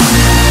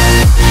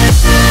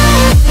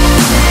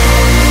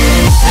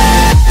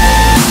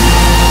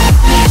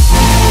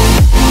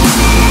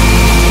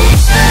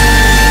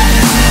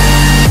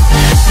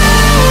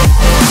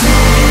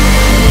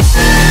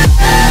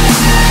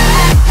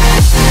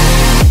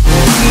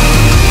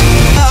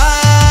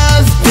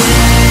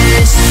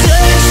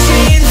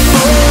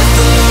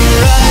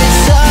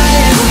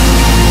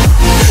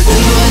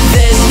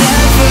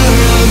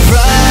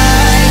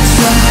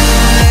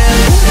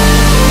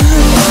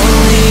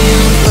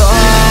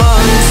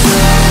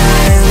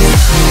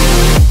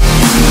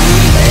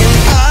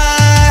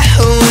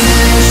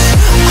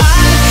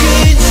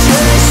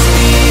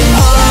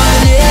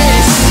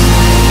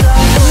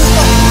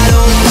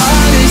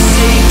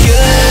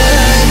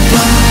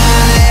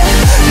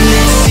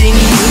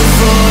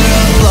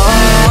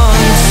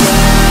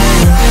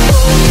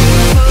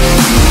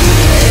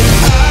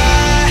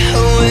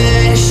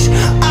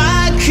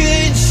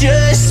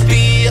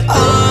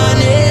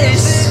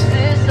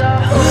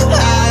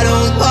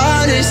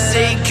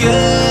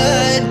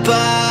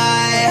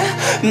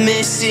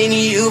 Missing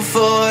you for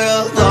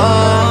a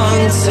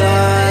long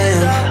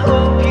time. I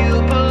hope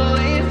you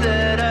believe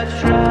that I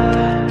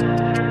tried.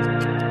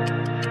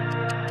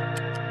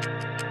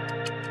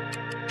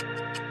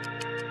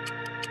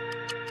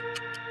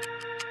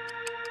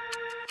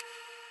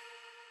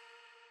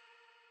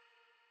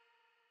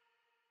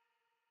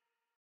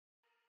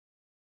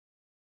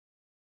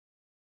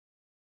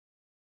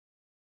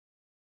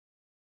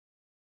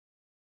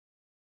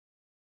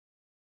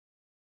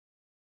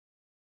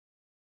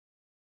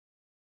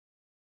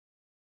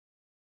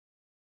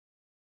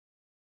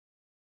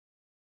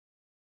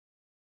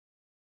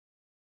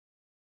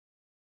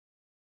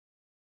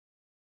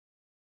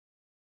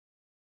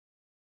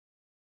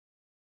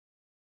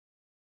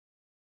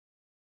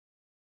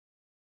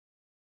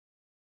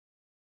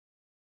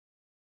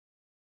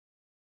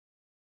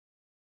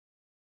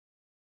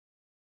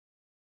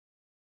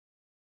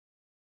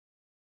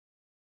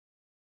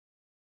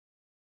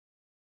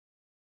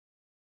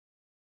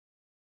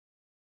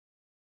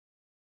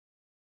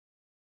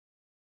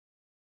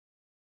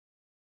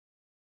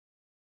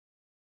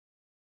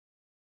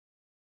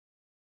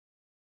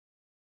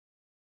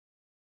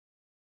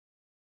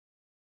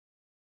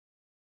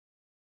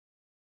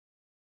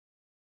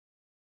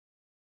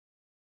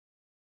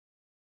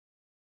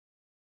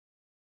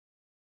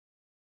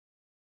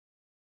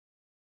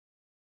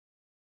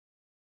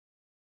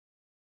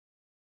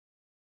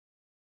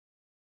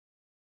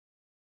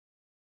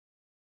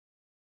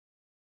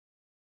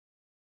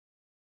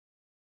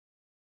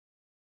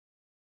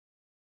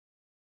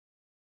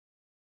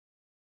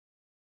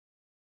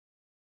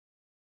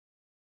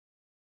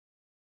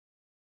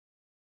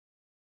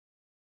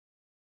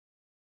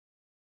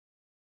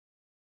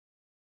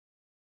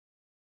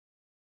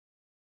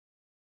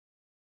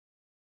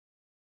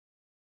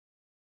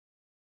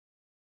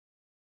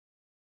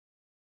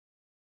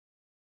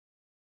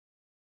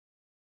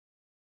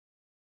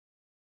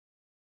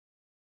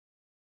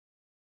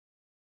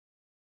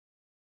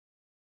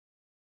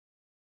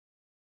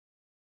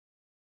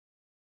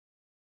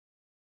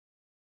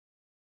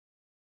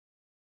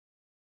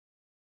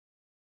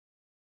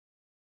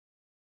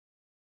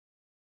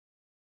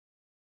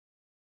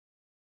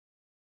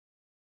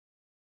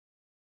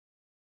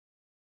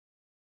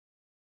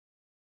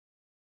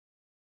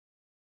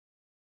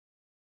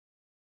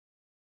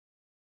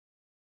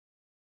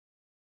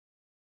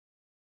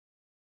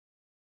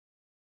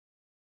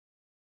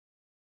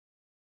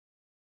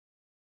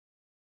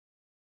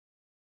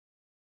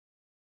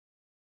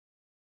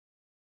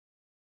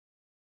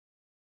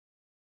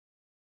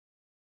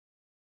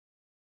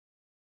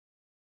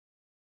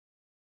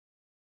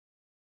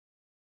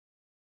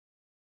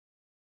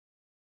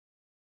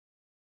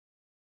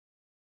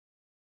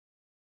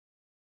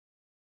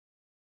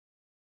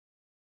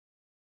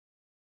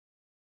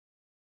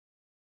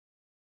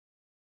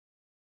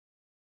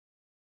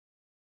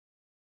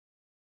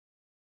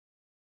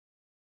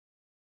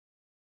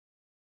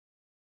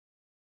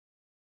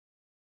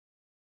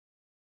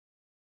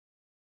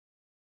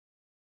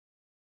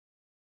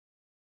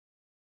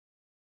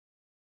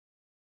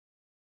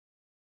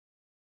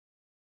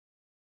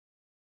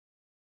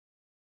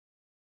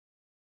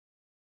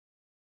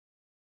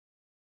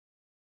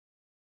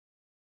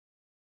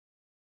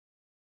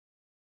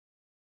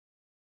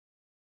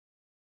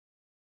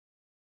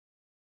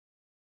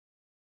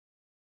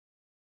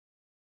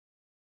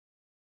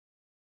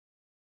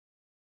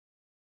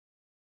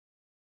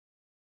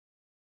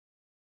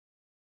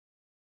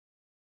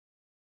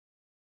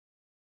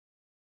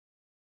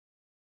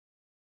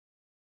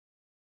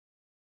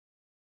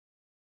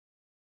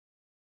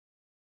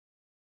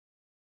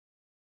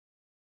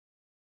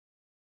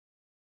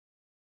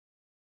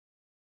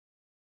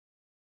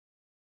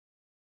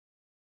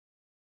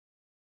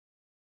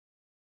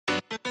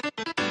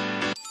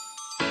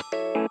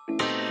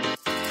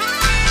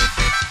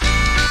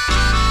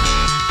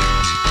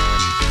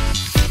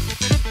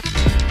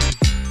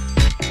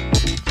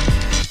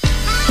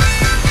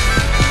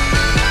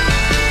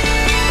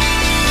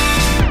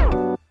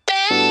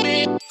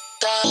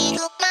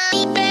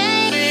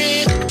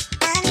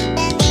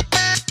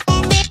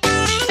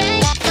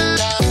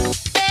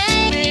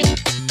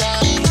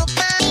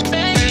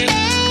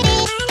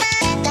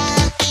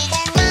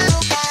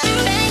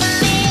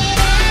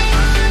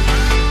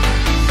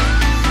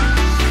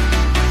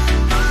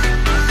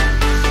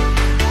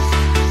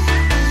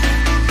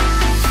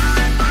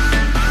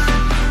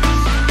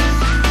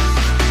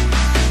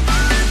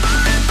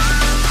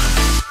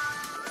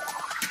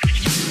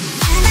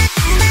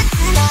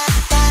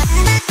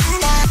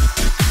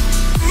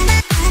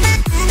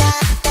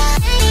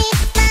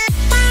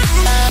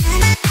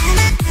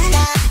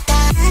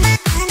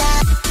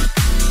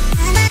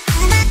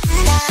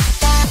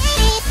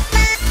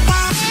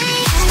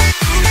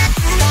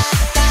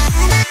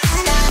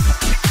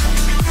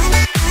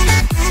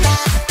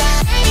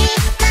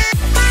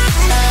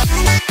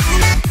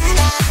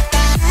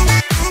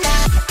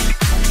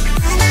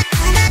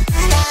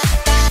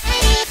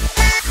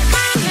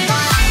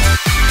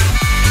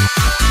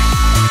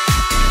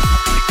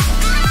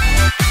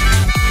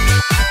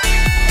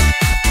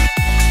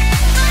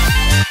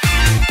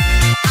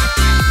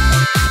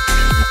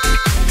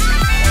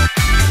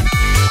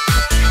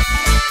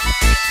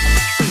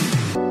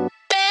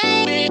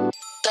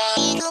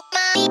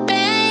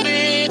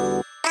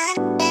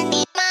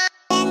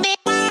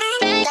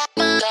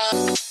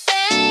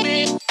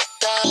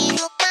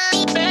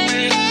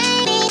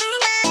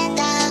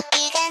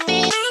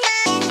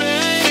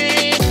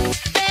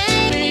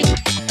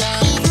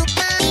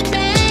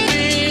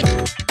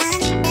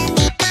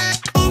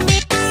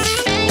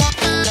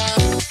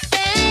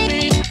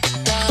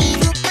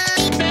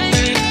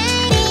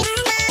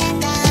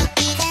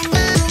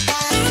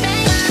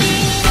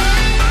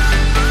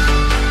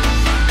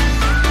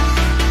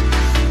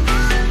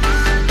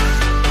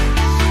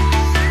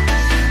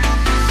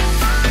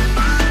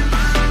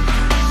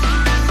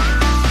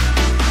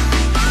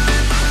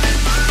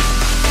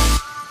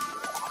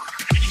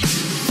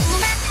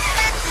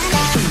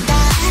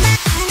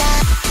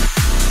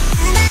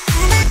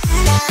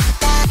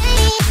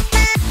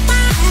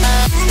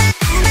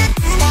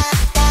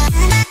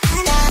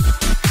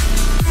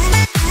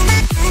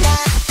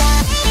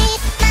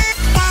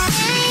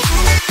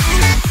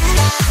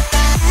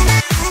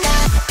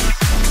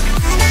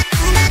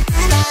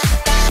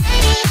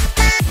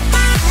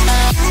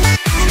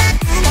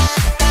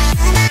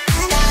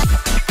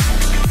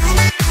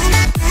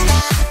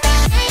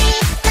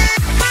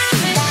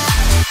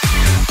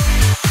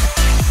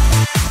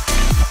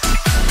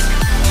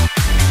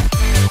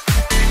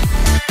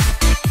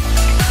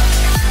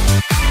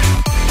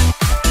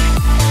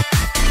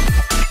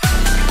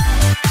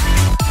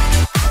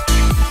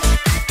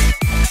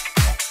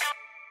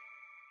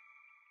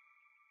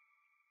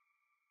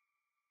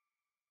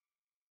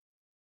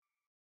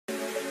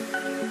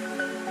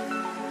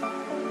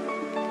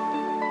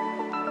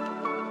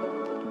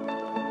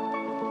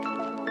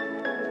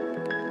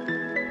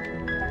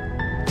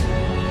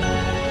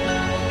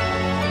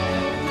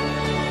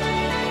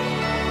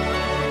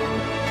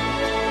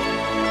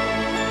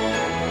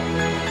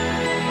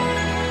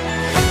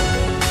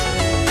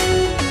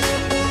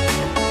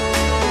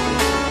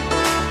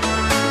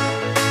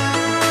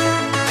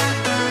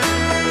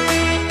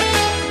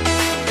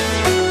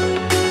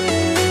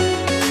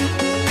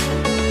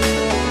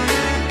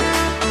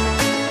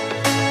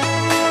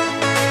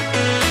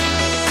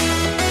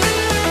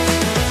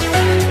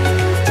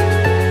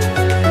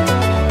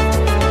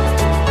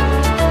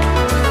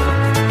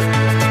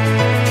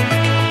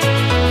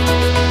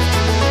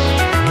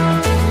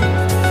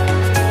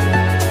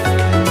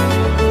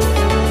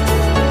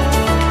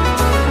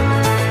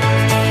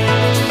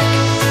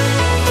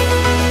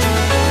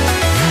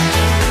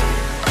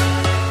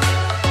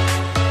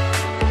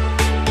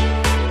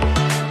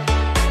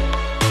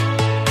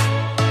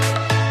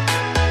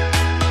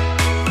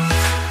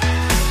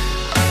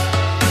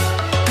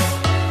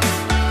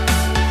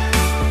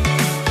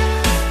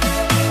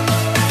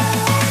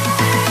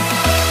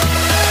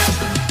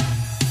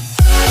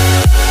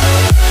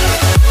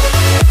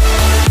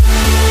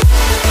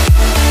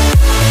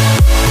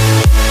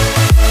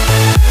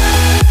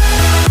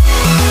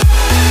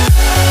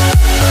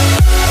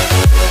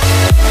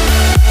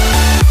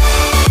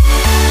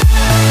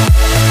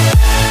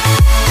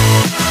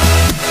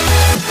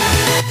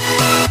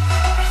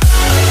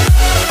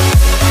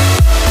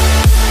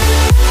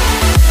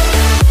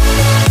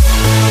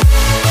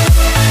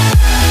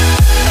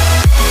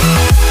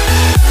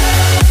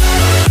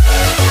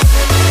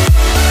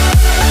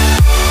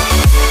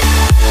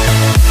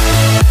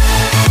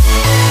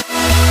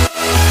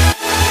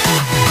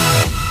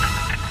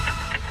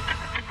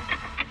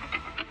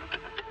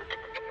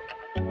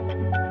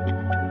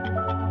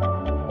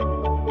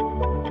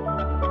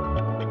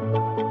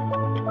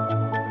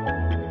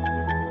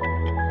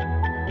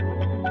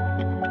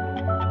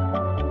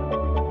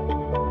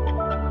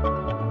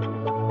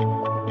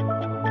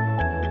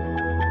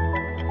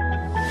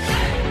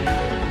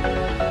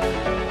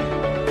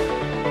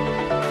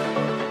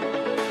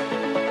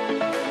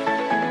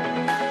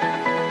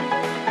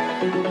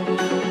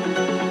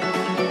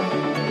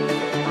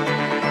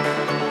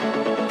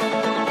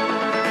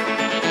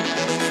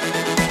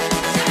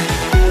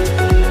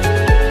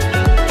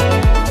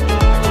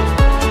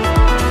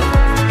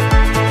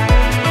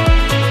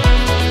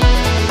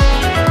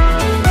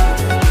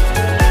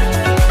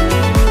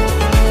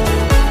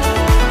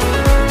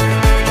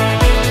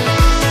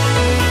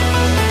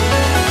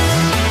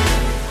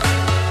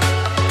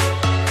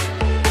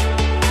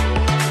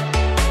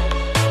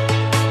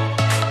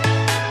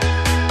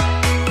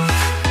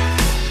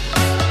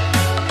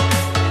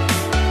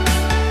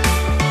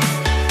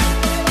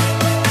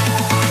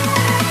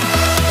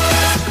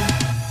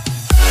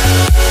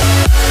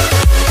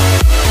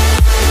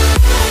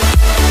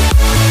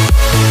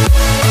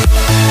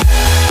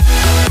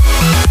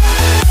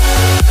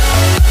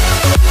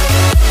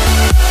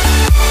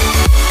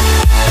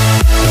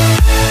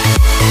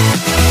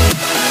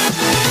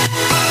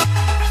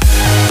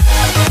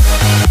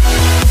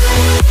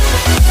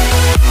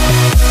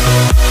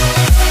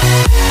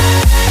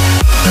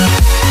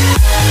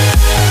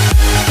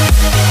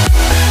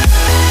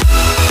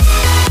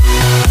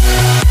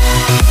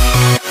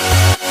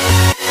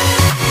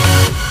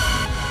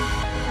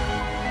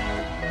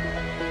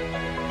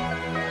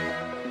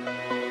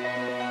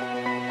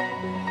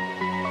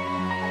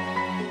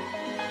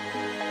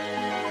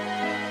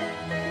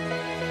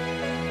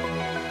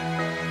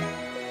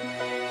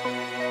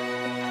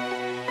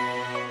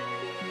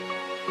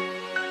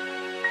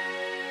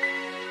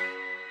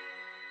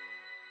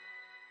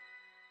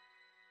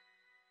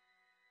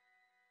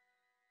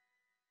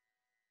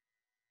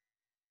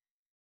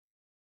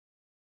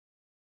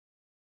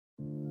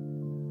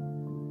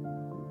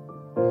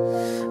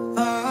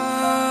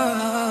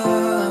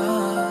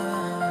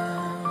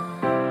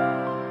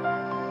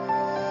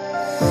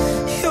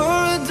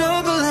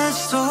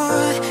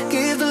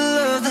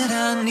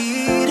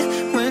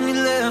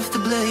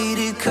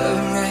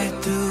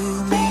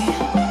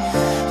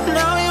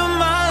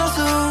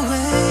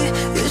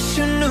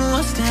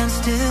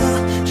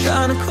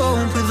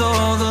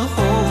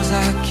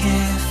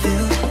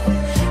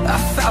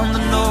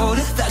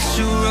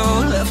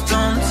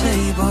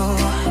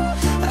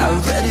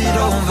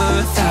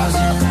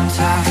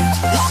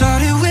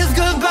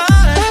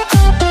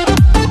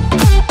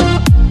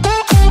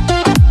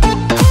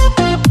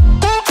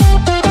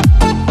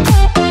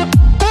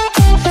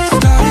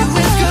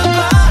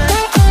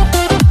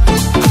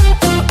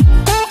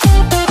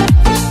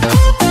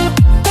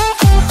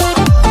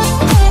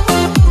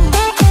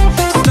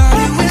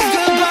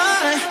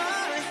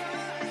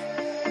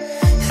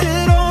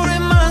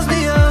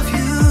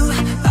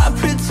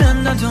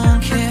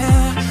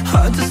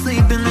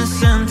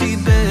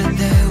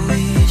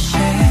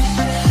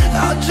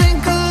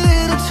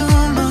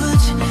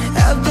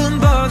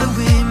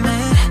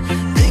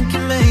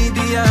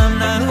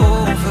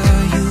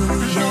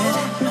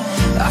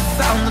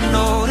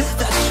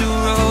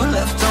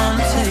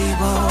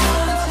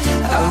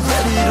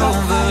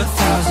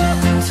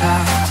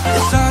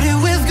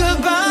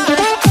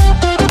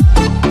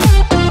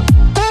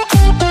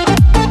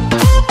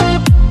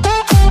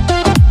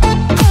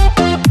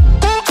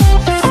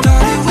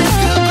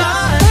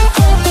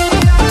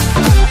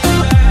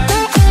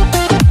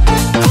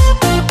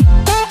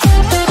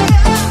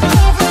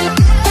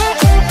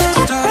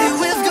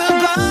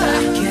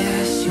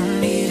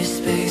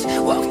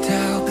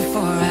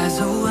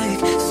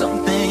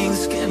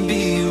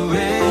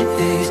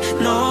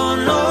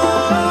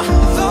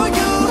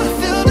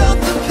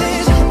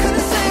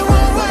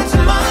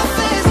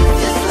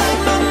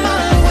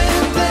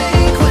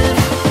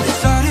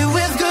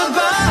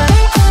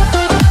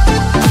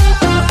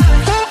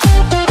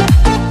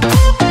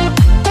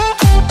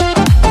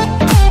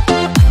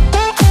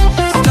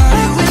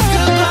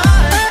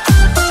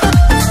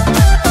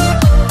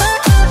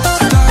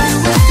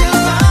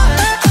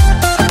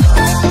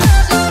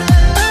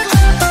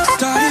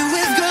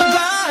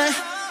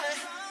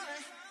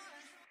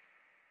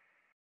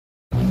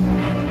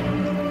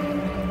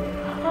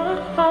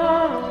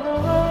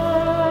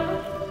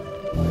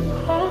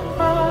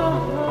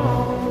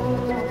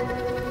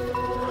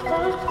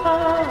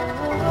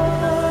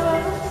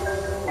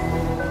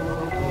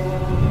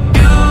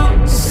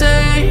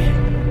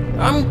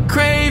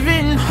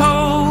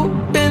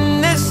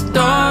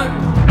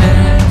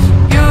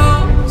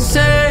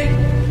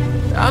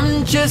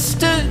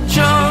 Just a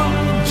joke,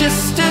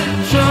 just a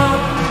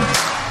joke.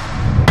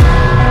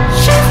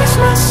 She fits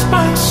my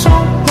spine so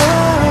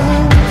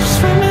well.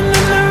 Swimming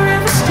in the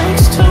river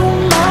stinks too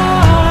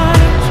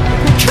much.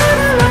 I'm trying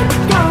to let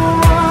go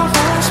of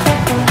us, but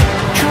the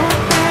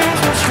truth is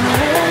what's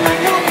real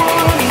and no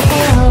one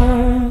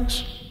else.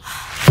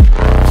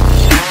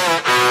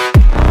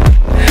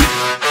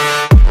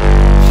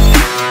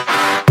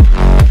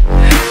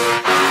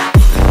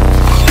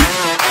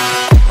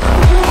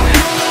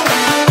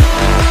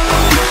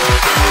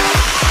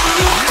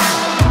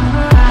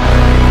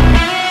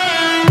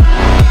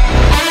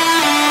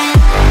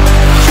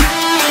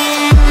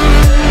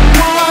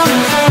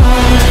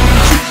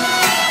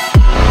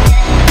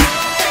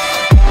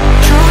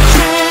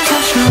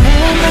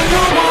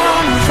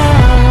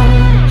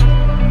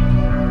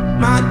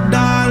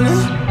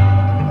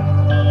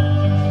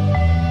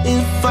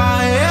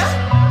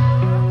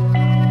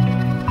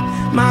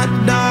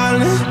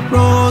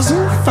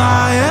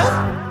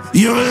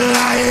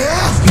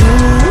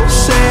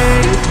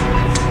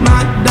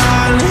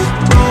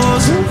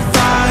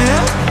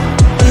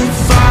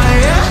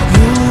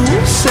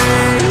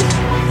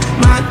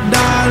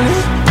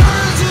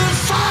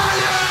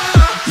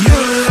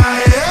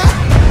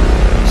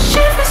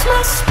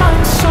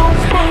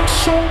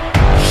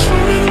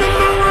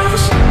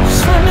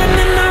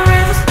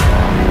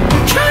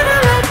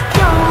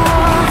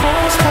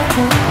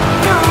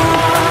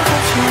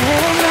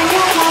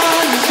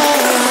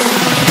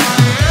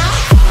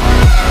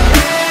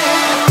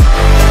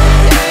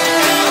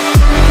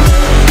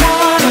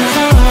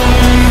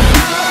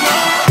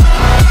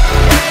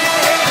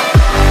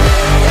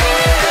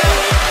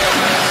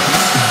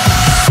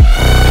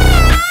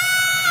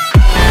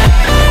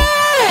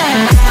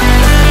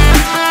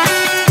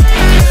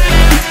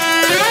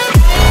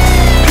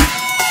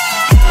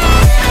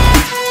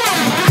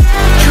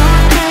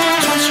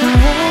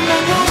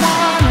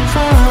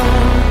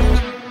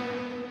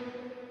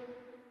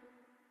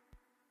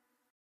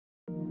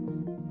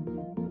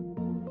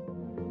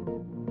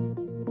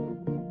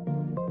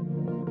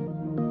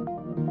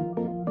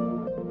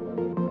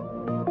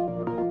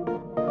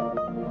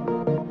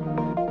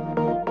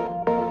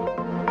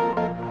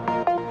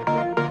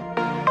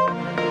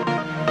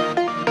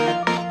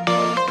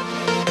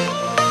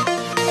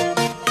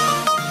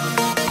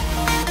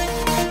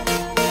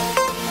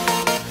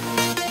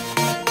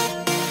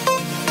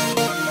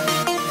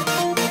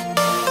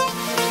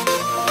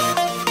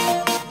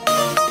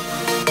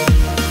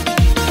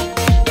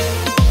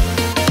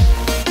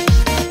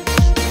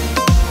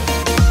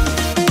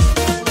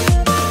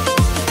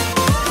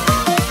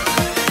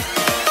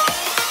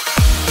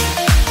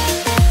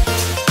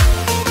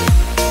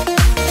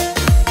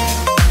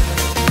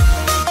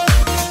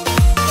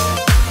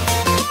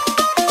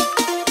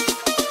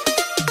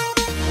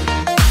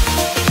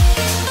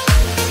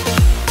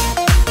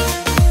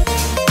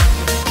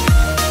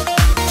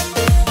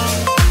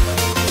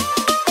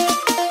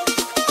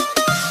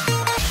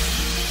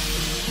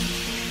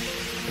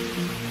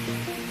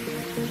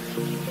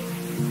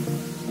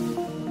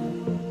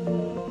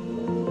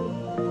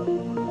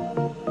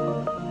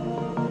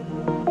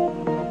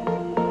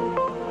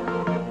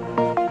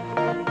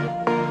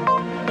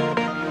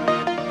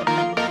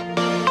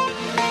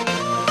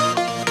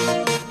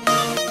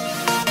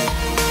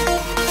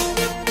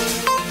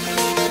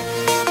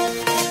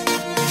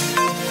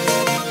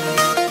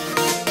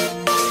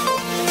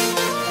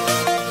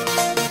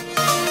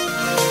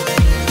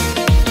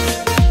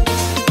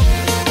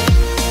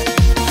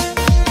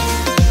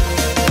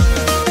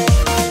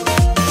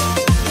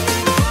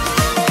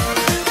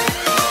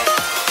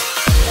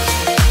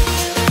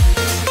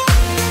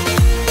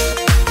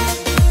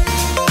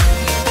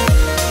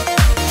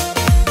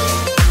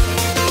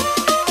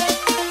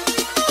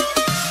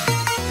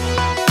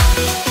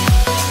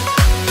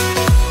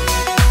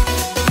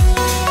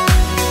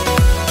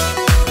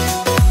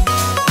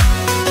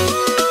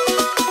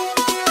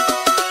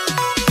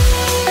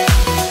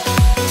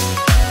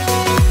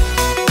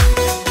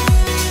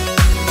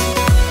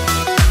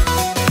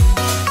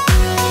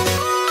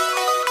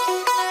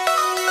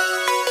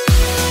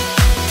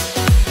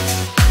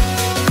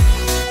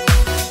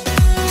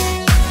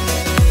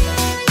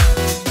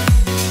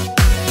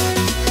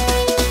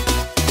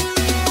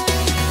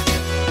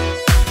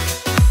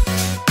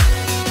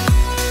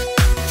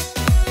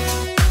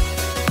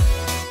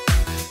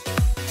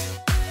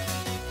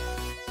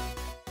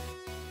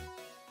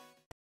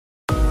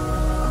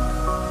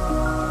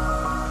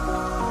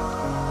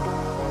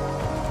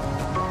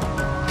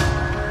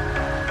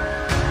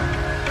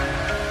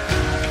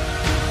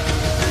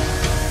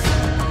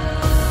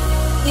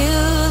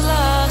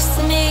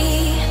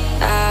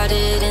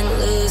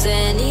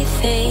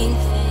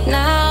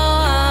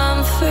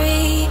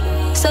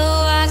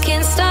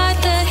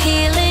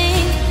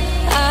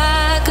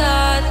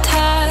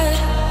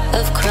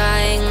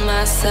 crying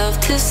myself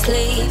to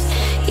sleep.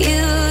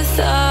 You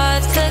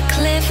thought the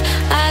cliff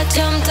I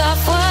jumped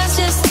off was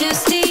just too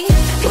steep.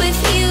 With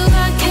you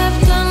I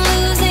kept on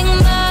losing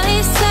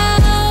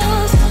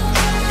myself.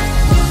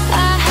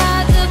 I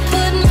had to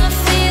put my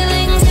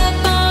feelings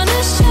up on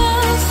a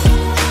shelf.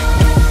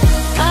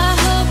 I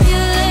hope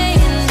you lay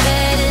in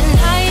bed at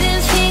night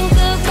and think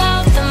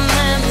about the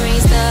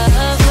memories of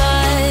us,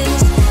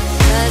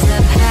 'cause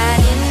I've had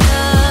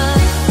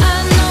enough. I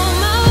know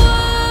my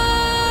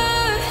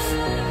worth.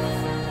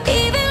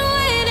 Even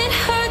when it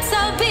hurts,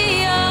 I'll be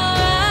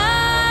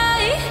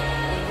alright.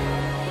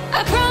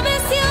 I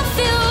promise you'll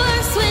feel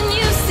worse when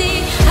you see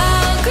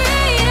how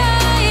great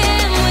I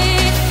am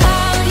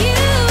without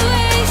you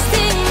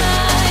wasting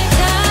my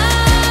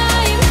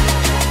time.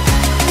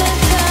 The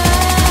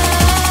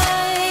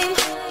time.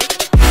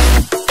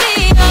 Be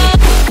all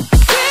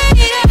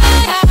great I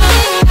am.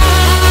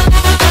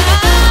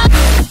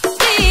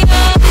 Be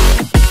all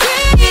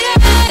great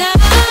I am.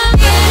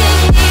 Getting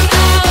me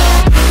out.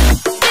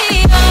 Be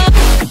all great I am.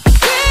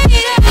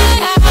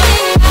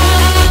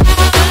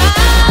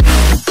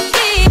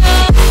 Be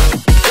all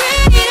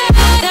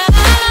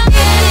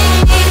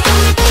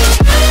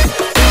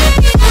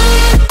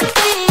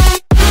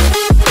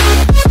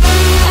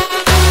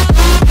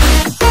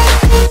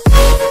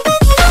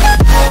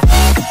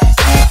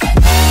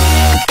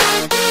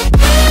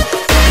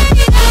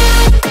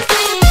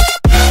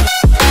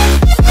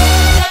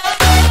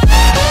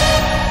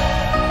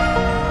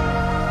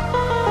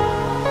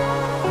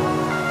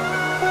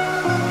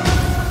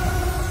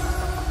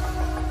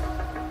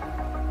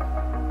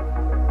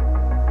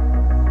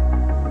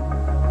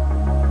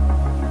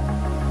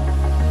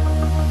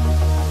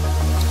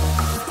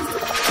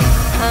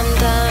I'm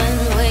done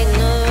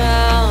waiting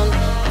around.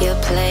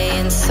 You're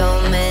playing so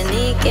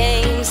many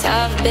games.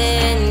 I've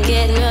been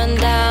getting run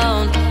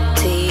down.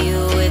 To you,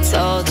 it's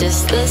all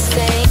just the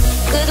same.